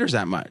downgrade the Raiders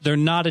that much. They're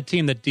not a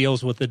team that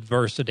deals with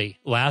adversity.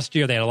 Last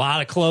year, they had a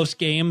lot of close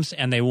games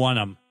and they won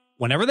them.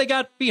 Whenever they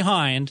got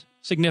behind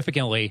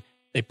significantly,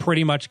 they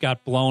pretty much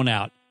got blown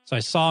out. So I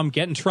saw them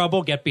get in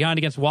trouble, get behind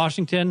against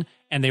Washington,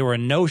 and they were a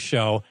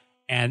no-show.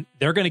 And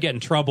they're going to get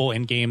in trouble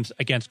in games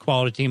against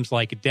quality teams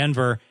like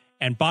Denver.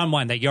 And bottom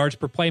line, that yards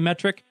per play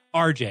metric,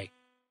 RJ,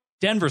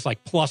 Denver's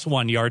like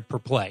 +1 yard per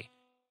play.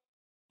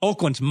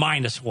 Oakland's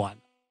 -1.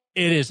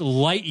 It is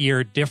light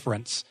year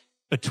difference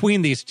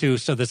between these two.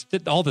 So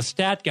all the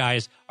stat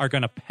guys are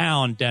going to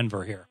pound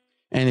Denver here.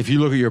 And if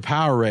you look at your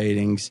power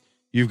ratings,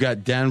 you've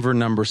got Denver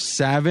number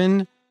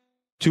 7,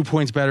 2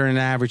 points better than an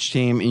average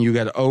team. And you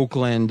got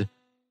Oakland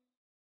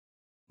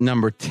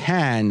number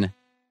 10,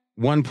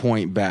 1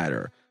 point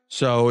better.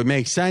 So it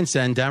makes sense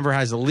then. Denver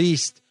has at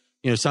least,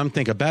 some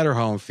think a better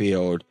home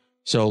field.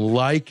 So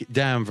like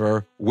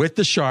Denver with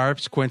the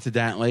Sharps,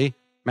 coincidentally,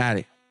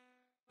 Maddie.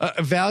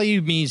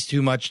 Value means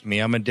too much to me.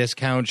 I'm a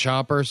discount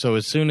shopper, so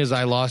as soon as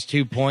I lost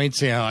 2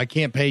 points, I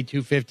can't pay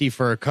 $2.50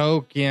 for a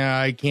Coke.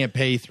 I can't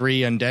pay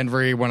 $3 on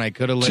Denver when I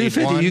could have laid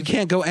 $2.50. You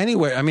can't go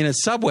anywhere. I mean, at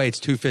Subway, it's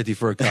 $2.50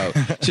 for a Coke.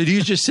 So do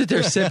you just sit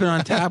there sipping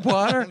on tap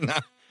water?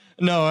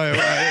 No,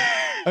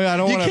 I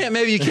don't want to.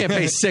 Maybe you can't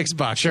pay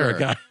 $6 sure.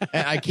 for a Coke.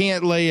 I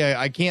can't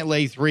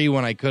lay 3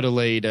 when I could have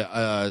laid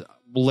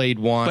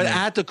 1. But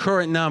at the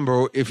current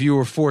number, if you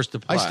were forced to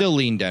play, I still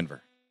lean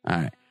Denver. All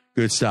right,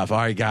 good stuff. All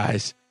right,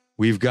 guys.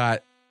 We've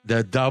got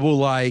the double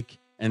like,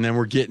 and then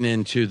we're getting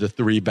into the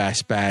 3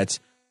 best bets.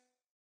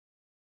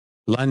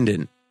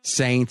 London,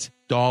 Saints,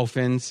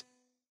 Dolphins.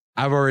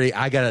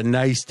 I got a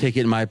nice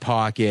ticket in my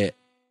pocket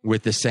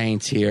with the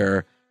Saints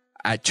here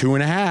at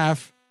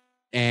 2.5.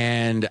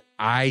 And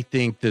I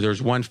think that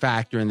there's one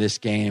factor in this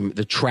game,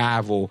 the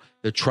travel,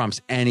 that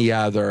trumps any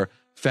other.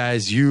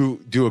 Fez,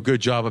 you do a good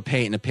job of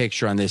painting a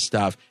picture on this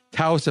stuff.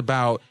 Tell us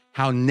about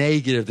how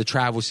negative the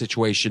travel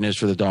situation is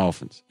for the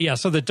Dolphins. Yeah,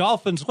 so the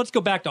Dolphins, let's go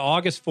back to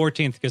August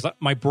 14th because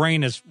my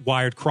brain is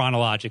wired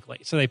chronologically.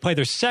 So they play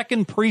their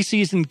second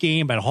preseason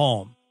game at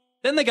home.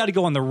 Then they got to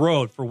go on the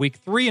road for week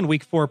 3 and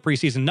week 4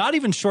 preseason. Not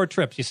even short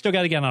trips. You still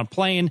got to get on a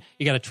plane.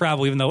 You got to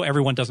travel, even though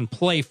everyone doesn't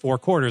play 4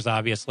 quarters,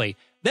 obviously.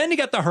 Then you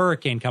got the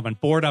hurricane coming,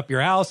 board up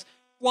your house.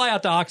 fly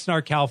out to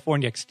Oxnard,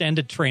 California,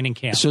 extended training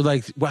camp. So,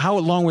 like, how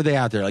long were they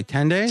out there? Like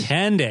 10 days?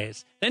 10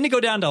 days. Then you go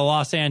down to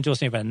Los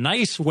Angeles and you have a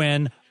nice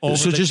win over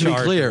so the just to be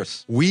clear,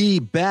 Chargers. we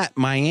bet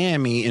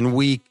Miami in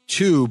week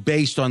 2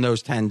 based on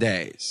those 10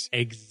 days.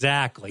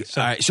 Exactly.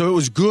 So, All right, so it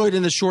was good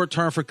in the short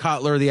term for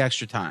Cutler, the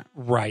extra time.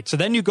 right. So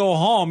then you go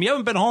home. You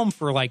haven't been home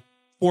for like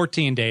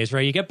 14 days,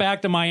 right? You get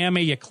back to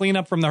Miami, you clean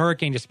up from the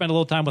hurricane, you spend a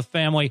little time with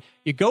family,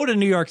 you go to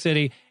New York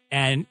City,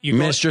 and you go,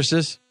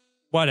 Mistresses?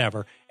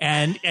 whatever.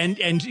 And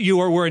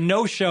we're a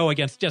no-show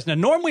against Jets. Now,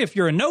 normally if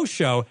you're a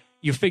no-show,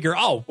 you figure,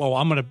 oh, well,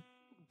 I'm going to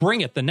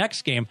bring it the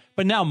next game.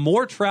 But now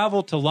more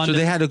travel to London. So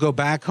they had to go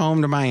back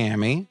home to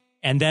Miami.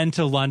 And then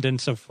to London.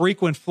 So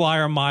frequent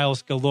flyer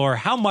miles galore.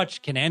 How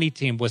much can any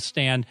team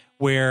withstand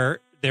where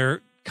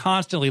they're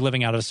constantly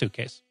living out of a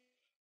suitcase?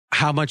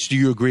 How much do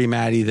you agree,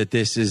 Maddie, that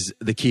this is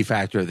the key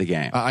factor of the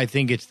game? I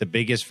think it's the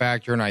biggest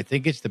factor, and I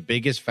think it's the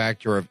biggest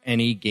factor of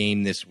any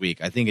game this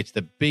week. I think it's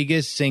the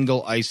biggest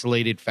single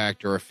isolated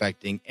factor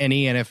affecting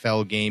any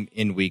NFL game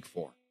in week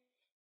 4.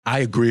 I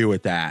agree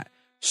with that.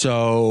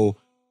 So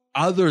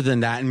other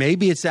than that, and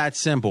maybe it's that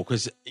simple,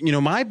 because,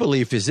 my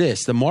belief is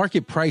this: the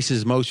market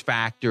prices most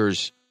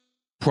factors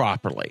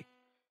properly.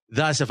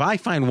 Thus, if I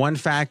find one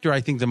factor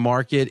I think the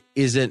market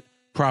isn't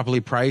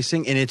properly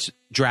pricing and it's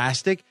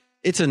drastic,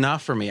 it's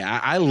enough for me.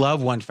 I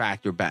love one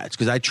factor bets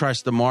because I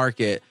trust the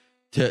market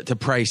to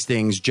price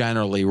things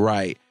generally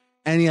right.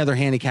 Any other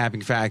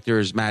handicapping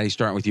factors, Maddie,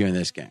 starting with you in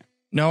this game?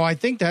 No, I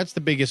think that's the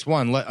biggest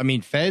one. I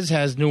mean, Fez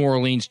has New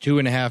Orleans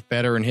 2.5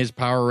 better in his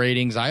power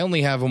ratings. I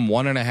only have them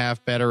 1.5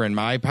 better in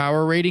my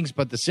power ratings.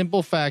 But the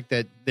simple fact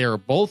that they're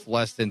both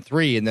less than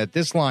 3 and that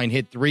this line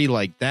hit 3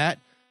 like that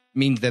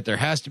means that there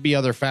has to be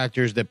other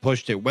factors that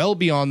pushed it well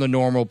beyond the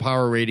normal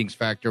power ratings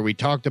factor. We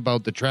talked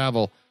about the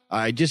travel.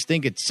 I just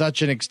think it's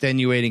such an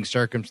extenuating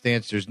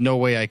circumstance. There's no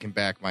way I can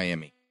back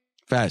Miami.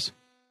 Fez.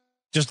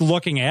 Just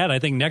looking at, I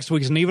think next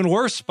week's an even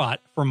worse spot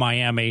for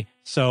Miami.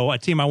 So a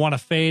team I want to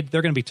fade,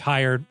 they're going to be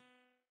tired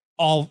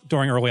all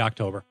during early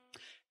October.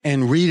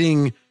 And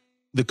reading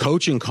the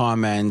coaching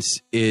comments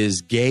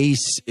is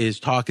Gase is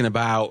talking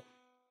about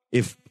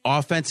if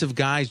offensive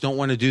guys don't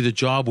want to do the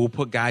job, we'll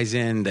put guys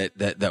in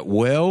that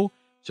will.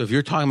 So if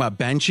you're talking about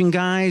benching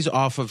guys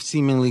off of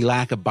seemingly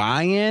lack of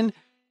buy-in,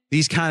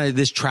 this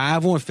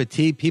travel and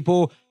fatigue,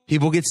 people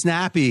get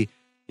snappy.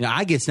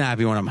 I get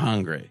snappy when I'm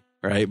hungry,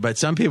 right? But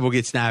some people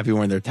get snappy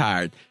when they're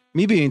tired.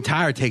 Me being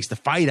tired takes the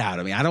fight out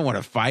of me. I don't want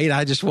to fight.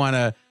 I just want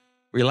to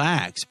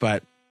relax.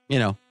 But,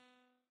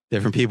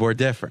 different people are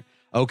different.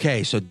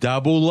 Okay, so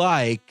double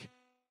like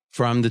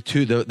from the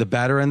two, the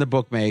better and the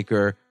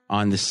bookmaker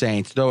on the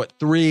Saints. Though at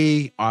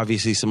 3,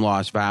 obviously some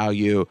lost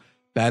value.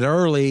 Bet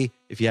early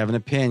if you have an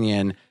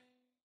opinion.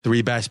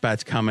 3 best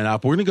bets coming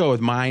up. We're going to go with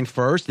mine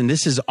first, and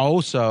this is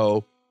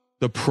also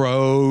the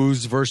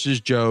pros versus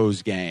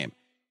Joes game.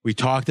 We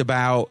talked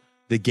about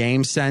the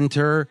game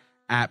center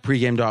at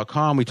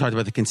pregame.com. We talked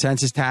about the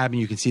consensus tab, and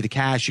you can see the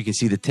cash. You can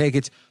see the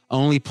tickets.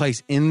 Only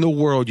place in the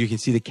world you can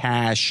see the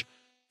cash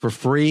for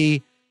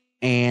free,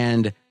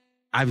 and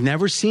I've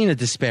never seen a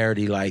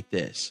disparity like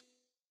this.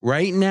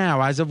 Right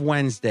now, as of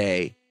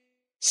Wednesday,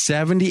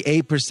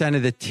 78%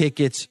 of the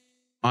tickets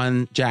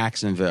on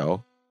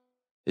Jacksonville.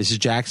 This is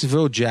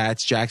Jacksonville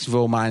Jets,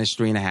 Jacksonville minus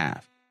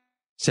 3.5.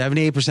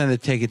 78% of the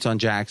tickets on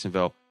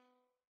Jacksonville,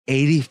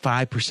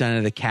 85%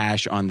 of the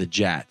cash on the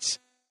Jets.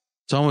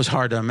 It's almost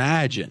hard to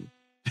imagine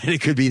that it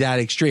could be that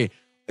extreme.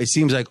 It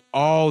seems like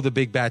all the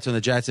big bets on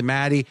the Jets. And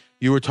Maddie,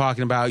 you were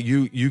talking about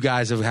you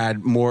guys have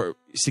had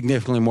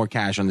significantly more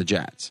cash on the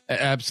Jets.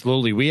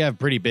 Absolutely. We have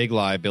pretty big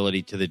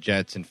liability to the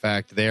Jets. In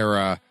fact,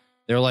 they're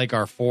like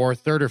our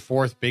third or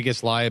fourth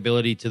biggest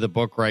liability to the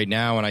book right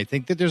now. And I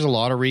think that there's a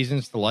lot of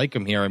reasons to like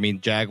them here. I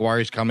mean,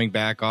 Jaguars coming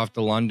back off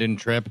the London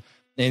trip.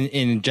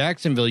 In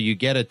Jacksonville, you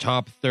get a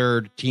top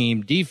third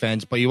team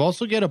defense, but you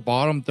also get a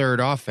bottom third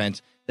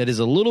offense that is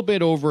a little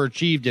bit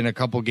overachieved in a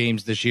couple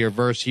games this year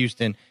versus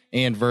Houston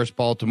and versus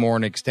Baltimore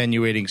in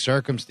extenuating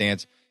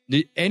circumstance.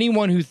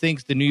 Anyone who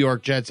thinks the New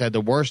York Jets had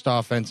the worst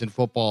offense in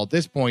football at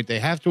this point, they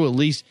have to at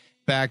least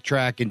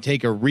backtrack and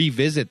take a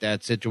revisit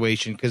that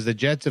situation because the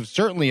Jets have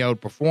certainly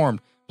outperformed.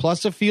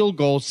 Plus a field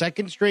goal,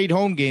 second straight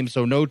home game,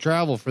 so no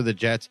travel for the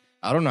Jets.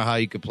 I don't know how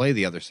you could play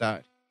the other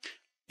side.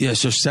 Yeah,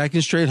 so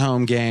second straight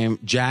home game,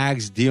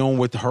 Jags dealing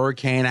with the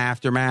hurricane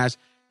aftermath.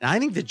 And I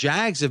think the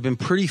Jags have been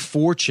pretty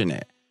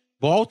fortunate.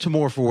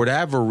 Baltimore, for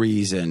whatever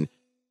reason,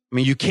 I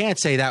mean, you can't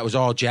say that was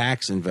all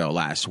Jacksonville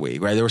last week,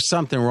 right? There was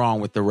something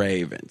wrong with the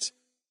Ravens.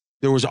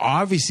 There was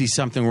obviously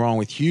something wrong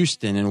with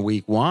Houston in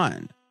week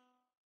 1.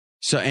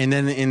 So, and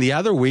then in the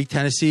other week,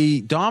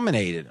 Tennessee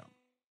dominated them.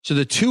 So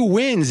the 2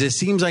 wins, it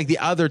seems like the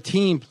other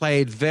team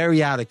played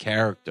very out of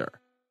character,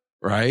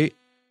 right?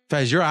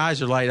 Fez, your eyes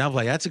are lighting up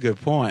like, that's a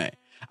good point.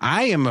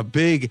 I am a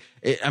big,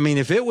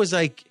 if it was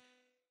like,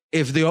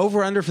 if the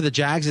over-under for the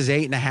Jags is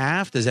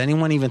 8.5, does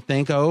anyone even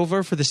think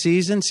over for the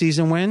season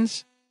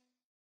wins?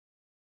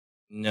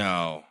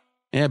 No.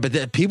 Yeah,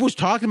 but people's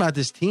talking about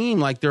this team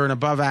like they're an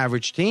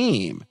above-average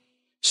team.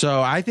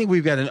 So I think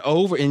we've got an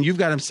over, and you've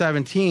got them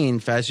 17,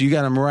 Fez. You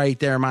got them right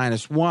there,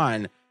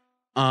 -1.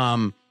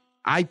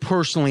 I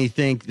personally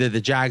think that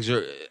the Jags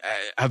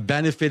have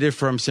benefited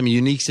from some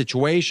unique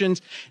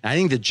situations. And I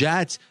think the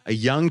Jets, a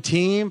young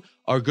team,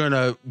 are going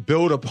to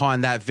build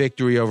upon that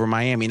victory over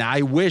Miami. And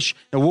I wish,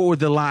 now what would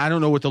the line, I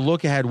don't know what the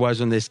look ahead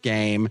was on this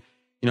game.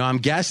 I'm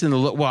guessing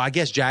I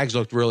guess Jags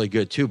looked really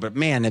good too, but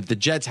man, if the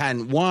Jets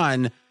hadn't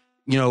won,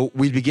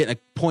 we'd be getting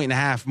a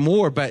 1.5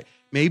 more, but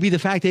maybe the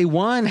fact they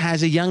won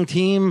has a young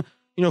team,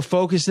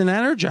 focused and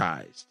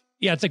energized.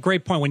 Yeah, it's a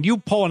great point. When you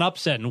pull an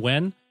upset and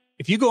win,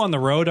 if you go on the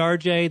road,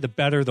 RJ,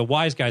 the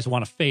wise guys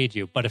want to fade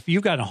you. But if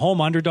you've got a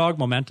home underdog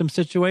momentum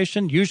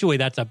situation, usually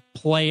that's a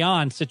play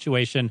on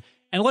situation.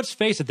 And let's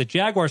face it, the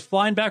Jaguars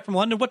flying back from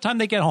London, what time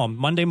they get home?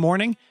 Monday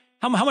morning?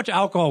 How much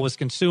alcohol was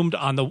consumed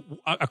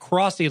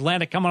across the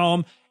Atlantic coming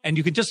home? And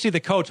you can just see the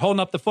coach holding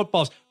up the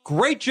footballs.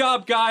 Great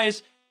job,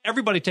 guys.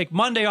 Everybody take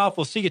Monday off.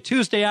 We'll see you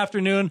Tuesday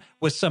afternoon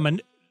with some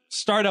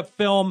startup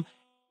film.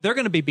 They're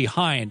going to be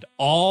behind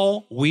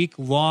all week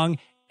long.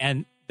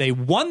 And they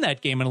won that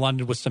game in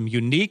London with some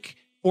unique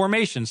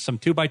formations, some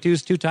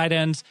 2x2s, 2 tight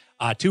ends,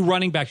 2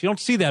 running backs. You don't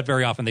see that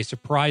very often. They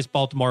surprised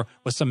Baltimore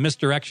with some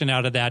misdirection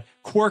out of that.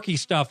 Quirky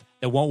stuff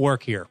that won't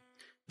work here.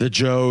 The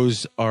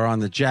Joes are on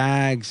the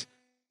Jags.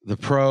 The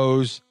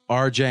pros,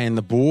 RJ, and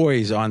the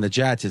boys on the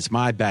Jets. It's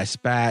my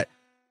best bet.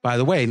 By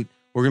the way,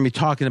 we're going to be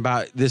talking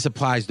about, this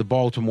applies to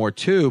Baltimore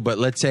too, but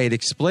let's say it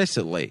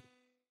explicitly.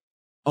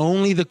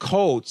 Only the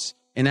Colts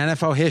in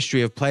NFL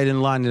history have played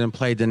in London and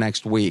played the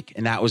next week,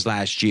 and that was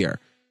last year.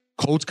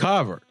 Colts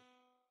covered,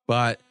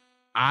 but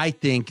I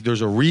think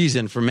there's a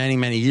reason for many,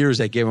 many years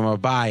they gave them a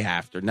bye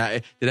after. Now,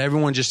 did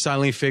everyone just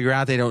suddenly figure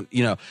out they don't,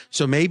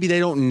 so maybe they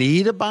don't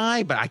need a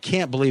bye, but I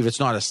can't believe it's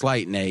not a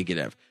slight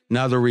negative.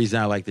 Another reason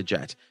I like the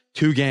Jets.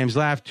 2 games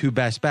left, 2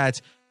 best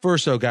bets.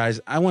 First, though, guys,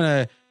 I want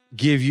to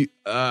give you,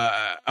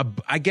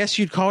 I guess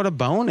you'd call it a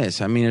bonus.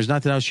 I mean, there's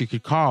nothing else you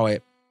could call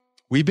it.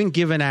 We've been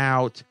giving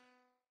out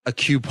a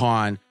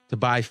coupon to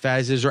buy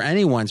Fez's or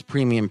anyone's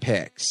premium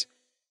picks.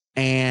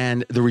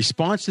 And the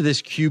response to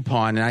this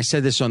coupon, and I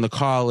said this on the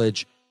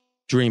College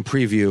Dream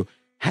preview,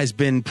 has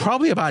been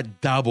probably about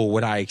double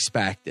what I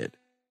expected.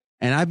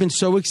 And I've been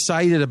so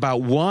excited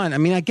about one. I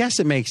mean, I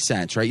guess it makes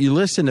sense, right? You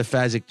listen to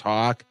Fezzik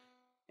talk,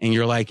 and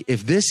you're like,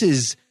 if this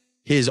is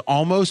his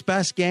almost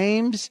best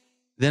games,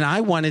 then I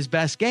want his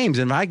best games.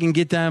 And if I can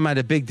get them at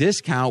a big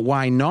discount,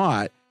 why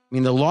not? I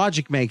mean, the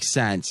logic makes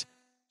sense.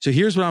 So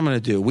here's what I'm going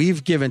to do.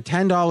 We've given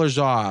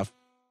 $10 off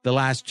the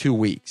last 2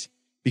 weeks.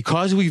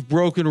 Because we've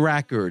broken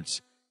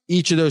records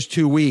each of those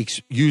 2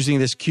 weeks using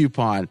this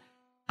coupon,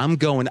 I'm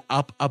going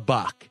up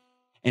 $1.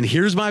 And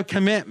here's my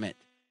commitment.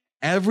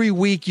 Every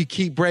week you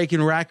keep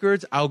breaking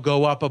records, I'll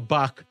go up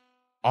 $1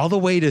 all the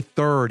way to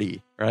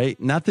 30, right?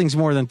 Nothing's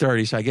more than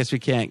 30, so I guess we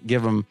can't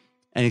give them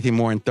anything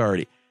more than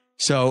 30.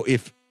 So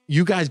if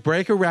you guys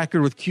break a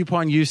record with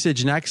coupon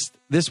usage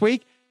this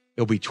week,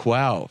 it'll be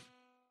 12.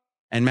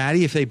 And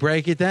Maddie, if they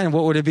break it then,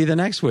 what would it be the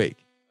next week?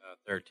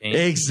 13.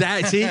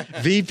 Exactly. See,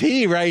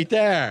 VP right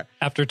there.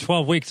 After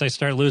 12 weeks, I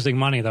start losing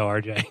money, though,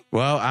 RJ.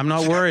 Well, I'm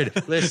not worried.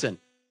 Listen,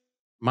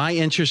 my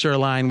interests are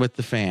aligned with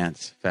the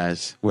fans,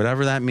 Fez.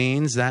 Whatever that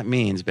means,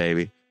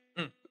 baby.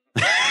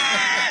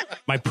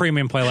 My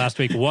premium play last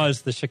week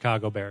was the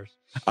Chicago Bears.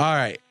 All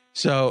right.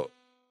 So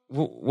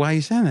why are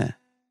you saying that?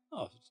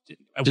 Oh,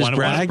 I just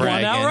brag?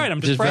 outright.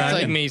 I'm just bragging.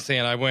 It's like me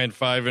saying I went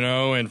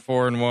 5-0 and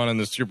 4-1 in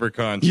the Super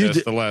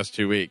Contest the last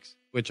 2 weeks,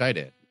 which I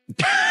did.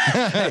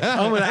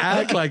 I'm going to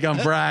act like I'm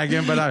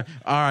bragging, but all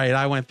right,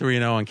 I went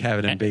 3-0 on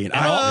Kevin and Bean.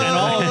 All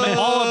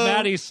of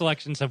Maddie's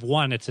selections have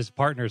won. It's his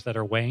partners that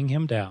are weighing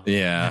him down.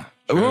 Yeah.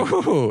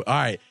 All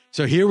right,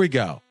 so here we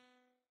go.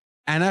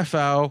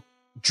 NFL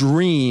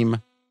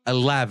Dream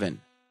 11,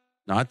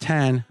 not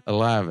 10,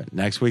 11.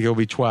 Next week it'll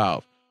be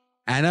 12.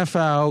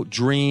 NFL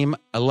Dream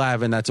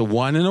 11. That's a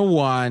 1 and a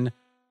 1,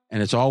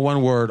 and it's all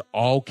one word,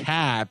 all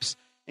caps.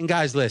 And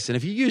guys, listen,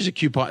 if you use a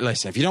coupon,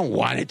 listen, if you don't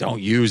want it,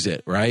 don't use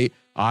it, right?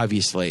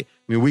 Obviously. I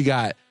mean, we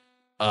got,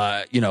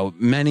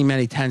 many,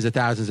 many tens of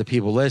thousands of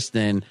people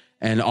listening,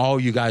 and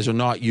all you guys are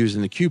not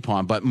using the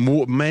coupon, but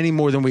many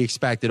more than we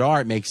expected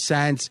are. It makes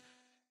sense.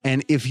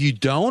 And if you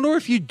don't, or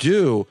if you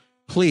do,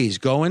 please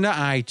go into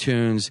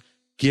iTunes,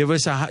 give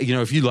us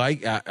if you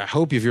like, I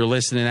hope if you're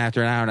listening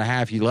after an hour and a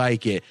half, you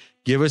like it,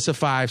 give us a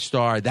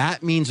 5-star.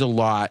 That means a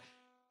lot.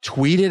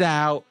 Tweet it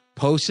out,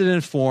 post it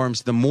in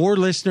forums. The more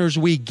listeners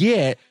we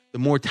get, the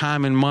more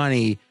time and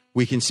money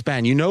we can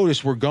spend. You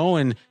notice we're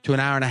going to an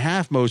hour and a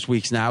half most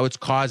weeks now. It's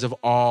cause of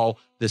all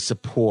the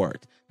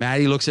support.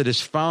 Maddie looks at his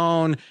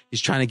phone.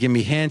 He's trying to give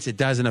me hints. It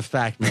doesn't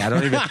affect me. I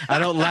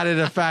don't let it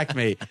affect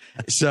me.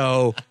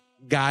 So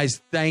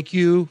guys, thank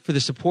you for the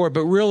support.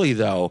 But really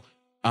though,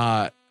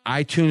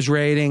 iTunes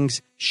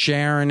ratings,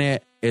 sharing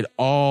it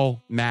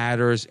all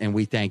matters. And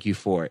we thank you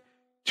for it.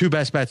 2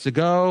 best bets to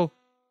go.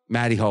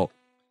 Maddie Holt.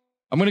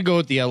 I'm going to go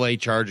with the LA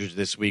Chargers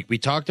this week. We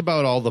talked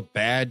about all the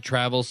bad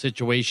travel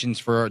situations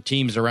for our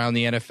teams around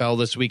the NFL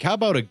this week. How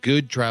about a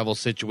good travel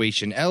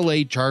situation?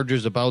 LA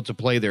Chargers about to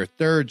play their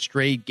third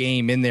straight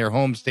game in their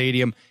home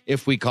stadium,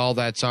 if we call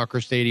that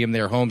soccer stadium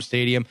their home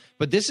stadium.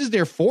 But this is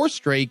their fourth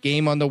straight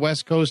game on the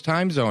West Coast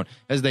time zone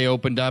as they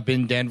opened up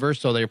in Denver.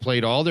 So they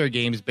played all their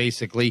games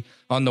basically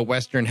on the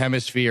Western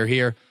Hemisphere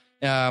here.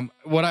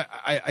 What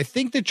I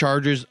think the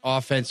Chargers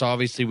offense,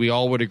 obviously we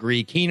all would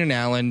agree, Keenan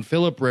Allen,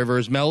 Phillip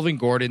Rivers, Melvin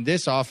Gordon,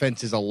 this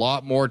offense is a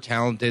lot more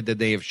talented than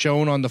they have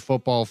shown on the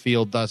football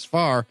field thus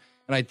far.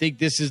 And I think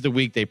this is the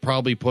week they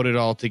probably put it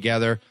all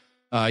together.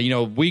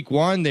 Week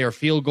 1, they're a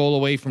field goal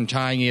away from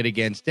tying it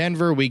against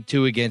Denver. Week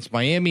 2 against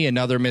Miami,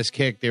 another missed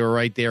kick. They were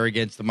right there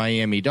against the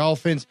Miami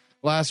Dolphins.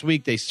 Last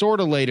week, they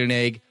sort of laid an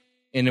egg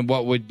in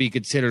what would be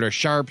considered a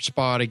sharp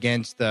spot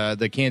against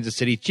the Kansas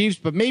City Chiefs,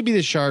 but maybe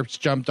the Sharps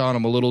jumped on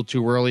them a little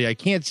too early. I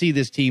can't see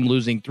this team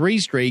losing 3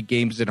 straight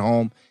games at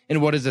home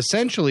in what is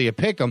essentially a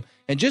pick'em.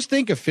 And just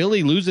think if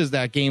Philly loses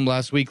that game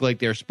last week like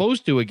they're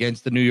supposed to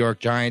against the New York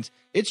Giants,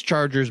 it's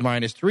Chargers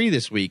 -3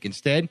 this week.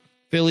 Instead,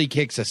 Philly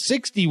kicks a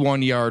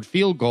 61-yard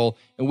field goal,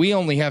 and we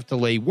only have to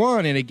lay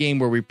 1 in a game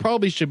where we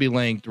probably should be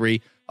laying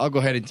 3. I'll go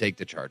ahead and take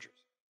the Chargers.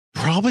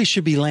 Probably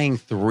should be laying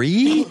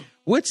 3?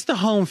 What's the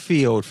home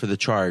field for the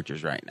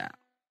Chargers right now?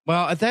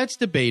 Well, that's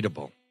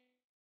debatable.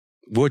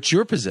 What's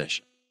your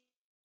position?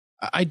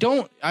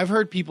 I've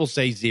heard people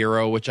say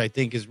 0, which I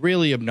think is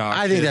really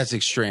obnoxious. I think that's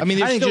extreme. I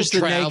mean, I think just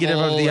travel, the negative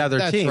of the other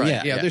that's team.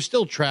 Right. Yeah, there's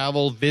still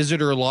travel,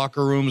 visitor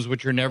locker rooms,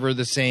 which are never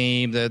the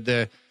same.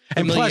 And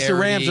plus the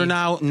Rams are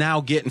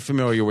now getting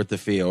familiar with the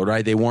field,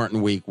 right? They weren't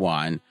in week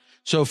 1.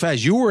 So,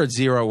 Fez, you were at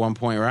 0 at one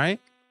point, right?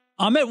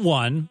 I'm at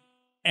 1.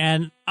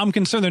 And I'm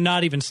concerned they're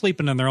not even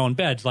sleeping in their own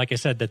beds. Like I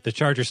said, that the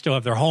Chargers still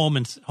have their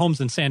homes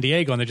in San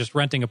Diego, and they're just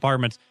renting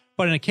apartments.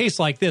 But in a case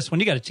like this, when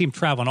you got a team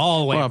traveling all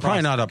the way across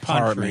probably not the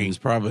apartments,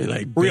 probably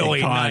like really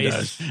big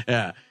condos.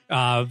 Nice.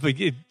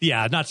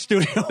 Yeah. Not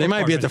studio. They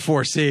might be at the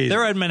Four Seasons.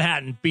 They're at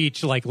Manhattan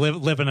Beach, like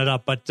living it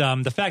up. But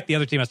the fact the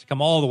other team has to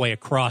come all the way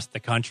across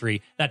the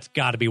country, that's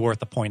got to be worth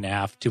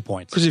 1.5, 2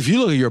 points. Because if you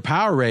look at your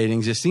power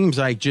ratings, it seems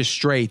like just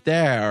straight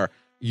there,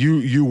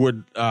 you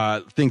would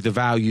think the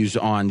value's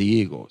on the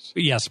Eagles.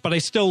 Yes, but I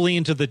still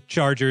lean to the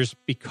Chargers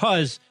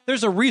because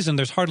there's a reason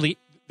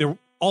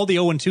all the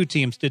 0-2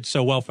 teams did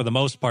so well for the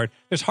most part.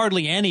 There's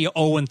hardly any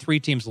 0-3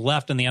 teams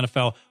left in the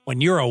NFL. When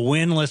you're a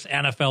winless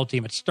NFL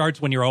team, it starts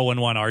when you're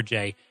 0-1,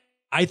 RJ.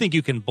 I think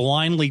you can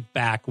blindly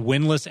back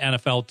winless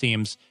NFL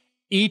teams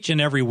each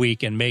and every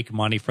week and make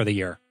money for the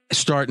year.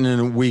 Starting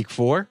in week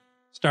 4?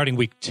 Starting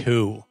week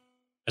 2.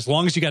 As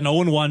long as you got an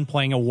 0-1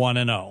 playing a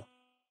 1-0.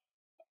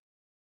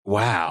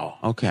 Wow.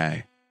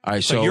 Okay. All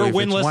right. So you're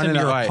winless and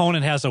your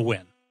opponent has a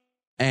win.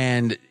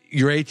 And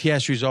your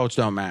ATS results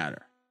don't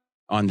matter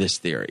on this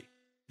theory.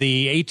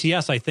 The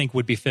ATS, I think,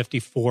 would be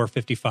 54,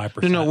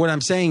 55%. No, what I'm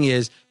saying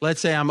is,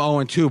 let's say I'm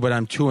 0-2, but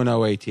I'm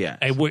 2-0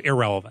 ATS.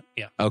 Irrelevant,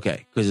 yeah.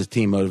 Okay, because it's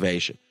team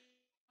motivation.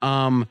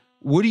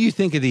 What do you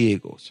think of the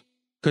Eagles?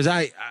 Because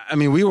I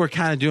mean, we were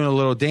kind of doing a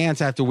little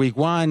dance after week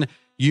 1.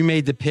 You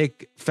made the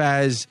pick,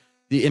 Faz,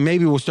 and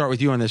maybe we'll start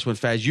with you on this one,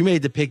 Faz. You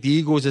made the pick, the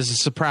Eagles as a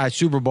surprise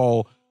Super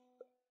Bowl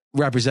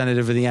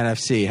representative of the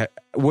NFC.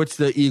 What's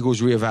the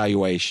Eagles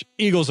reevaluation?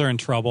 Eagles are in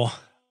trouble.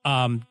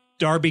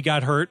 Darby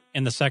got hurt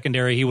in the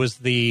secondary. He was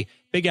the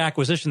big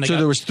acquisition.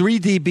 There was 3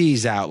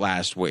 DBs out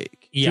last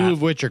week. Yeah. 2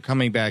 of which are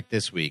coming back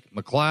this week.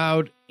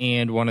 McLeod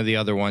and one of the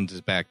other ones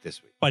is back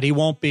this week. But they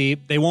won't be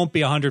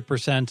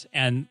 100%,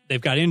 and they've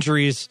got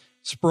injuries.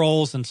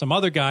 Sproles and some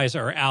other guys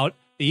are out.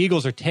 The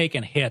Eagles are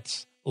taking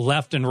hits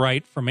left and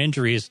right from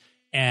injuries,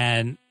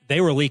 and they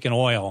were leaking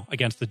oil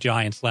against the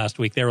Giants last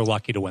week. They were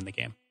lucky to win the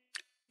game.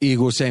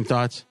 Eagles, same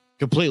thoughts?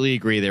 Completely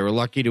agree. They were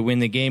lucky to win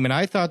the game, and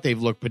I thought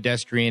they've looked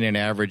pedestrian and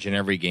average in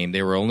every game.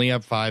 They were only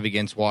up 5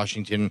 against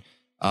Washington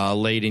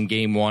late in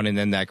game 1, and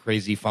then that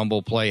crazy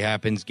fumble play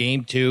happens.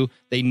 Game 2,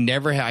 I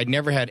never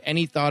had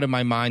any thought in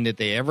my mind that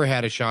they ever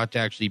had a shot to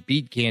actually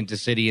beat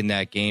Kansas City in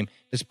that game,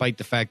 despite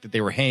the fact that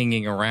they were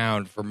hanging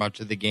around for much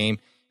of the game.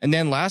 And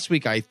then last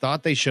week, I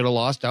thought they should have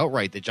lost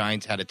outright. The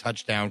Giants had a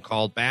touchdown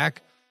called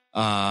back. They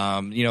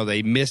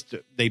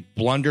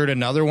blundered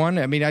another one.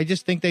 I mean, I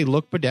just think they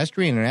look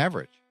pedestrian and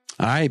average.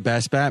 All right,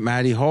 best bet,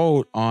 Matty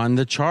Holt on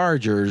the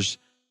Chargers.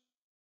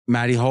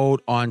 Matty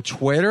Holt on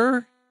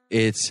Twitter.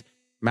 It's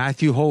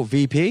Matthew Holt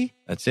VP.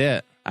 That's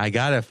it. I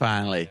got it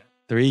finally.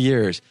 3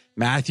 years.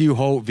 Matthew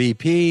Holt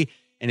VP.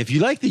 And if you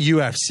like the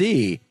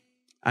UFC,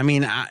 I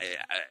mean,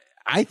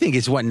 I think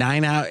it's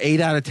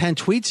 8 out of 10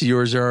 tweets of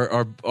yours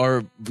are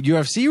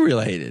UFC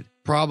related.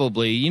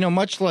 Probably.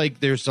 Much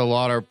like there's a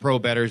lot of pro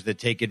bettors that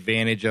take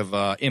advantage of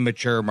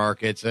immature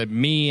markets.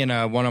 Me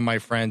and one of my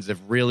friends have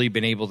really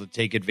been able to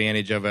take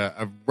advantage of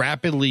a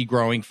rapidly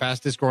growing,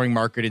 fastest growing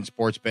market in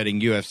sports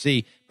betting,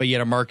 UFC, but yet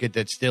a market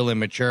that's still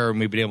immature, and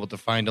we've been able to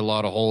find a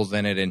lot of holes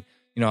in it. And,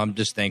 I'm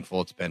just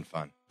thankful it's been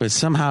fun. But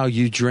somehow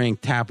you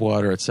drink tap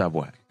water at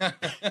Subway. All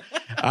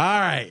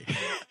right.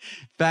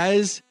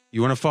 Fez,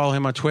 you want to follow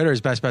him on Twitter?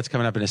 His best bet's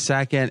coming up in a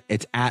second.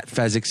 It's at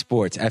Fezzik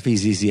Sports,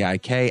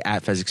 Fezzik,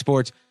 at Fezzik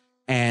Sports.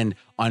 And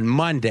on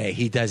Monday,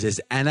 he does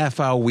his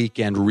NFL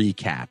weekend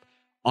recap.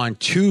 On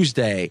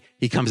Tuesday,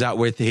 he comes out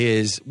with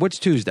what's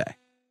Tuesday?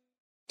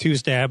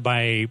 Tuesday, I have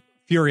my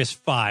Furious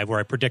 5, where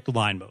I predict the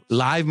line moves.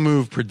 Live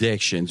move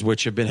predictions,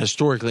 which have been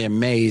historically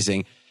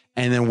amazing.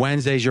 And then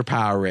Wednesday's your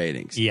power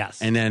ratings.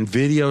 Yes. And then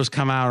videos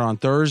come out on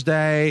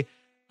Thursday.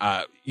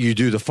 You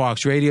do the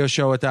Fox radio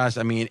show with us.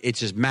 I mean, it's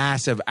just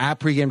massive. At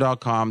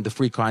pregame.com, the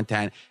free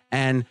content,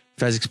 and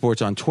Fezzik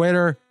Sports on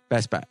Twitter.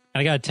 Best bet.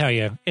 And I got to tell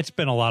you, it's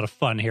been a lot of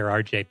fun here,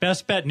 RJ.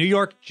 Best bet, New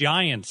York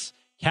Giants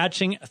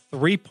catching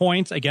 3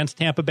 points against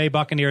Tampa Bay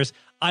Buccaneers.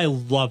 I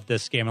love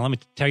this game, and let me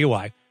tell you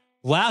why.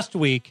 Last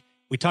week,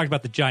 we talked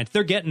about the Giants.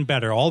 They're getting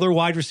better. All their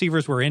wide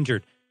receivers were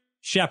injured.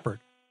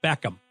 Shepard,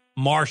 Beckham,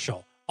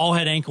 Marshall, all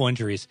had ankle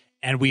injuries,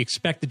 and we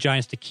expect the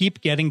Giants to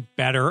keep getting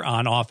better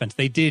on offense.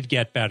 They did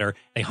get better.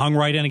 They hung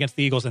right in against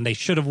the Eagles, and they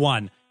should have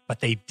won,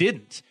 but they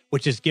didn't,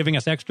 which is giving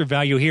us extra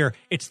value here.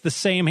 It's the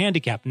same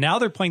handicap. Now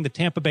they're playing the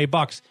Tampa Bay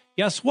Bucs.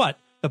 Guess what?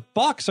 The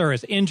Bucs are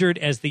as injured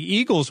as the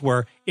Eagles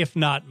were, if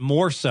not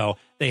more so.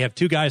 They have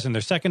 2 guys in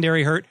their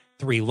secondary hurt,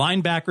 3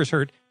 linebackers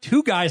hurt,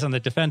 2 guys on the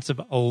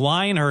defensive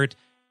line hurt.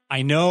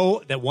 I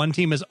know that one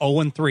team is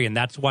 0-3, and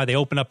that's why they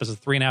open up as a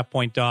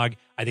 3.5-point dog.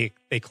 I think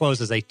they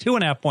close as a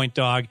 2.5-point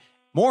dog.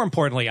 More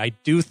importantly, I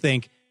do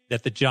think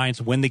that the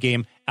Giants win the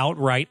game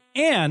outright,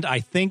 and I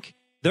think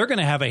they're going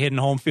to have a hidden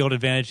home field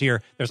advantage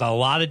here. There's a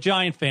lot of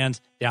Giant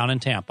fans down in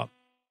Tampa.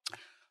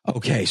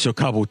 Okay, so a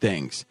couple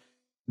things.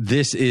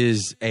 This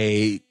is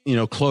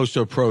close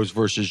to a pros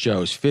versus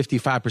Joes.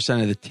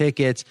 55% of the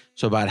tickets,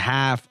 so about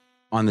half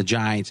on the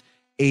Giants,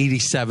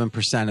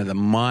 87% of the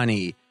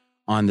money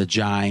on the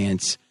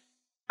Giants.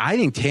 I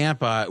think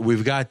Tampa,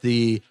 we've got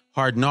the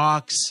Hard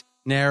Knocks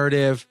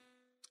narrative,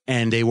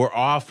 and they were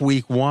off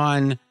week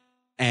 1,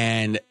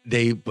 and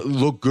they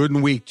look good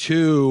in week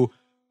 2.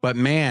 But,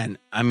 man,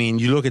 I mean,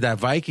 you look at that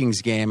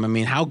Vikings game. I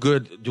mean, how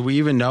good – do we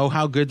even know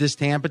how good this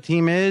Tampa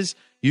team is?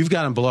 You've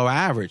got them below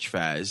average,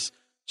 Fez.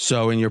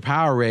 So in your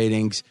power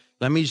ratings,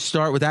 let me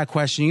start with that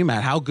question you,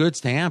 Matt. How good's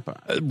Tampa?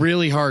 A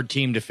really hard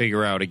team to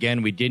figure out.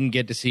 Again, we didn't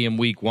get to see them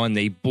week 1.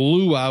 They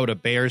blew out a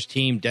Bears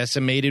team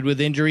decimated with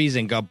injuries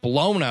and got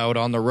blown out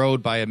on the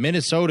road by a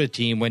Minnesota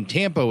team when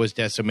Tampa was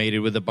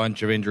decimated with a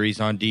bunch of injuries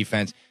on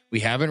defense.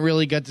 We haven't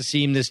really got to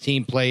see this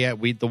team play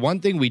yet. The one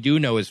thing we do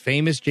know is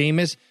famous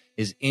Jameis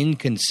is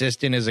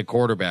inconsistent as a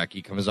quarterback.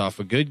 He comes off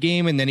a good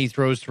game, and then he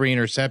throws 3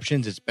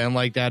 interceptions. It's been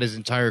like that his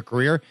entire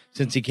career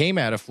since he came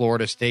out of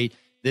Florida State.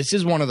 This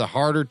is one of the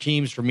harder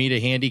teams for me to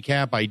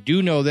handicap. I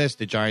do know this.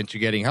 The Giants are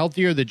getting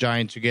healthier. The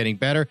Giants are getting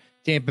better.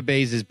 Tampa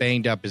Bay's as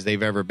banged up as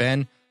they've ever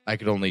been. I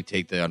could only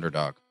take the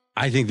underdog.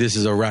 I think this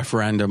is a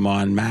referendum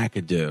on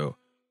McAdoo.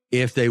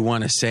 If they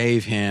want to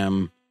save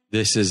him,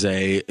 this is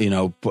a,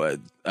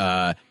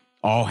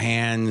 all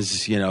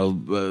hands,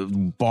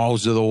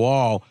 balls to the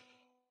wall.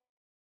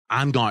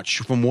 I'm not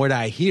sure from what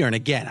I hear. And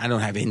again, I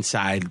don't have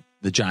inside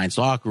the Giants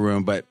locker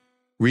room, but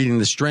reading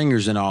the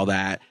stringers and all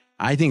that,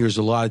 I think there's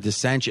a lot of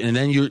dissension. And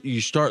then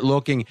you start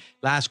looking,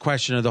 last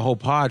question of the whole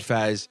pod,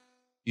 Fez,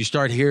 you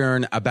start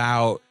hearing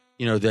about,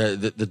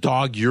 the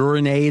dog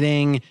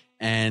urinating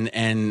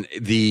and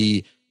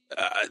the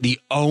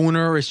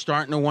owner is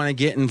starting to want to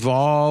get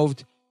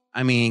involved.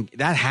 I mean,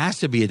 that has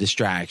to be a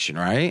distraction,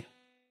 right?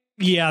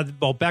 Yeah,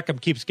 well, Beckham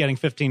keeps getting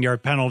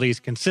 15-yard penalties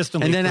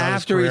consistently. And then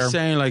after he's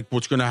saying, like,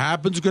 what's going to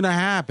happen is going to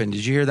happen.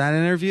 Did you hear that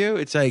interview?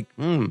 It's like,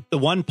 The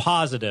one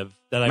positive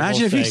that I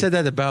imagine will if say, he said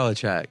that to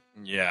Belichick.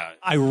 Yeah.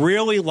 I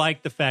really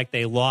like the fact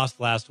they lost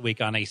last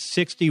week on a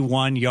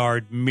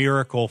 61-yard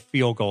miracle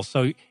field goal.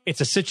 So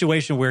it's a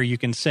situation where you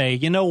can say,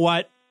 you know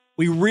what?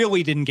 We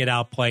really didn't get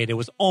outplayed. It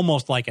was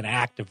almost like an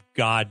act of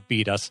God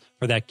beat us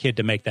for that kid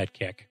to make that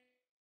kick.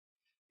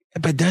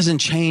 But it doesn't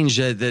change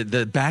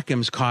the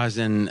Beckham's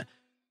causing.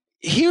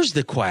 Here's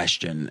the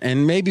question,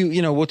 and maybe,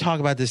 we'll talk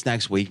about this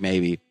next week,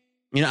 maybe.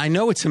 I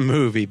know it's a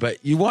movie,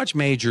 but you watch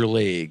Major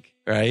League,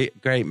 right?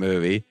 Great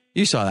movie.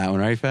 You saw that one,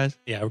 right, Fez?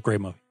 Yeah,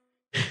 great movie.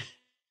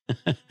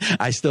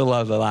 I still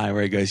love the line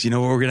where he goes, you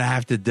know what we're going to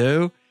have to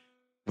do?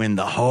 Win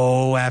the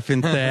whole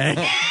effing thing.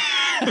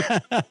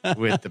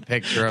 With the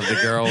picture of the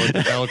girl with the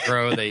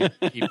Velcro, they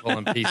keep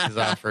pulling pieces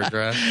off her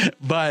dress.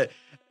 But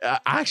I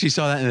actually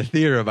saw that in the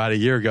theater about a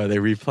year ago. They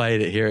replayed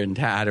it here and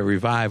had a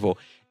revival.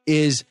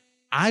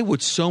 I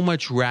would so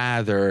much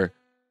rather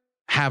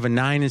have a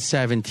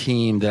 9-7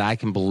 team that I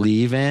can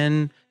believe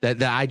in,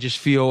 that I just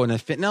feel an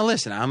affinity. Now,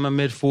 listen, I'm a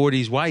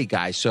mid-40s white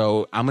guy,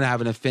 so I'm going to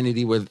have an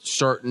affinity with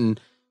certain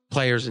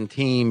players and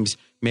teams.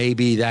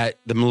 Maybe that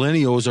the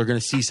millennials are going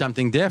to see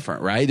something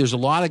different, right? There's a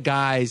lot of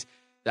guys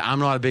that I'm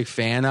not a big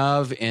fan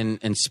of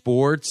in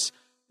sports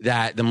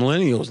that the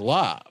millennials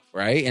love,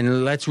 right?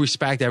 And let's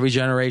respect every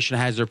generation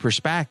has their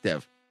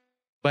perspective.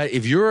 But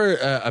if you're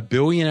a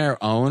billionaire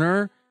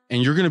owner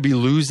and you're going to be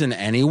losing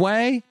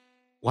anyway,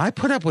 why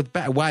put up with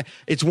bad? Why?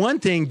 It's one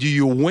thing. Do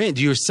you win?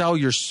 Do you sell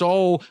your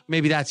soul?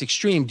 Maybe that's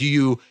extreme. Do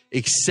you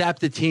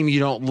accept the team you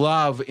don't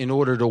love in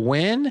order to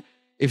win?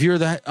 if you're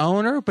the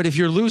owner, but if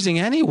you're losing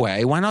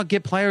anyway, why not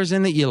get players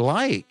in that you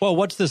like? Well,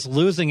 what's this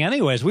losing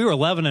anyways? We were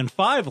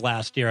 11-5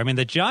 last year. I mean,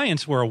 the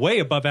Giants were a way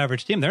above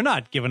average team. They're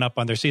not giving up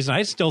on their season.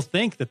 I still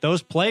think that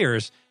those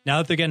players, now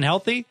that they're getting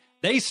healthy,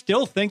 they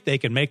still think they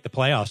can make the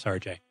playoffs,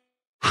 RJ.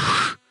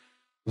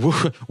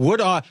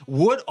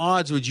 What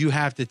odds would you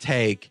have to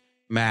take,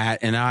 Matt,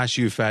 and I'll ask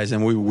you, Fez,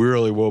 and we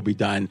really will be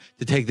done,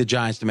 to take the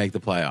Giants to make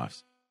the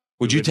playoffs?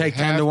 Would you take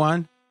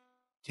 10-1?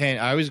 10.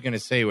 I was going to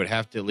say it would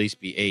have to at least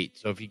be 8.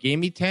 So if you gave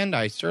me 10,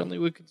 I certainly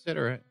would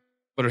consider it.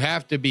 But it would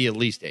have to be at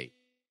least 8.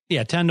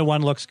 Yeah,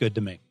 10-1 looks good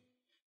to me.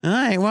 All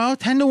right, well,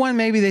 10-1,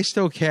 maybe they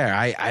still care.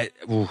 If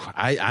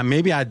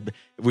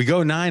we go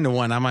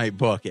 9-1, I might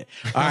book it.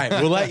 All right,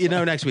 we'll let you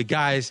know next week.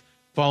 Guys,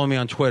 follow me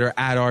on Twitter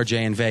at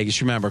RJ in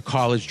Vegas. Remember,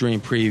 College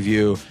Dream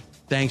Preview.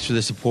 Thanks for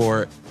the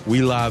support.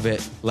 We love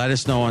it. Let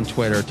us know on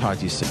Twitter. Talk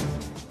to you soon.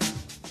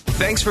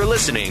 Thanks for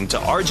listening to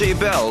RJ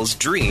Bell's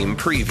Dream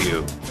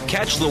Preview.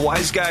 Catch the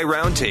Wise Guy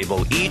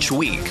Roundtable each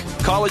week.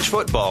 College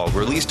football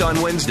released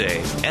on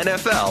Wednesday,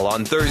 NFL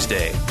on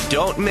Thursday.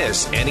 Don't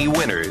miss any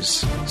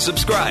winners.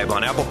 Subscribe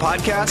on Apple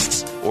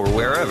Podcasts or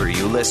wherever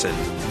you listen.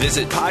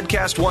 Visit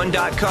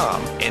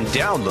podcastone.com and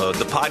download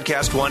the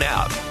Podcast One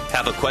app.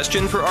 Have a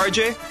question for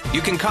RJ?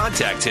 You can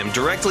contact him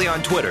directly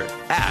on Twitter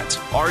at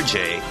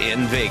RJ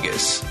in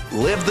Vegas.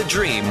 Live the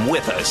dream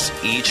with us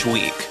each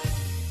week.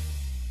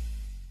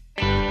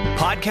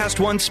 Podcast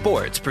One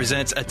Sports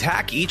presents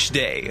Attack Each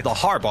Day, the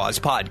Harbaugh's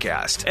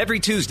podcast. Every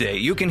Tuesday,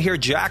 you can hear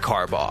Jack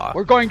Harbaugh.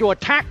 We're going to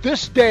attack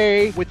this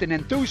day with an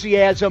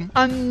enthusiasm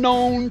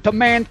unknown to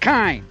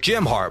mankind.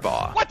 Jim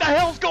Harbaugh. What the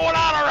hell's going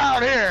on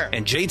around here?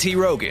 And JT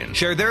Rogan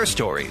share their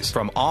stories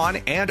from on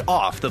and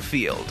off the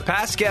field.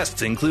 Past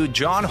guests include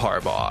John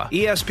Harbaugh,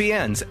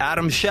 ESPN's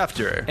Adam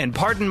Schefter, and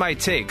Pardon My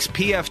Takes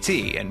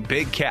PFT and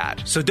Big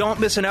Cat. So don't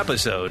miss an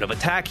episode of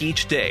Attack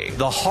Each Day,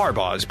 the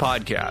Harbaugh's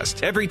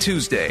podcast. Every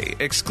Tuesday,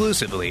 exclusively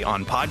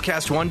on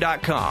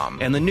podcastone.com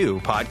and the new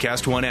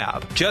Podcast One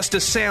app. Just a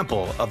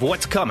sample of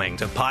what's coming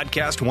to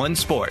Podcast One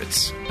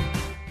Sports.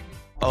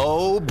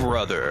 Oh,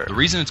 brother. The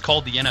reason it's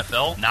called the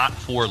NFL, not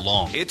for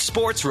long. It's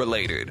sports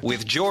related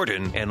with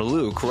Jordan and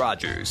Luke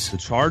Rogers. The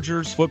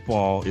Chargers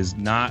football is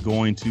not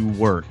going to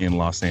work in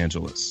Los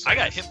Angeles. I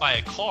got hit by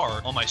a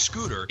car on my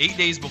scooter 8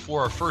 days before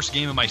our first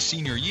game of my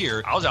senior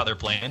year. I was out there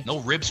playing.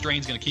 No rib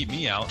strain's going to keep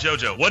me out.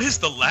 JoJo, what is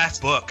the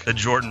last book that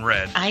Jordan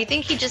read? I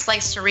think he just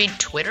likes to read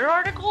Twitter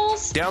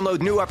articles.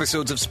 Download new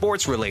episodes of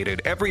Sports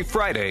Related every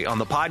Friday on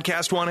the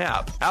Podcast One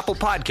app, Apple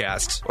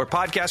Podcasts, or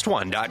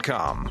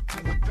podcastone.com.